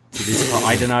 maybe, to this.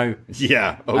 I don't know.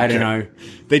 Yeah. Okay. I don't know.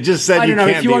 They just said I don't know.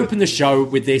 can't If you open the show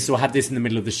with this or had this in the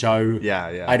middle of the show,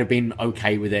 I'd have been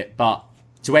okay with it. But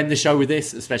to end the show with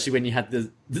this, especially when you had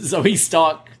the Zoe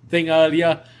Stark thing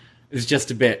earlier, it was just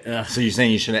a bit... So you're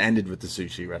saying you should have ended with the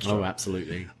sushi restaurant? Oh,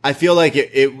 absolutely. I feel like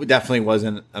it definitely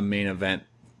wasn't a main event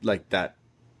like that.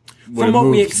 From what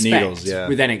we expect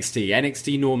with NXT.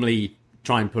 NXT normally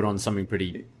try and put on something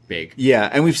pretty big. Yeah,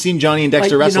 and we've seen Johnny and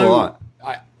Dexter wrestle a lot.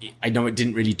 I know it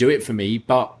didn't really do it for me,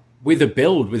 but with a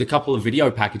build, with a couple of video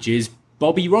packages,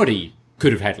 Bobby Roddy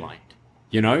could have headlined,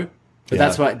 But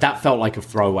that's why that felt like a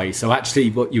throwaway. So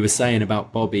actually what you were saying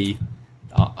about Bobby,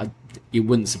 it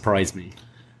wouldn't surprise me.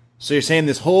 So you're saying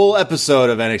this whole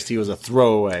episode of NXT was a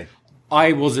throwaway?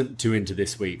 I wasn't too into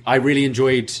this week. I really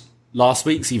enjoyed last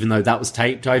week's, even though that was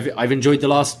taped. I've enjoyed the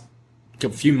last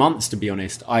few months, to be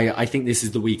honest. I think this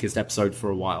is the weakest episode for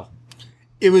a while.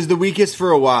 It was the weakest for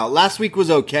a while. Last week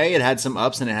was okay. It had some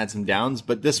ups and it had some downs.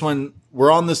 But this one,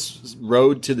 we're on this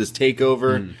road to this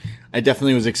takeover. I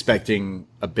definitely was expecting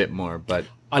a bit more. But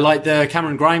I like the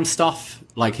Cameron Grimes stuff,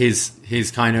 like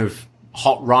his kind of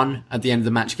hot run at the end of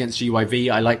the match against GYV.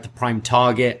 I like the Prime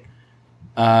Target.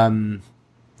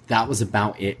 That was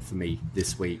about it for me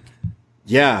this week.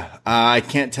 Yeah, I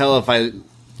can't tell if I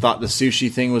thought the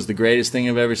sushi thing was the greatest thing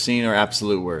I've ever seen or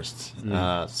absolute worst.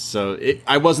 So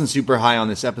I wasn't super high on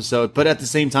this episode, but at the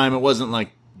same time, it wasn't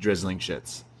like drizzling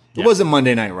shits. It wasn't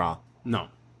Monday Night Raw. No.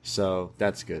 So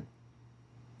that's good.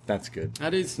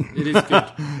 It is good.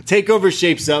 Takeover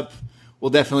shapes up. We'll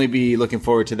definitely be looking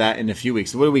forward to that in a few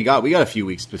weeks. What do we got? We got a few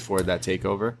weeks before that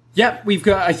takeover. Yep, we've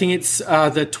got, I think it's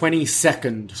the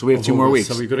 22nd. So we have 2 more weeks.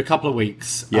 So we've got a couple of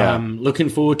weeks. Yeah. Looking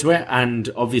forward to it. And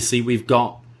obviously we've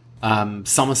got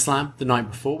SummerSlam the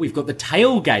night before. We've got the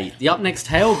tailgate, the upNXT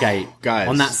tailgate Guys,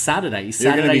 on that Saturday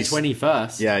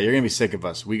 21st. Yeah, you're going to be sick of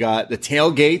us. We got the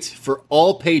tailgate for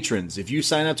all patrons. If you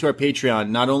sign up to our Patreon,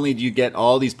 not only do you get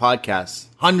all these podcasts,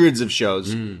 hundreds of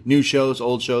shows, new shows,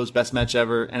 old shows, best match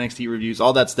ever, NXT reviews,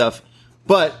 all that stuff,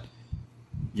 but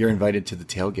you're invited to the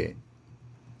tailgate.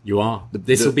 You are.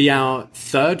 This will be our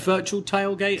third virtual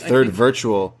tailgate. Third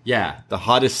virtual. Yeah. The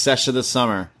hottest sesh of the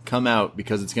summer. Come out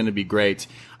because it's going to be great.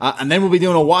 And then we'll be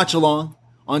doing a watch along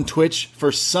on Twitch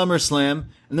for SummerSlam.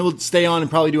 And then we'll stay on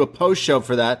and probably do a post show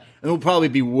for that. And we'll probably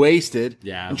be wasted.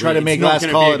 Yeah. And try to make last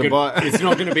call at a bar. It's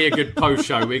not going to be a good post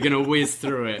show. We're going to whiz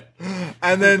through it.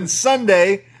 And then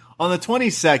Sunday, on the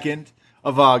 22nd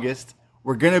of August,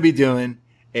 we're going to be doing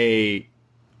a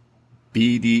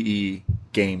BDE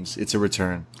Games. It's a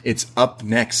return. It's Up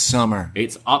Next Summer.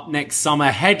 It's Up Next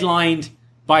Summer, headlined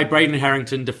by Braden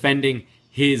Harrington defending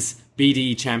his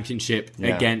BDE championship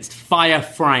against Fire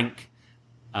Frank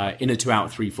in a 2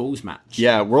 out 3 falls match.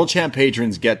 Yeah, World Champ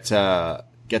patrons get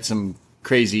some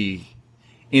crazy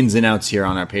ins and outs here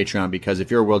on our Patreon because if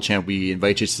you're a World Champ, we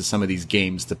invite you to some of these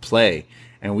games to play.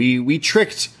 And we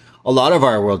tricked a lot of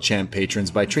our World Champ patrons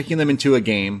by tricking them into a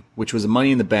game, which was a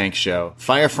Money in the Bank show.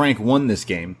 Fire Frank won this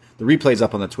game. The replay's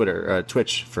up on the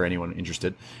Twitch for anyone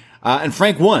interested. And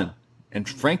Frank won. And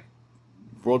Frank,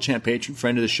 World Champ patron,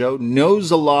 friend of the show,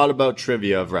 knows a lot about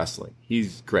trivia of wrestling.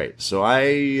 He's great. So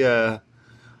I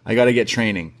got to get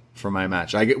training for my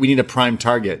match. We need a prime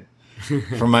target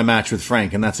for my match with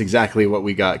Frank, and that's exactly what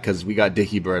we got because we got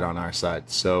Dickie Bird on our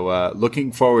side. So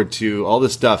looking forward to all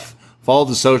this stuff. Follow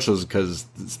the socials because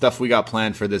the stuff we got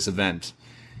planned for this event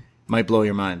might blow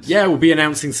your mind. Yeah, we'll be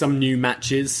announcing some new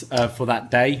matches for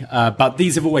that day. But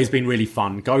these have always been really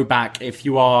fun. Go back, if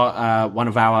you are one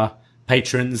of our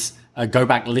patrons, go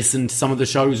back, listen to some of the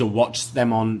shows or watch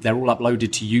them they're all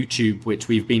uploaded to YouTube, which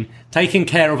we've been taking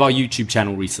care of our YouTube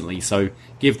channel recently. So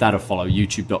give that a follow,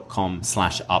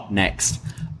 youtube.com/upNXT.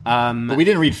 But we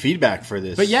didn't read feedback for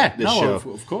this. But yeah, this show.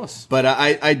 Of course. But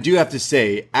I do have to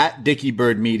say, at Dickie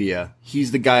Bird Media,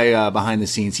 he's the guy behind the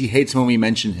scenes. He hates when we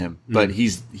mention him, but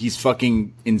he's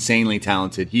fucking insanely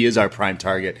talented. He is our prime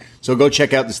target. So go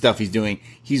check out the stuff he's doing.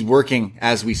 He's working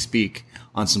as we speak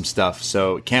on some stuff.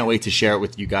 So can't wait to share it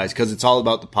with you guys because it's all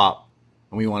about the pop.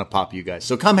 And we want to pop you guys.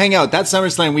 So come hang out. That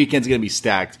SummerSlam weekend's going to be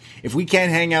stacked. If we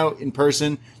can't hang out in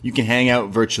person, you can hang out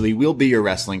virtually. We'll be your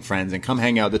wrestling friends and come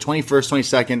hang out. The 21st,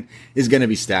 22nd is going to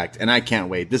be stacked. And I can't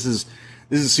wait. This is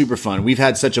super fun. We've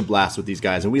had such a blast with these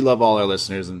guys and we love all our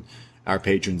listeners and our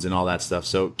patrons and all that stuff.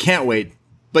 So can't wait.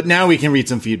 But now we can read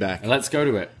some feedback. Let's go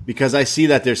to it. Because I see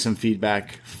that there's some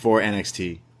feedback for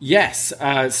NXT. Yes.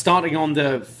 Starting on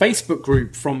the Facebook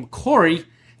group from Corey,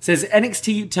 says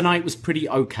NXT tonight was pretty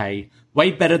okay.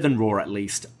 Way better than Raw, at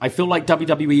least. I feel like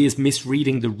WWE is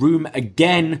misreading the room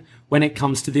again when it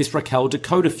comes to this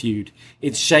Raquel-Dakota feud.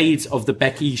 It's shades of the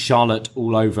Becky-Charlotte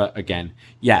all over again.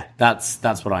 Yeah, that's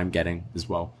what I'm getting as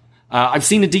well. I've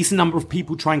seen a decent number of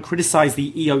people try and criticize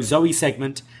the Io-Zoe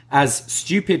segment as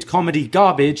stupid comedy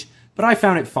garbage, but I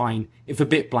found it fine, if a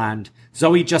bit bland.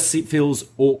 Zoe just feels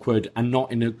awkward and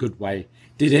not in a good way.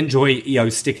 Did enjoy Io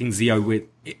sticking Zoe with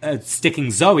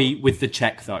the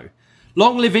check, though.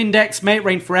 Long live Index, may it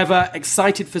reign forever.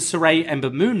 Excited for Saray Ember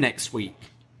Moon next week.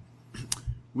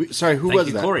 Sorry, who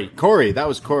was that? Corey. Corey, that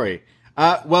was Corey.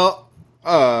 I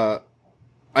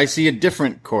see a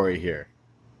different Corey here.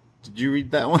 Did you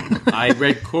read that one? I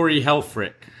read Corey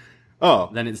Helfrich. Oh.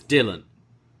 Then it's Dylan.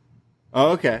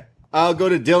 Oh, okay. I'll go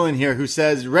to Dylan here, who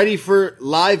says, ready for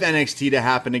live NXT to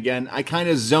happen again. I kind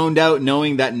of zoned out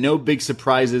knowing that no big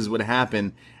surprises would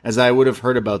happen, as I would have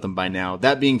heard about them by now.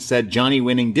 That being said, Johnny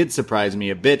winning did surprise me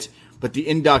a bit, but the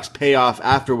Indox payoff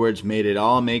afterwards made it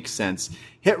all make sense.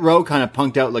 Hit Row kind of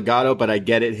punked out Legato, but I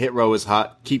get it. Hit Row is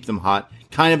hot. Keep them hot.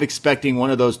 Kind of expecting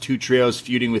one of those two trios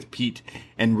feuding with Pete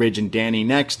and Ridge and Danny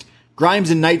next.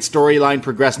 Grimes and Knight storyline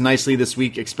progressed nicely this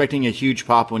week, expecting a huge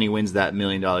pop when he wins that $1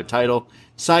 million title.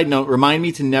 Side note, remind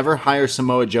me to never hire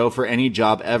Samoa Joe for any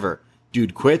job ever.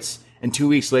 Dude quits, and 2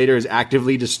 weeks later is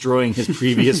actively destroying his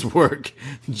previous work.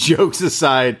 Jokes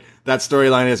aside, that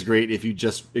storyline is great if you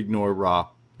just ignore Raw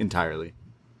entirely.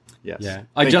 Yes. Yeah.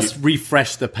 I just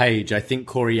refreshed the page. I think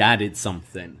Corey added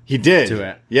something. He did. To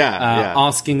it. Yeah.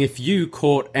 Asking if you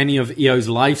caught any of Io's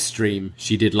live stream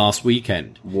she did last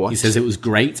weekend. What? He says it was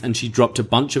great and she dropped a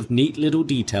bunch of neat little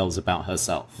details about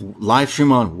herself. Live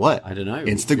stream on what? I don't know.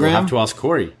 Instagram? You'll have to ask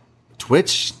Corey.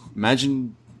 Twitch?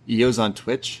 Imagine Io's on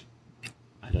Twitch.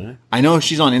 I don't know. I know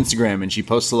she's on Instagram and she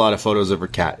posts a lot of photos of her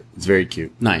cat. It's very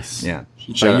cute. Nice. Yeah.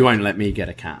 But you won't let me get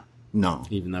a cat. No.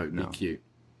 Even though it'd be cute.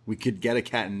 We could get a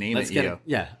cat and name it Io.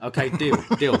 Yeah, okay,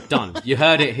 deal, done. You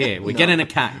heard it here. We're getting a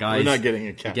cat, guys. We're not getting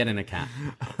a cat. We're getting a cat.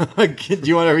 Do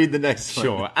you want to read the next one?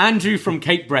 Sure. Andrew from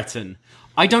Cape Breton.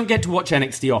 I don't get to watch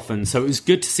NXT often, so it was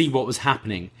good to see what was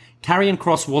happening. Karrion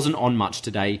Kross wasn't on much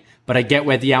today, but I get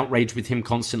where the outrage with him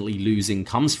constantly losing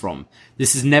comes from.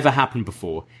 This has never happened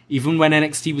before. Even when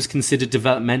NXT was considered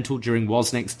developmental during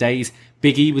Wozniak's days,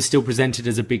 Big E was still presented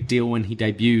as a big deal when he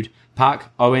debuted.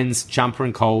 Pac, Owens, Ciampa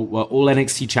and Cole were all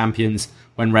NXT champions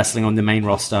when wrestling on the main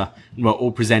roster and were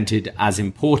all presented as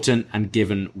important and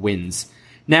given wins.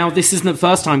 Now, this isn't the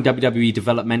first time WWE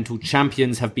developmental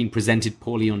champions have been presented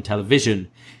poorly on television.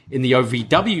 In the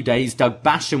OVW days, Doug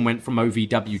Basham went from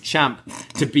OVW champ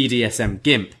to BDSM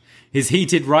gimp. His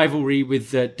heated rivalry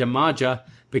with Damaja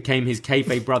became his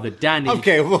kayfabe brother Danny.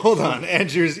 Okay, well, hold on.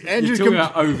 Andrew's talking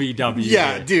about OVW.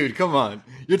 Yeah, here. Dude, come on.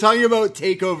 You're talking about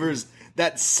takeovers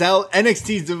that sell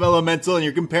NXT's developmental and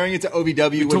you're comparing it to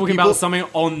OVW. You're talking about something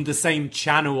on the same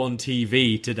channel on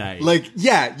TV today. Like,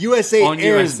 yeah, USA on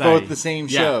airs USA. both the same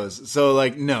shows. So,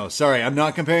 like, no, sorry, I'm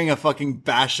not comparing a fucking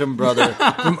Basham brother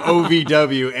from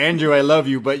OVW. Andrew, I love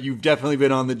you, but you've definitely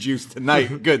been on the juice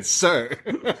tonight. Good sir.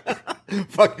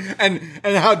 Fuck, and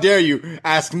how dare you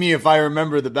ask me if I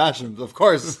remember the Bashams? Of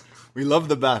course. We love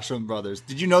the Basham brothers.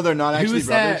 Did you know they're not actually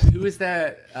brothers? Who was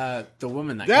the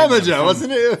woman that Damaja,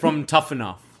 wasn't it? From Tough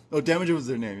Enough. Oh, Damaja was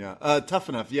their name, yeah. Tough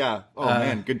Enough, yeah. Oh,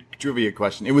 man, good trivia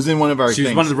question. It was in one of our things. She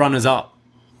was one of the runners-up.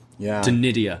 Yeah. To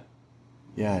Nydia.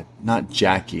 Yeah, not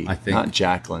Jackie. I think. Not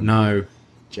Jacqueline. No.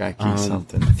 Jackie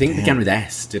something. I think it began with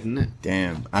S, didn't it?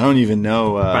 Damn. I don't even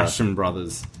know. Basham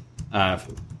brothers.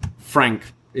 Frank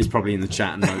is probably in the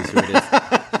chat and knows who it is.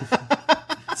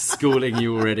 schooling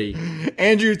you already.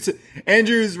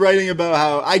 Andrew's writing about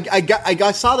how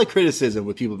I saw the criticism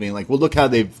with people being like, well, look how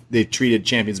they've treated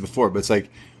champions before, but it's like,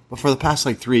 but for the past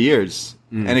like 3 years,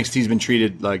 NXT's been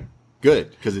treated like good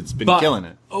because it's been killing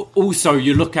it. Also,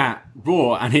 you look at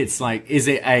Raw and it's like, is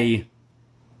it an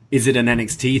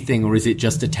NXT thing or is it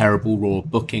just a terrible Raw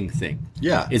booking thing?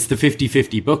 Yeah. It's the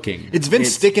 50-50 booking. It's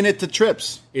Vince sticking it to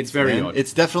Trips. It's very odd.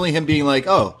 It's definitely him being like,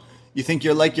 oh, you think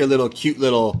you're like your little cute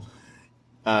little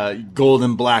gold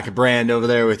and black brand over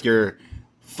there with your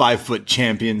 5-foot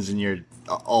champions and your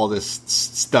all this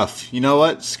stuff. You know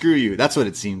what? Screw you. That's what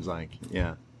it seems like.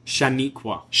 Yeah.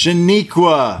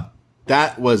 Shaniqua.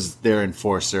 That was their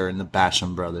enforcer in the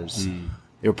Basham brothers.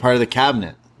 They were part of the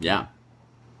cabinet. Yeah.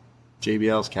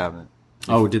 JBL's cabinet.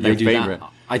 Oh, did they Your do favorite.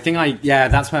 that? I think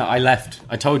that's where I left.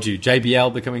 I told you,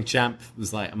 JBL becoming champ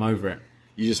was like, I'm over it.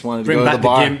 You just wanted to Bring go to back the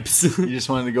bar. the Gimps. You just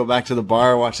wanted to go back to the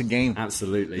bar and watch the game.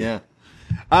 Absolutely. Yeah.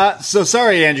 So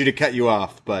sorry, Andrew, to cut you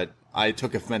off, but I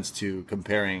took offense to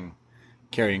comparing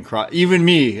Karrion Kross. Even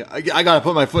me, I got to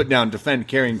put my foot down, defend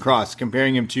Karrion Kross,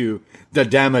 comparing him to the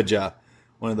Damaja,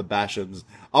 one of the Bashams.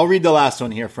 I'll read the last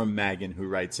one here from Megan, who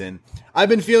writes in. I've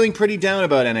been feeling pretty down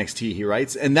about NXT, he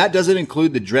writes, and that doesn't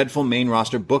include the dreadful main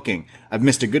roster booking. I've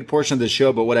missed a good portion of the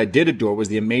show, but what I did adore was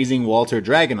the amazing Walter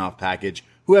Dragunov package.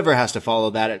 Whoever has to follow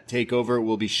that at TakeOver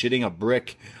will be shitting a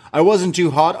brick. I wasn't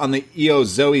too hot on the Io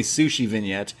Zoe sushi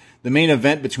vignette. The main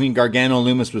event between Gargano and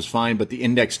Loomis was fine, but the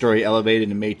Index story elevated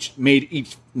and made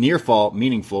each near fall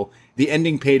meaningful. The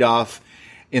ending paid off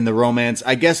in the romance.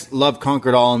 I guess love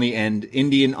conquered all in the end.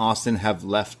 Indy and Austin have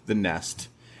left the nest.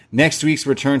 Next week's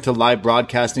return to live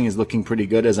broadcasting is looking pretty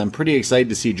good, as I'm pretty excited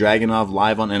to see Dragunov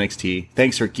live on NXT.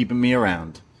 Thanks for keeping me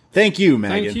around. Thank you,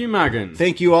 Megan. Thank you, Megan.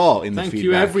 Thank you all in the feedback. Thank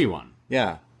you, everyone.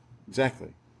 Yeah,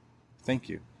 exactly. Thank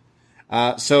you.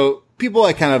 So people,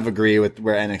 I kind of agree with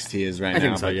where NXT is right now. I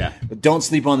think so, yeah. But don't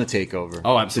sleep on the takeover.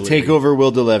 Oh, absolutely. The takeover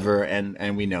will deliver,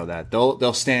 and we know that.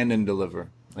 They'll stand and deliver,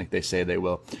 like they say they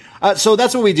will. So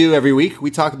that's what we do every week.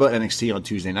 We talk about NXT on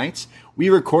Tuesday nights. We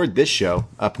record this show,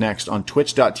 Up Next, on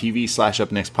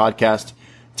twitch.tv/upnextpodcast,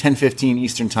 10:15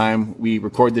 Eastern Time. We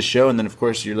record this show, and then, of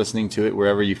course, you're listening to it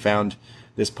wherever you found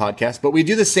this podcast. But we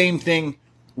do the same thing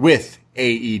with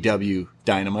AEW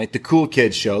Dynamite, the Cool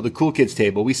Kids show, the Cool Kids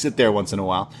table. We sit there once in a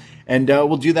while, and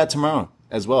we'll do that tomorrow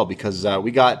as well, because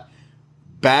we got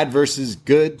bad versus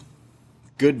good,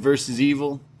 good versus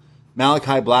evil,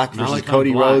 Malachi Black versus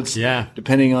Cody Rhodes, yeah,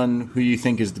 depending on who you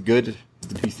think is the good, who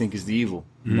you think is the evil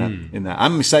in that.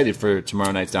 I'm excited for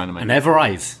tomorrow night's Dynamite. And Ever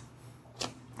Rise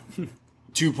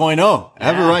 2.0.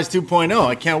 Ever Rise 2.0.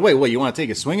 I can't wait. What, you want to take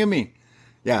a swing at me?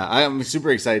 Yeah, I'm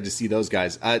super excited to see those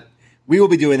guys. We will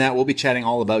be doing that. We'll be chatting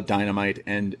all about Dynamite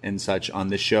and such on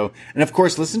this show. And of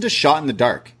course, listen to Shot in the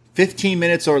Dark. 15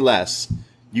 minutes or less,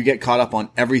 you get caught up on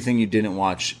everything you didn't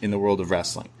watch in the world of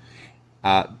wrestling.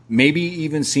 Maybe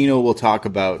even Cena will talk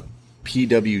about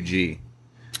PWG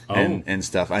and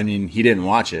stuff. I mean, he didn't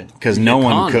watch it because no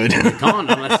one could. You can't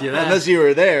unless you're there. Unless you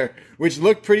were there, which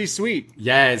looked pretty sweet.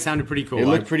 Yeah, it sounded pretty cool. It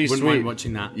looked pretty sweet. sweet. Mind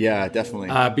watching that. Yeah, definitely.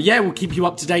 But yeah, we'll keep you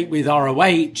up to date with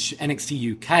ROH,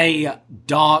 NXT UK,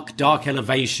 Dark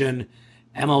Elevation,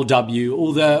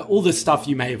 MLW, all the stuff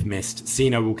you may have missed.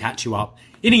 Cena will catch you up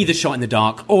in either Shot in the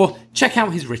Dark or check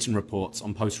out his written reports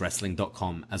on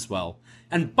postwrestling.com as well.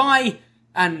 And buy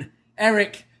an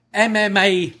Eric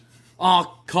MMA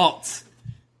Arcott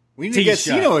we need to get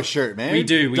Cena a shirt, man. We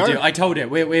do. I told it.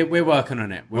 We're working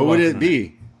on it. What would it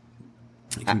be?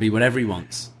 It can be whatever he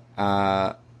wants.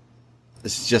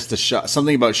 It's just a shot.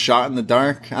 Something about Shot in the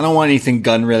Dark. I don't want anything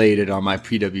gun related on my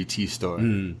PWT store.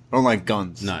 I don't like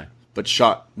guns. No. But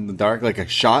Shot in the Dark, like a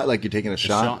shot, like you're taking a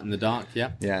shot. Shot in the Dark,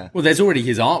 yeah. Yeah. Well, there's already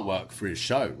his artwork for his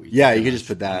show. Yeah, you could just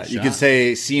put that. You could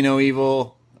say See No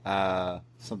Evil,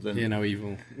 something. See No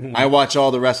Evil. I watch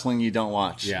all the wrestling you don't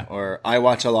watch. Yeah. Or I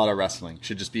watch a lot of wrestling.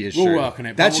 Should just be his We'll shirt. work on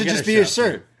it. That should just be his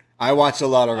shirt. I watch a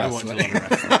lot of wrestling.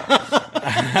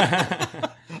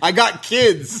 I got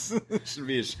kids. Should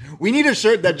be we need a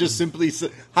shirt that just simply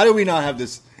says, how do we not have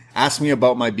this? Ask me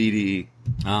about my BDE.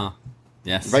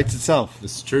 Yes. Writes itself.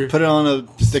 It's true. Put it on a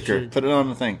sticker. Put it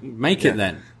on a thing. Make it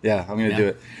then. Yeah, I'm going to do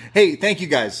it. Hey, thank you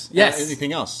guys. Yes.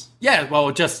 Anything else? Yeah,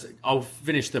 well, I'll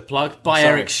finish the plug. Buy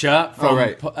Eric's shirt from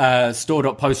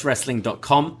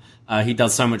store.postwrestling.com. He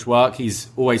does so much work. He's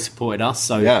always supported us,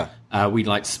 so we'd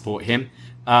like to support him.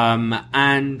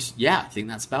 And yeah, I think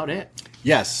that's about it.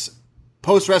 Yes.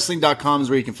 Postwrestling.com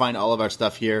is where you can find all of our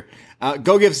stuff here.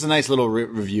 Go give us a nice little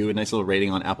review, a nice little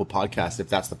rating on Apple Podcasts if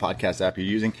that's the podcast app you're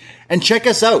using. And check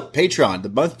us out, Patreon. The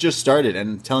month just started, and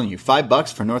I'm telling you,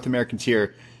 $5 for North American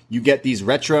tier. You get these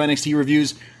retro NXT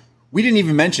reviews. We didn't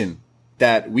even mention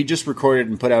that we just recorded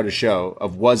and put out a show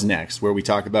of What's Next, where we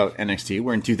talk about NXT.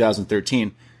 We're in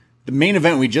 2013. The main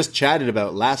event we just chatted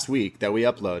about last week that we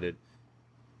uploaded,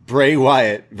 Bray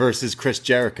Wyatt versus Chris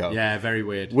Jericho. Yeah, very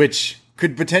weird. Which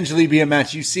could potentially be a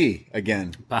match you see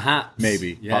again. Perhaps.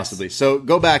 Maybe. Yes. Possibly. So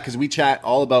go back, because we chat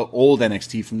all about old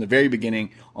NXT from the very beginning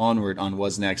onward on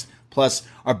What's Next. Plus,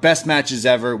 our best matches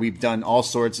ever. We've done all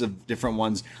sorts of different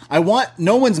ones.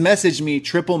 No one's messaged me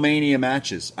Triple Mania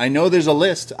matches. I know there's a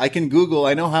list. I can Google.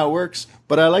 I know how it works.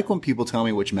 But I like when people tell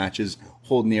me which matches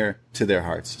hold near to their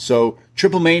hearts. So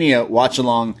Triple Mania watch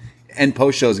along and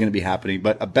post show is going to be happening.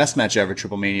 But a best match ever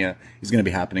Triple Mania is going to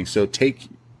be happening. So take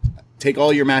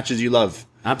all your matches you love.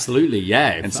 Absolutely, yeah.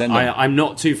 And send them. I'm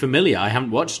not too familiar. I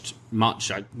haven't watched much.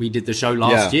 We did the show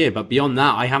last year. But beyond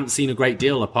that, I haven't seen a great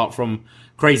deal apart from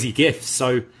crazy gifts.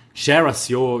 So share us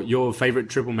your favorite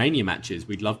Triple Mania matches.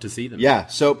 We'd love to see them. Yeah.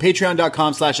 So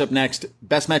patreon.com/upnext.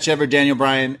 Best match ever, Daniel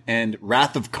Bryan and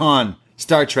Wrath of Khan,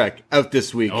 Star Trek, out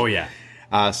this week. Oh, yeah.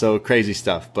 So crazy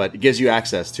stuff, but it gives you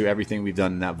access to everything we've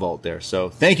done in that vault there. So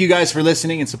thank you guys for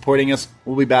listening and supporting us.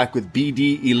 We'll be back with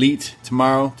BD Elite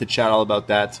tomorrow to chat all about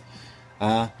that.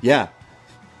 Yeah.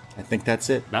 I think that's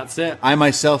it. That's it. I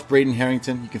myself, Braden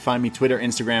Harrington. You can find me Twitter,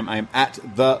 Instagram. I am at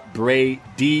the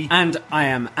Brady. And I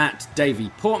am at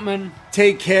Davey Portman.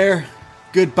 Take care.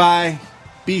 Goodbye.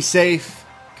 Be safe.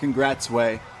 Congrats,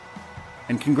 Way.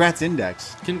 And congrats,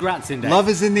 Index. Congrats, Index. Love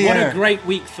is in the air. What a great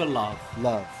week for love.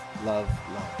 Love, love,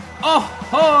 love.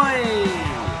 Ahoy!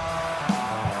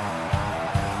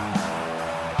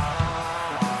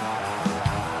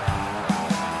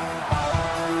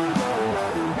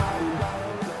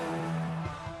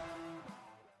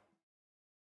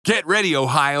 Get ready,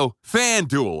 Ohio.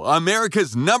 FanDuel,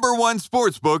 America's #1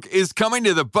 sportsbook, is coming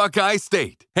to the Buckeye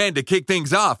State. And to kick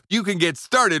things off, you can get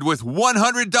started with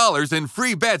 $100 in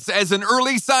free bets as an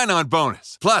early sign-on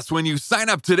bonus. Plus, when you sign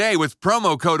up today with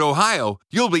promo code OHIO,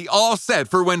 you'll be all set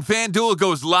for when FanDuel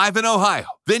goes live in Ohio.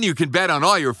 Then you can bet on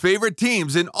all your favorite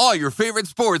teams and all your favorite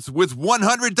sports with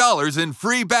 $100 in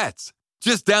free bets.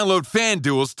 Just download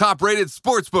FanDuel's top-rated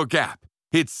sportsbook app.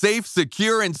 It's safe,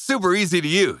 secure, and super easy to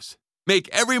use. Make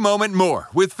every moment more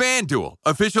with FanDuel,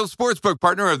 official sportsbook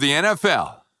partner of the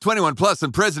NFL. 21 plus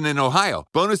and present in Ohio.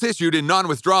 Bonus issued in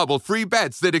non-withdrawable free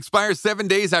bets that expire 7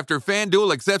 days after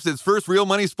FanDuel accepts its first real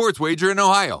money sports wager in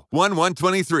Ohio.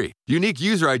 1/1/23. Unique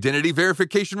user identity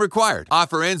verification required.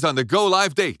 Offer ends on the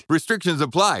go-live date. Restrictions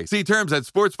apply. See terms at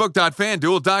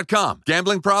sportsbook.fanduel.com.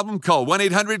 Gambling problem? Call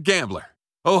 1-800-GAMBLER.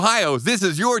 Ohio, this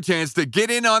is your chance to get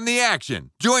in on the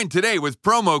action. Join today with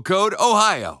promo code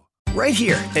OHIO. Right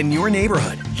here in your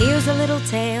neighborhood. Here's a little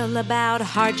tale about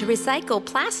hard-to-recycle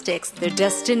plastics. Their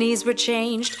destinies were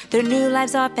changed. Their new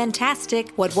lives are fantastic.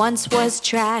 What once was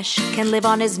trash can live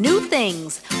on as new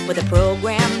things with a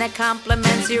program that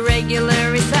complements your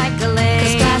regular recycling.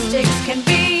 'Cause plastics can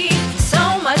be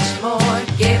so much more.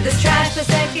 Give this trash the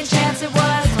second chance it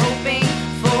was hoping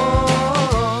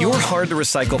for. Your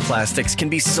hard-to-recycle plastics can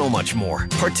be so much more.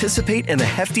 Participate in the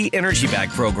Hefty Energy Bag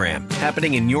program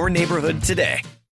happening in your neighborhood today.